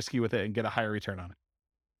bit more risky with it and get a higher return on it.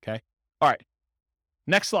 Okay. All right.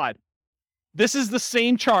 Next slide. This is the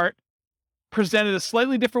same chart presented a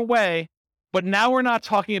slightly different way, but now we're not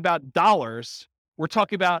talking about dollars. We're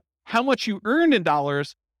talking about how much you earned in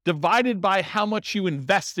dollars divided by how much you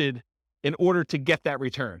invested in order to get that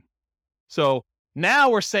return. So now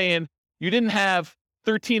we're saying you didn't have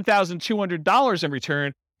 $13,200 in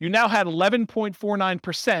return. You now had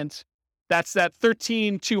 11.49%. That's that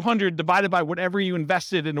 13,200 divided by whatever you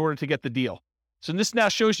invested in order to get the deal. So this now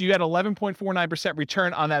shows you had 11.49%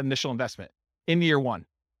 return on that initial investment in year one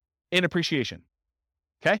in appreciation.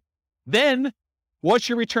 Okay. Then what's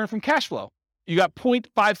your return from cash flow? You got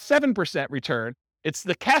 0.57% return. It's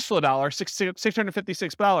the cash flow dollar,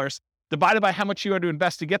 $656, divided by how much you had to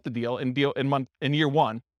invest to get the deal in year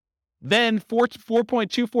one. Then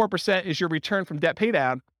 4.24% is your return from debt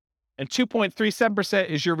paydown, and 2.37%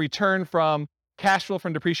 is your return from cash flow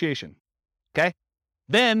from depreciation. Okay.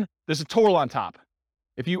 Then there's a total on top.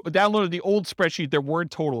 If you downloaded the old spreadsheet, there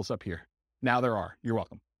weren't totals up here. Now there are. You're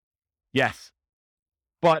welcome. Yes.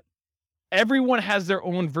 But everyone has their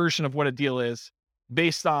own version of what a deal is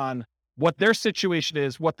based on what their situation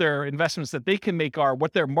is, what their investments that they can make are,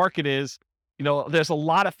 what their market is. You know, there's a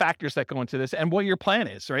lot of factors that go into this and what your plan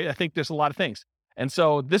is, right? I think there's a lot of things. And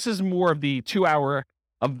so this is more of the 2 hour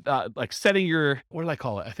of like setting your, what did I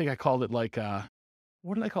call it? I think I called it like,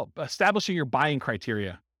 what did I call it? Establishing your buying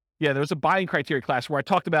criteria. Yeah, there was a buying criteria class where I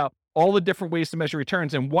talked about all the different ways to measure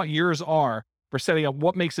returns and what yours are for setting up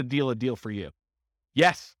what makes a deal for you.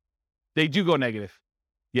 Yes, they do go negative.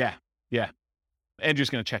 Yeah.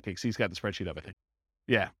 Andrew's going to check it because he's got the spreadsheet up, I think.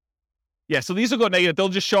 Yeah. So these will go negative. They'll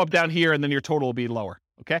just show up down here and then your total will be lower.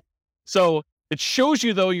 Okay. So it shows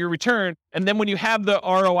you though your return. And then when you have the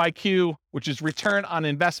ROIQ, which is return on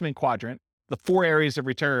investment quadrant, the 4 areas of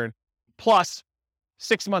return plus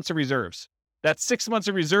 6 months of reserves. That 6 months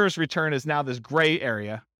of reserves return is now this gray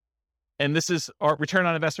area. And this is our return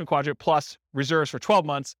on investment quadrant plus reserves for 12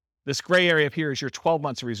 months. This gray area up here is your 12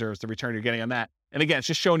 months of reserves, the return you're getting on that. And again, it's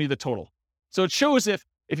just showing you the total. So it shows if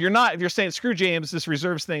you're saying, screw James, this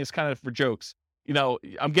reserves thing is kind of for jokes. You know,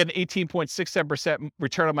 I'm getting 18.67%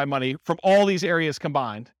 return on my money from all these areas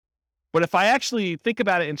combined. But if I actually think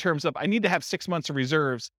about it in terms of, I need to have 6 months of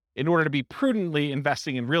reserves in order to be prudently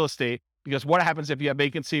investing in real estate, because what happens if you have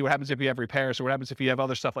vacancy? What happens if you have repairs? Or what happens if you have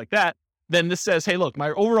other stuff like that? Then this says, hey, look,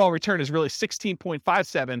 my overall return is really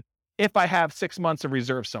 16.57 if I have 6 months of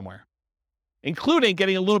reserve somewhere, including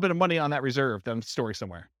getting a little bit of money on that reserve that I'm storing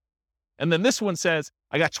somewhere. And then this one says,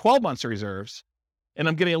 I got 12 months of reserves and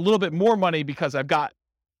I'm getting a little bit more money because I've got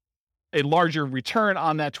a larger return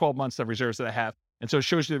on that 12 months of reserves that I have. And so it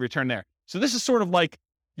shows you the return there. So this is sort of like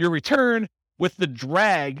your return with the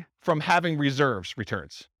drag from having reserves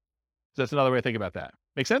returns. So that's another way to think about that.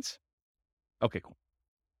 Make sense? Okay, cool.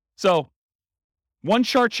 So one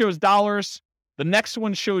chart shows dollars. The next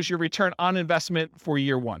one shows your return on investment for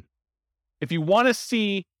year one. If you want to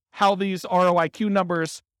see how these ROIQ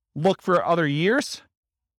numbers look for other years,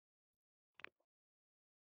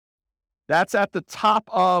 that's at the top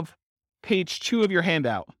of page 2 of your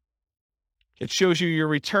handout. It shows you your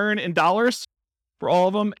return in dollars for all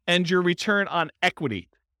of them and your return on equity.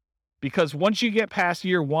 Because once you get past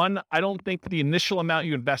year one, I don't think the initial amount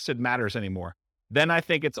you invested matters anymore. Then I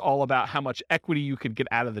think it's all about how much equity you could get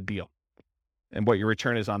out of the deal and what your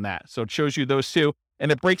return is on that. So it shows you those two,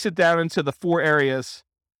 and it breaks it down into the 4 areas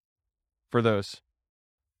for those.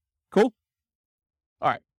 Cool? All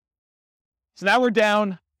right. So now we're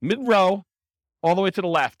down mid-row all the way to the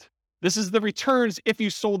left. This is the returns if you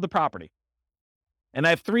sold the property. And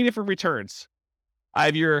I have 3 different returns. I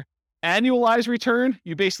have your annualized return.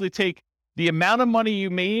 You basically take the amount of money you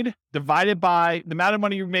made divided by the amount of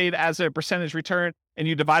money you made as a percentage return, and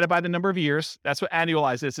you divide it by the number of years. That's what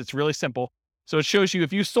annualized is. It's really simple. So it shows you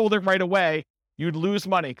if you sold it right away, you'd lose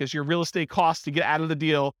money because your real estate costs to get out of the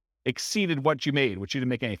deal exceeded what you made, which you didn't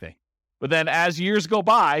make anything. But then as years go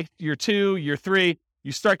by, year 2, year 3,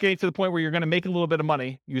 you start getting to the point where you're going to make a little bit of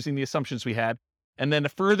money using the assumptions we had. And then the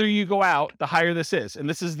further you go out, the higher this is. And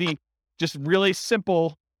this is the just really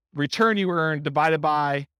simple return you earn divided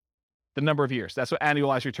by the number of years. That's what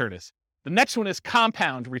annualized return is. The next one is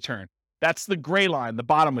compound return. That's the gray line, the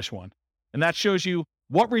bottomish one. And that shows you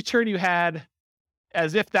what return you had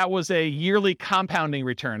as if that was a yearly compounding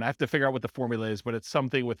return. I have to figure out what the formula is, but it's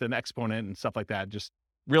something with an exponent and stuff like that. Just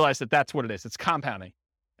realize that that's what it is. It's compounding.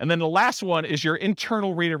 And then the last one is your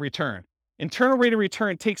internal rate of return. Internal rate of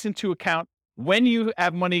return takes into account when you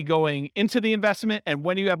have money going into the investment and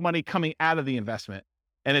when you have money coming out of the investment.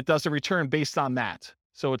 And it does a return based on that.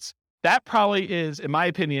 So that probably is, in my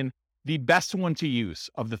opinion, the best one to use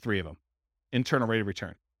of the three of them, internal rate of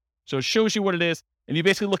return. So it shows you what it is. And you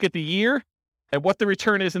basically look at the year and what the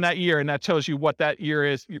return is in that year. And that tells you what that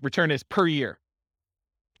return is per year.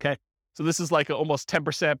 Okay. So this is like almost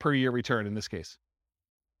 10% per year return in this case.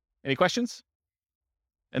 Any questions?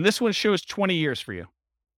 And this one shows 20 years for you.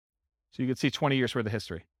 So you can see 20 years worth of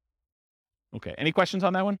history. Okay. Any questions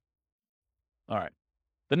on that one? All right.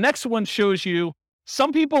 The next one shows you,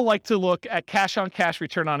 some people like to look at cash on cash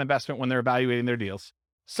return on investment when they're evaluating their deals.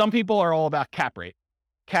 Some people are all about cap rate.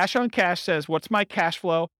 Cash on cash says, what's my cash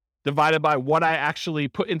flow divided by what I actually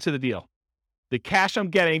put into the deal? The cash I'm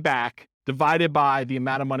getting back divided by the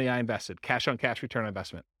amount of money I invested. Cash on cash return on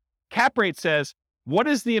investment. Cap rate says, what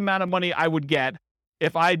is the amount of money I would get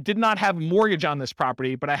if I did not have a mortgage on this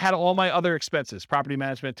property, but I had all my other expenses, property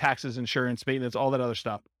management, taxes, insurance, maintenance, all that other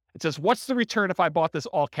stuff. It says, what's the return if I bought this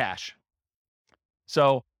all cash?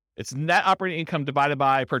 So it's net operating income divided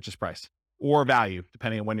by purchase price or value,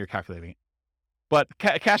 depending on when you're calculating it. But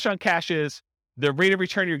cash on cash is the rate of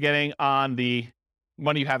return you're getting on the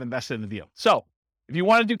money you have invested in the deal. So if you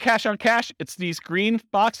want to do cash on cash, it's these green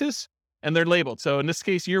boxes and they're labeled. So in this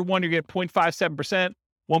case, year one, you get 0.57%, 1.14,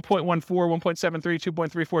 1.73,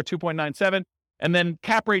 2.34, 2.97. And then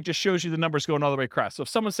cap rate just shows you the numbers going all the way across. So if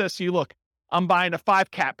someone says to you, look, I'm buying a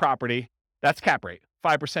 5 cap property, that's cap rate,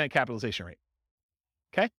 5% capitalization rate.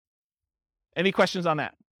 Okay. Any questions on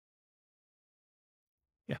that?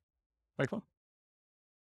 Yeah. Michael?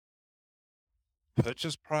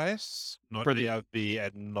 Purchase price, not for the ERV,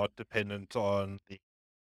 and not dependent on the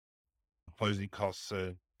closing costs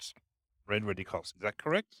and rent ready costs. Is that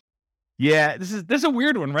correct? Yeah, this is a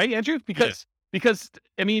weird one, right, Andrew? Because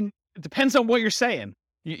I mean, it depends on what you're saying.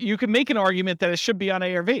 You can make an argument that it should be on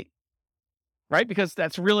ARV, right? Because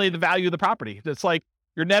that's really the value of the property. It's like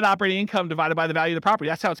your net operating income divided by the value of the property.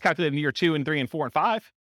 That's how it's calculated in year 2 and 3 and 4 and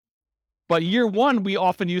 5. But year 1, we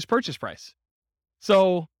often use purchase price.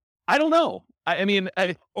 So I don't know. I mean,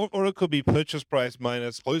 or it could be purchase price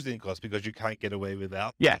minus closing costs because you can't get away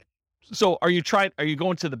without. Yeah. So are you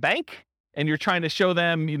going to the bank and you're trying to show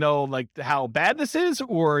them, like how bad this is,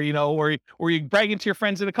 or, or you bragging to your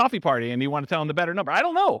friends at a coffee party and you want to tell them the better number? I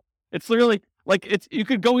don't know. It's literally like you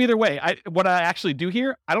could go either way. What I actually do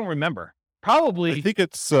here, I don't remember. Probably. I think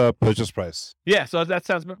it's purchase price. Yeah. So that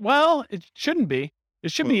sounds, well, it shouldn't be.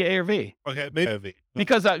 It should be ARV. Okay, maybe ARV.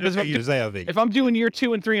 Because if I'm doing year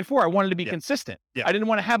 2 and 3 and 4, I wanted to be consistent. Yeah. I didn't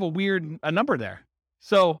want to have a number there.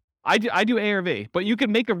 So I do ARV, but you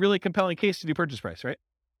can make a really compelling case to do purchase price, right?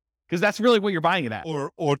 Because that's really what you're buying it at.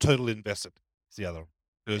 Or total invested is the other,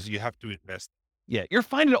 because you have to invest. Yeah, you're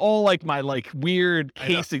finding all like my weird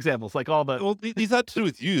case examples, like all the. Well, these are to do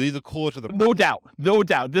with you. These are core to the. No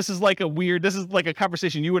doubt. This is like a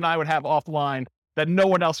conversation you and I would have offline that no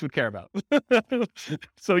one else would care about.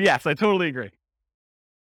 So yes, I totally agree.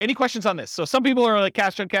 Any questions on this? So some people are like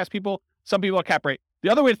cash on cash people. Some people are cap rate. The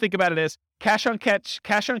other way to think about it is cash on cash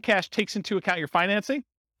takes into account your financing.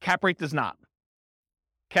 Cap rate does not.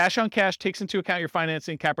 Cash on cash takes into account your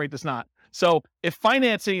financing. Cap rate does not. So if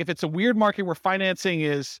it's a weird market where financing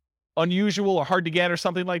is unusual or hard to get or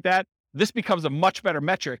something like that, this becomes a much better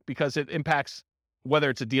metric because it impacts whether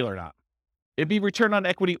it's a deal or not. It'd be return on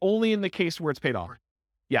equity only in the case where it's paid off.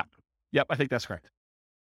 Yeah. Yep. I think that's correct.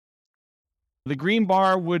 The green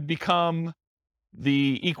bar would become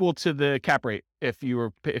equal to the cap rate if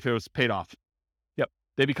it was paid off. Yep.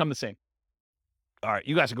 They become the same. All right.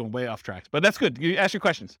 You guys are going way off track, but that's good. You ask your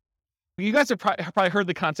questions. You guys have probably heard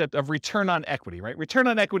the concept of return on equity, right? Return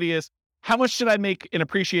on equity is how much should I make in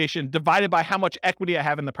appreciation divided by how much equity I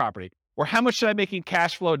have in the property, or how much should I make in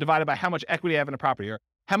cash flow divided by how much equity I have in the property, or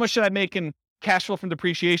how much should I make in cash flow from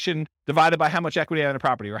depreciation divided by how much equity I have in the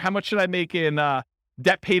property, or how much should I make in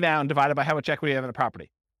debt pay down divided by how much equity I have in the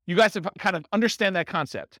property. You guys have kind of understand that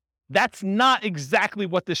concept. That's not exactly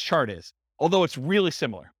what this chart is, although it's really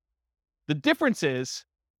similar. The difference is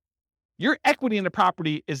your equity in the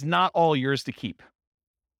property is not all yours to keep.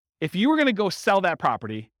 If you were going to go sell that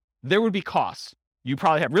property, there would be costs. You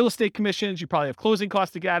probably have real estate commissions. You probably have closing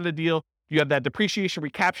costs to get out of the deal. You have that depreciation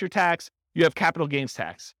recapture tax. You have capital gains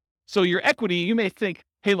tax. So your equity, you may think,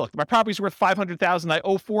 hey, look, my property's worth $500,000. I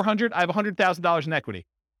owe $400,000. I have $100,000 in equity.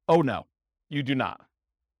 Oh no, you do not.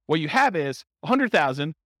 What you have is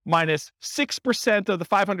 $100,000 minus 6% of the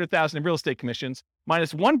 $500,000 in real estate commissions,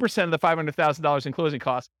 minus 1% of the $500,000 in closing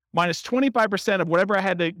costs, minus 25% of whatever I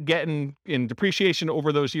had to get in depreciation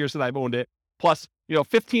over those years that I've owned it, plus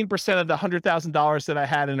 15% of the $100,000 that I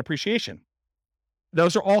had in appreciation.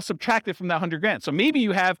 those are all subtracted from that 100 grand. So maybe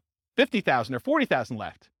you have 50,000 or 40,000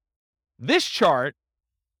 left. This chart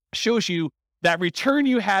shows you that return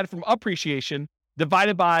you had from appreciation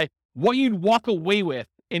divided by what you'd walk away with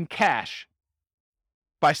in cash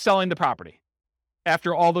by selling the property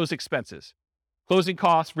after all those expenses, closing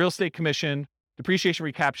costs, real estate commission, depreciation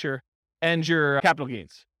recapture, and your capital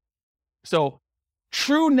gains. So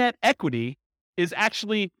true net equity is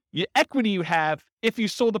actually the equity you have if you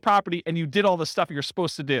sold the property and you did all the stuff you're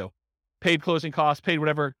supposed to do, paid closing costs, paid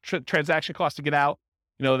whatever transaction costs to get out,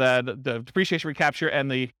 the depreciation recapture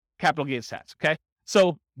and the capital gains tax. Okay.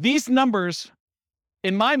 So these numbers,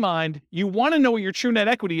 in my mind, you want to know what your true net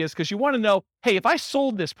equity is because you want to know, hey, if I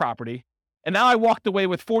sold this property and now I walked away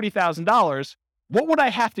with $40,000, what would I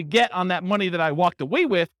have to get on that money that I walked away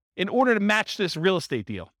with in order to match this real estate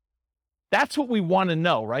deal? That's what we want to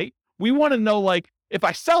know, right? We want to know, like, if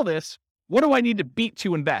I sell this, what do I need to beat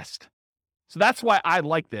to invest? So that's why I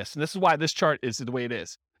like this. And this is why this chart is the way it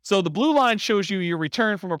is. So the blue line shows you your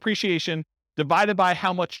return from appreciation divided by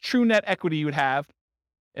how much true net equity you would have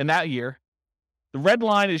in that year. The red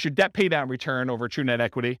line is your debt paydown return over true net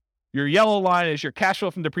equity. Your yellow line is your cash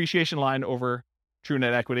flow from depreciation line over true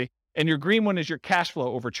net equity. And your green one is your cash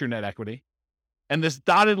flow over true net equity. And this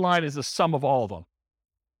dotted line is the sum of all of them.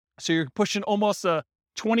 So you're pushing almost a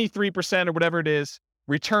 23% or whatever it is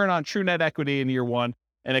return on true net equity in year one,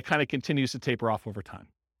 and it kind of continues to taper off over time.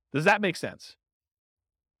 Does that make sense?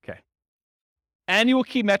 Okay. Annual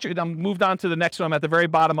key metric. I'm moved on to the next one. I'm at the very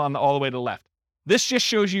bottom all the way to the left. This just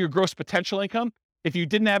shows you your gross potential income. If you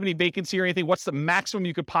didn't have any vacancy or anything, what's the maximum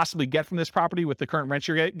you could possibly get from this property with the current rent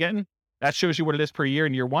you're getting? That shows you what it is per year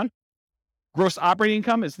in year one. Gross operating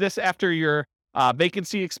income is this after your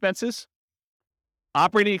vacancy expenses.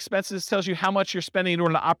 Operating expenses tells you how much you're spending in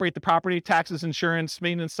order to operate the property, taxes, insurance,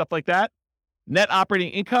 maintenance, stuff like that. Net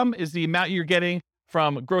operating income is the amount you're getting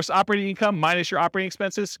from gross operating income minus your operating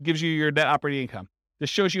expenses, gives you your net operating income. This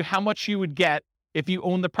shows you how much you would get if you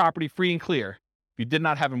own the property free and clear, if you did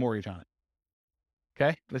not have a mortgage on it.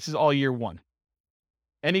 Okay, this is all year one.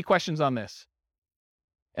 Any questions on this?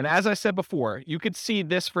 And as I said before, you could see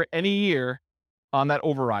this for any year on that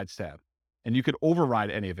overrides tab, and you could override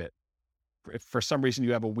any of it if for some reason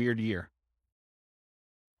you have a weird year.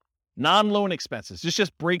 Non-loan expenses. This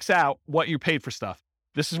just breaks out what you paid for stuff.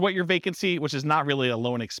 This is what your vacancy, which is not really a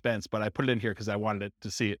loan expense, but I put it in here because I wanted it to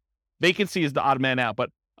see it. Vacancy is the odd man out, but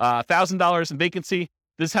 $1,000 in vacancy.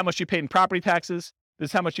 This is how much you paid in property taxes. This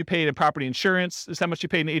is how much you paid in property insurance. This is how much you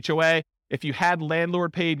paid in HOA. If you had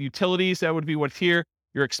landlord paid utilities, that would be what's here.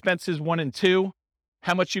 Your expenses 1 and 2,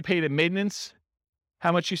 how much you paid in maintenance,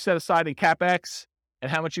 how much you set aside in CapEx, and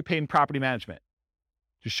how much you paid in property management.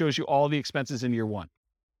 Just shows you all the expenses in year one.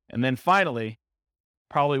 And then finally,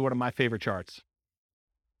 probably one of my favorite charts.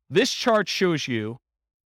 This chart shows you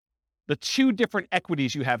the two different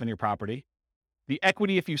equities you have in your property, the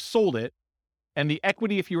equity if you sold it, and the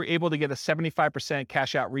equity if you were able to get a 75%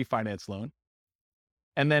 cash out refinance loan,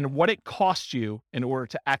 and then what it costs you in order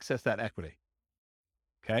to access that equity.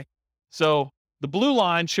 Okay. So the blue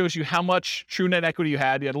line shows you how much true net equity you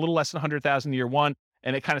had. You had a little less than 100,000 in year one,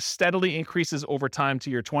 and it kind of steadily increases over time to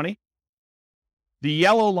year 20. The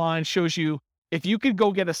yellow line shows you if you could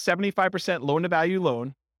go get a 75% loan to value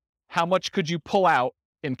loan, how much could you pull out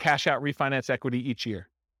in cash out refinance equity each year?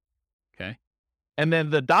 Okay. And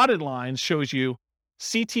then the dotted line shows you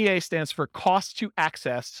CTA stands for cost to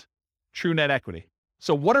access true net equity.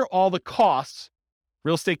 So what are all the costs,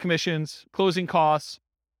 real estate commissions, closing costs,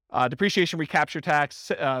 depreciation recapture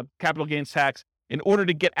tax, capital gains tax, in order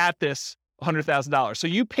to get at this $100,000. So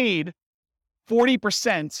you paid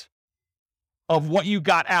 40% of what you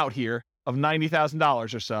got out here of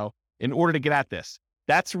 $90,000 or so in order to get at this.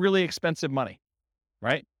 That's really expensive money,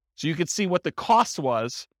 right? So you could see what the cost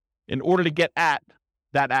was in order to get at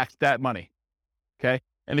that money, okay?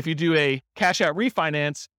 And if you do a cash out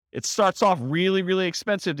refinance, it starts off really, really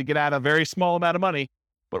expensive to get out a very small amount of money.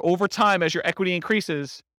 But over time, as your equity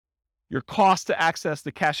increases, your cost to access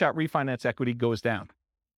the cash out refinance equity goes down.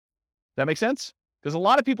 Does that make sense? Because a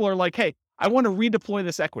lot of people are like, hey, I want to redeploy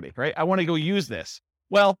this equity, right? I want to go use this.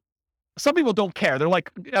 Well, some people don't care. They're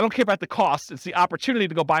like, I don't care about the cost. It's the opportunity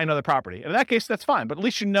to go buy another property. And in that case, that's fine. But at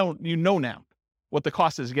least you know now what the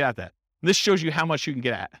cost is to get at that. And this shows you how much you can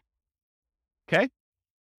get at. Okay?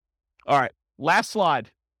 All right. Last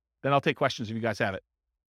slide. Then I'll take questions if you guys have it.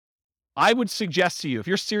 I would suggest to you, if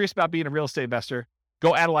you're serious about being a real estate investor,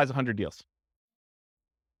 go analyze 100 deals.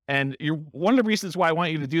 And one of the reasons why I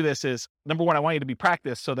want you to do this is, number one, I want you to be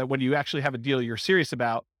practiced so that when you actually have a deal you're serious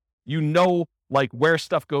about, you know like where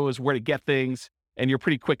stuff goes, where to get things, and you're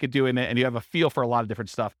pretty quick at doing it, and you have a feel for a lot of different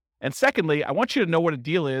stuff. And secondly, I want you to know what a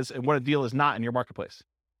deal is and what a deal is not in your marketplace.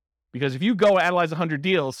 Because if you go analyze 100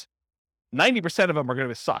 deals, 90% of them are going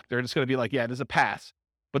to suck. They're just going to be like, yeah, it is a pass.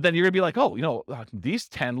 But then you're going to be like, oh, these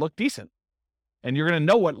 10 look decent. And you're going to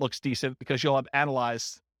know what looks decent because you'll have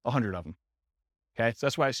analyzed 100 of them. Okay. So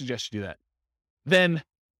that's why I suggest you do that. Then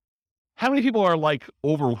how many people are like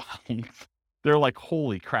overwhelmed? They're like,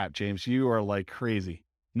 holy crap, James, you are like crazy.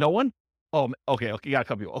 No one? Oh, okay. You got a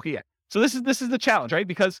couple people. Okay. Yeah. So this is the challenge, right?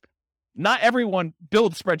 Because not everyone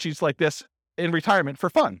builds spreadsheets like this in retirement for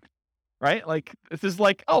fun, right? Like this is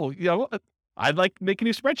like, oh, I'd like to make a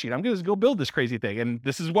new spreadsheet. I'm going to go build this crazy thing. And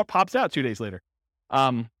this is what pops out 2 days later.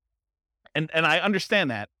 And I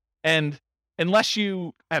understand that. And unless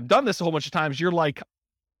you have done this a whole bunch of times, you're like,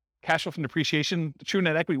 cash flow from depreciation, true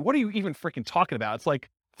net equity. What are you even freaking talking about? It's like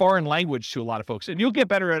foreign language to a lot of folks. And you'll get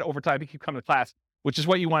better at it over time if you keep coming to class, which is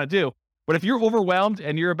what you want to do. But if you're overwhelmed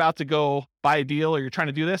and you're about to go buy a deal or you're trying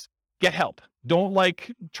to do this, get help. Don't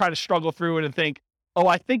like try to struggle through it and think, oh,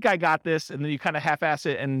 I think I got this. And then you kind of half-ass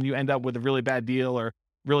it and you end up with a really bad deal or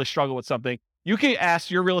really struggle with something. You can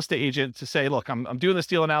ask your real estate agent to say, look, I'm doing this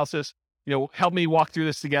deal analysis. Help me walk through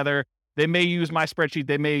this together. They may use my spreadsheet.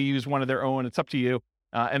 They may use one of their own. It's up to you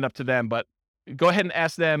and up to them. But go ahead and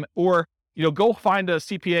ask them, or go find a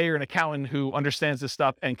CPA or an accountant who understands this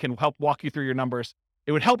stuff and can help walk you through your numbers.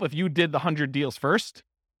 It would help if you did the 100 deals first.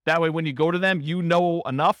 That way, when you go to them, you know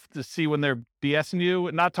enough to see when they're BSing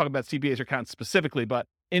you. Not talking about CPAs or accountants specifically, but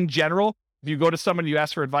in general, if you go to someone, you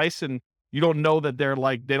ask for advice and you don't know that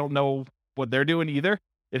they don't know what they're doing either.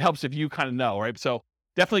 It helps if you kind of know, right? So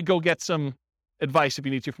definitely go get some advice if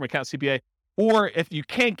you need to from accountant, CPA. Or if you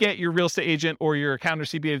can't get your real estate agent or your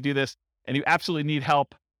accountant or CPA to do this and you absolutely need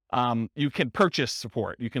help, you can purchase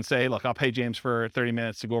support. You can say, look, I'll pay James for 30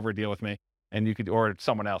 minutes to go over a deal with me. And you could, or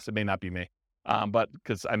someone else. It may not be me, but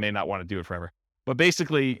because I may not want to do it forever. But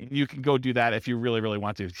basically, you can go do that if you really, really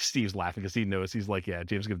want to. Steve's laughing because he knows. He's like, yeah,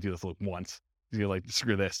 James is going to do this once. He's going to like,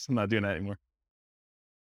 screw this. I'm not doing that anymore.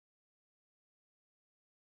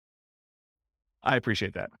 I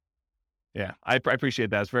appreciate that. Yeah, I appreciate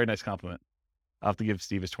that. It's a very nice compliment. I'll have to give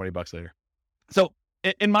Steve his $20 later. So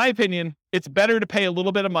in my opinion, it's better to pay a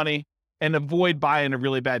little bit of money and avoid buying a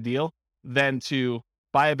really bad deal than to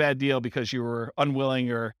buy a bad deal because you were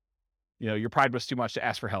unwilling or, your pride was too much to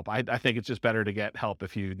ask for help. I think it's just better to get help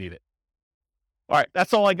if you need it. All right.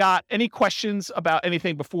 That's all I got. Any questions about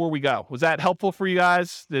anything before we go? Was that helpful for you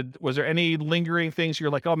guys? Was there any lingering things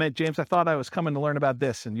you're like, oh man, James, I thought I was coming to learn about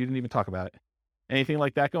this and you didn't even talk about it. Anything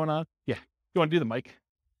like that going on? Yeah. You want to do the mic?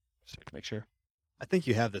 Just to make sure. I think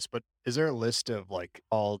you have this, but is there a list of like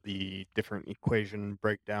all the different equation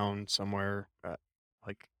breakdown somewhere?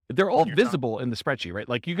 They're all visible in the spreadsheet, right?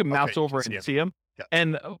 Like you can mouse over it and see them. Yeah.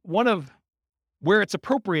 And one of where it's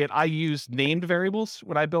appropriate, I use named variables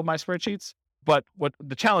when I build my spreadsheets. But what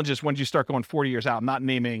the challenge is when you start going 40 years out, not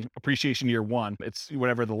naming appreciation year one, it's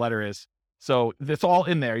whatever the letter is. So it's all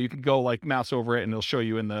in there. You can go like mouse over it and it'll show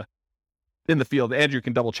you in the field. Andrew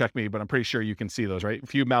can double check me, but I'm pretty sure you can see those, right?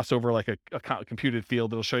 If you mouse over like a computed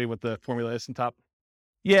field, it'll show you what the formula is on top.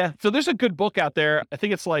 Yeah. So there's a good book out there. I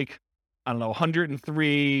think it's like,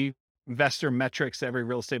 103 investor metrics every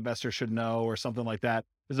real estate investor should know or something like that.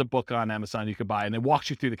 There's a book on Amazon you could buy and it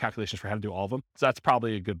walks you through the calculations for how to do all of them. So that's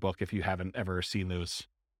probably a good book if you haven't ever seen those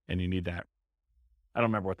and you need that. I don't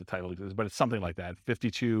remember what the title is, but it's something like that.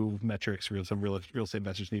 52 metrics some real estate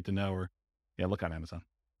investors need to know, or look on Amazon.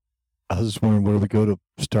 I was just wondering, where do we go to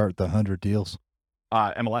start the 100 deals?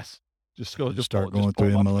 MLS. Just start going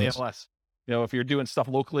through MLS. If you're doing stuff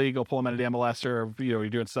locally, go pull them out of the MLS, or you're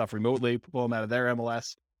doing stuff remotely, pull them out of their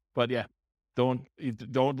MLS. But yeah, don't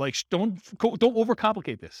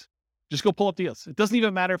overcomplicate this. Just go pull up deals. It doesn't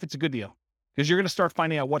even matter if it's a good deal because you're going to start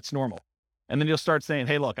finding out what's normal, and then you'll start saying,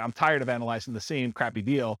 "Hey, look, I'm tired of analyzing the same crappy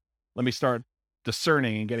deal. Let me start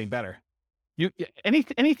discerning and getting better."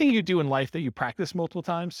 Anything you do in life that you practice multiple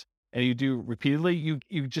times and you do repeatedly,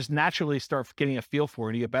 you just naturally start getting a feel for it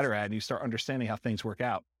and you get better at it and you start understanding how things work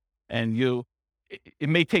out. And it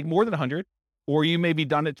may take more than 100, or you may be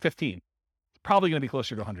done at 15. It's probably going to be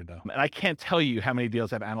closer to 100 though. And I can't tell you how many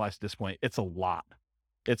deals I've analyzed at this point. It's a lot.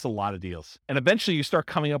 It's a lot of deals. And eventually you start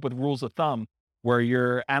coming up with rules of thumb where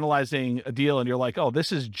you're analyzing a deal and you're like, oh,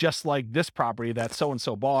 this is just like this property that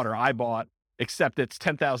so-and-so bought or I bought, except it's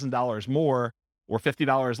 $10,000 more or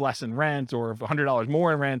 $50 less in rent or $100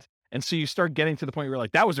 more in rent. And so you start getting to the point where you're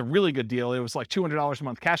like, that was a really good deal. It was like $200 a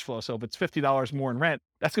month cash flow. So if it's $50 more in rent,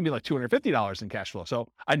 that's going to be like $250 in cash flow. So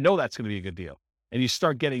I know that's going to be a good deal. And you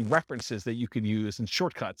start getting references that you can use and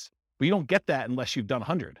shortcuts, but you don't get that unless you've done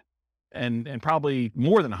 100 and probably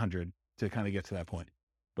more than 100 to kind of get to that point.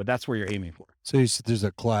 but that's where you're aiming for. So you said there's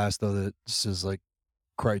a class though that says like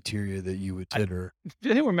criteria that you would consider.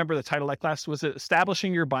 Do you remember the title of that class? Was it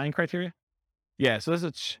Establishing Your Buying Criteria? Yeah. So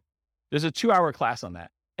there's a 2-hour class on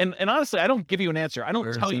that. And honestly, I don't give you an answer. I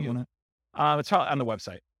don't tell you. It's probably on the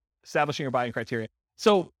website, Establishing Your Buying Criteria.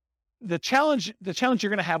 So the challenge you're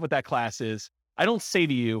going to have with that class is, I don't say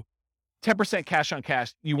to you, 10% cash on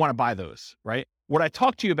cash, you want to buy those, right? What I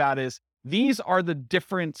talk to you about is, these are the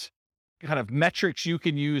different kind of metrics you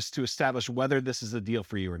can use to establish whether this is a deal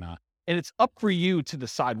for you or not. And it's up for you to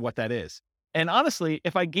decide what that is. And honestly,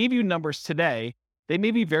 if I gave you numbers today, they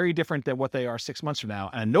may be very different than what they are 6 months from now.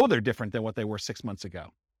 And I know they're different than what they were 6 months ago.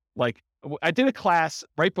 Like, I did a class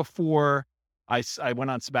right before I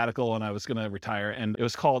went on sabbatical and I was going to retire, and it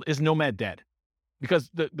was called, Is Nomad Dead? Because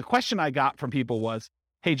the question I got from people was,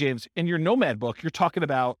 hey, James, in your Nomad book, you're talking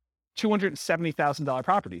about $270,000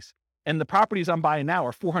 properties. And the properties I'm buying now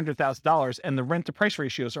are $400,000, and the rent to price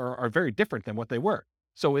ratios are very different than what they were.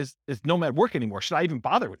 So is Nomad work anymore? Should I even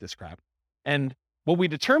bother with this crap? And what we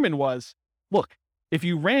determined was, look, if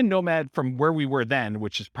you ran Nomad from where we were then,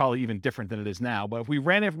 which is probably even different than it is now, but if we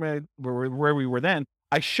ran it from where we were then,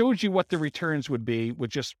 I showed you what the returns would be with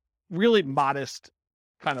just really modest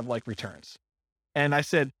kind of like returns. And I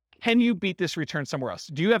said, can you beat this return somewhere else?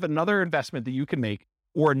 Do you have another investment that you can make,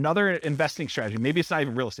 or another investing strategy? Maybe it's not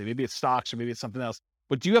even real estate, maybe it's stocks, or maybe it's something else.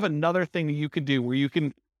 But do you have another thing that you can do where you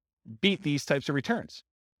can beat these types of returns?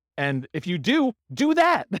 And if you do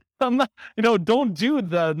that. I'm not, don't do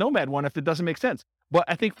the Nomad one if it doesn't make sense. But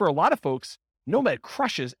I think for a lot of folks, Nomad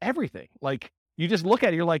crushes everything. Like, you just look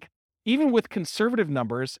at it, you're like, even with conservative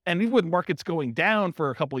numbers, and even with markets going down for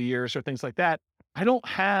a couple of years or things like that, I don't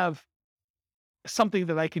have something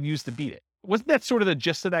that I can use to beat it. Wasn't that sort of the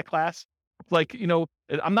gist of that class? Like,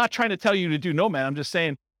 I'm not trying to tell you to do Nomad. I'm just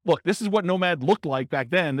saying, look, this is what Nomad looked like back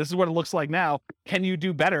then. This is what it looks like now. Can you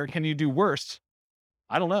do better? Can you do worse?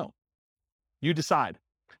 I don't know. You decide.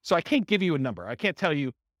 So I can't give you a number. I can't tell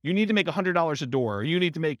you, you need to make $100 a door, or you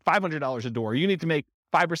need to make $500 a door, or you need to make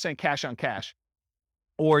 5% cash on cash,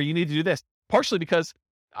 or you need to do this. Partially because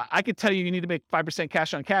I could tell you need to make 5%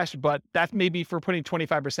 cash on cash, but that may be for putting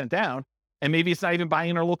 25% down. And maybe it's not even buying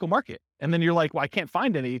in our local market. And then you're like, well, I can't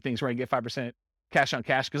find any things where I can get 5% cash on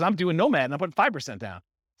cash because I'm doing Nomad and I'm putting 5% down.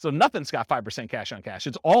 So nothing's got 5% cash on cash.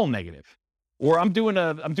 It's all negative. Or I'm doing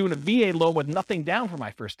a VA loan with nothing down for my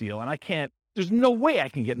first deal. And there's no way I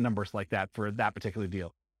can get numbers like that for that particular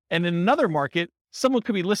deal. And in another market, someone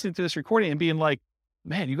could be listening to this recording and being like,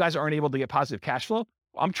 man, you guys aren't able to get positive cash flow.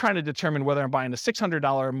 I'm trying to determine whether I'm buying a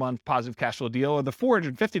 $600 a month positive cash flow deal or the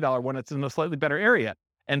 $450 one that's in a slightly better area.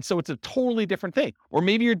 And so it's a totally different thing. Or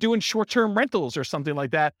maybe you're doing short-term rentals or something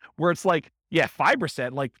like that, where it's like,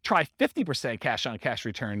 5%, like try 50% cash on cash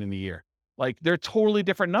return in the year. Like, they're totally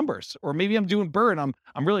different numbers. Or maybe I'm doing Burr and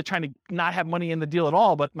I'm really trying to not have money in the deal at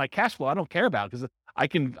all, but my cash flow I don't care about because I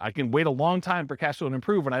can wait a long time for cash flow to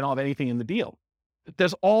improve when I don't have anything in the deal.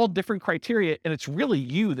 There's all different criteria, and it's really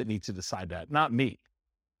you that needs to decide that, not me.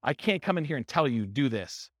 I can't come in here and tell you do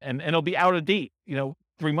this, and it'll be out of date,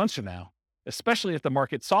 3 months from now. Especially if the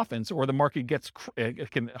market softens or the market gets,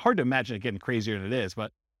 hard to imagine it getting crazier than it is,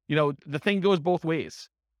 but the thing goes both ways.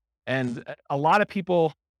 And a lot of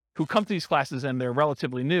people who come to these classes and they're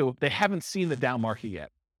relatively new, they haven't seen the down market yet.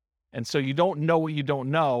 And so you don't know what you don't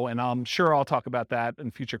know. And I'm sure I'll talk about that in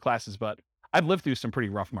future classes, but I've lived through some pretty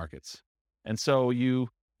rough markets. And so you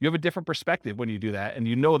have a different perspective when you do that. And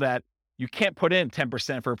you know that you can't put in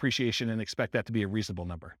 10% for appreciation and expect that to be a reasonable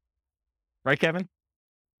number. Right, Kevin?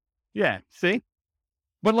 Yeah, see?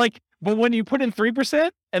 But when you put in 3%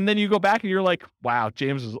 and then you go back and you're like, wow,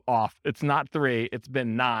 James is off. It's not 3, it's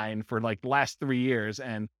been 9 for like the last 3 years.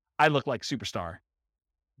 And I look like superstar.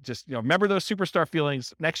 Just, remember those superstar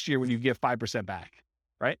feelings next year when you give 5% back,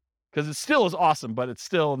 right? Because it still is awesome, but it's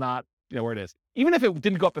still not, where it is. Even if it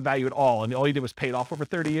didn't go up in value at all and all you did was pay it off over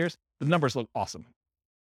 30 years, the numbers look awesome.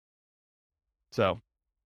 So,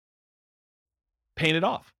 paying it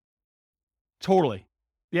off. Totally.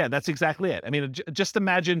 Yeah, that's exactly it. I mean, just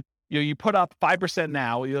imagine, you put up 5%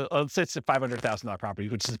 now, let's say it's a $500,000 property,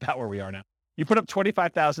 which is about where we are now. You put up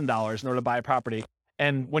 $25,000 in order to buy a property.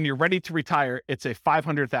 And when you're ready to retire, it's a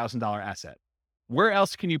 $500,000 asset. Where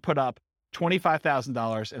else can you put up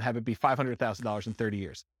 $25,000 and have it be $500,000 in 30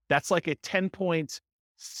 years? That's like a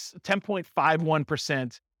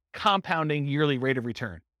 10.51% compounding yearly rate of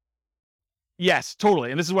return. Yes,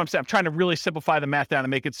 totally. And this is what I'm saying. I'm trying to really simplify the math down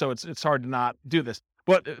and make it so it's hard to not do this.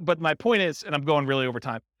 But my point is, and I'm going really over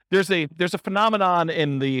time, there's a phenomenon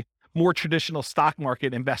in the more traditional stock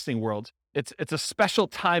market investing world. It's a special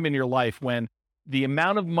time in your life when the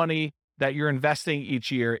amount of money that you're investing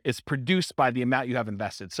each year is produced by the amount you have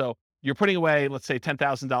invested. So you're putting away, let's say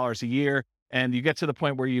 $10,000 a year, and you get to the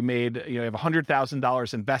point where you have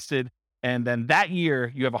 $100,000 invested. And then that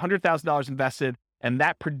year you have $100,000 invested, and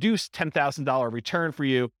that produced $10,000 return for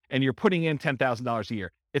you, and you're putting in $10,000 a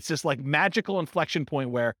year. It's this like magical inflection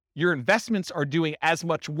point where your investments are doing as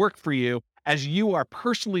much work for you as you are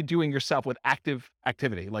personally doing yourself with active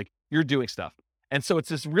activity, like you're doing stuff. And so it's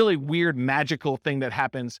this really weird, magical thing that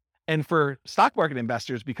happens. And for stock market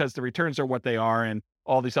investors, because the returns are what they are and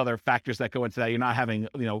all these other factors that go into that, you're not having,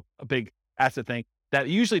 a big asset thing, that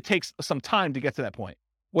usually takes some time to get to that point.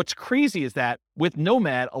 What's crazy is that with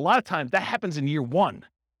Nomad, a lot of times that happens in year one,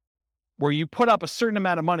 where you put up a certain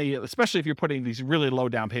amount of money, especially if you're putting these really low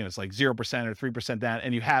down payments, like 0% or 3% down,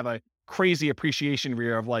 and you have a crazy appreciation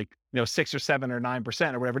year of 6 or 7 or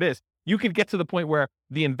 9% or whatever it is. You could get to the point where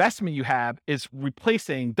the investment you have is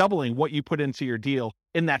doubling what you put into your deal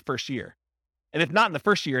in that first year. And if not in the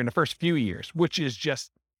first year, in the first few years, which is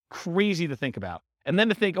just crazy to think about. And then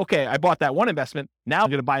to think, okay, I bought that one investment. Now I'm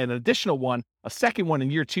going to buy an additional one, a second one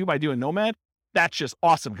in year 2 by doing Nomad. That's just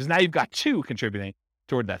awesome, because now you've got 2 contributing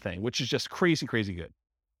toward that thing, which is just crazy, crazy good.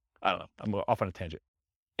 I don't know. I'm off on a tangent.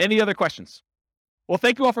 Any other questions? Well,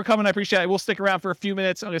 thank you all for coming. I appreciate it. We'll stick around for a few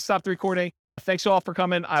minutes. I'm going to stop the recording. Thanks all for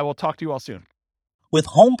coming. I will talk to you all soon. With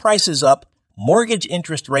home prices up, mortgage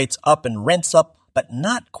interest rates up, and rents up, but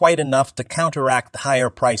not quite enough to counteract the higher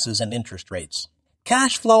prices and interest rates,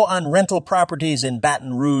 cash flow on rental properties in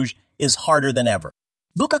Baton Rouge is harder than ever.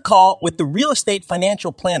 Book a call with the Real Estate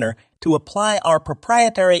Financial Planner to apply our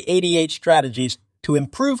proprietary 88 strategies to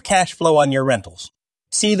improve cash flow on your rentals.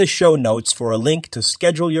 See the show notes for a link to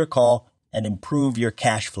schedule your call and improve your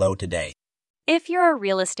cash flow today. If you're a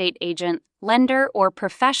real estate agent, lender, or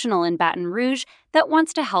professional in Baton Rouge that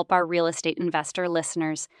wants to help our real estate investor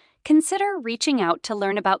listeners, consider reaching out to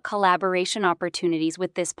learn about collaboration opportunities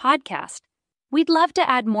with this podcast. We'd love to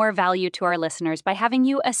add more value to our listeners by having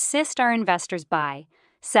you assist our investors buy,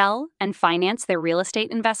 sell, and finance their real estate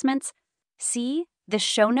investments. See the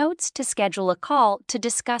show notes to schedule a call to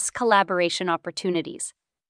discuss collaboration opportunities.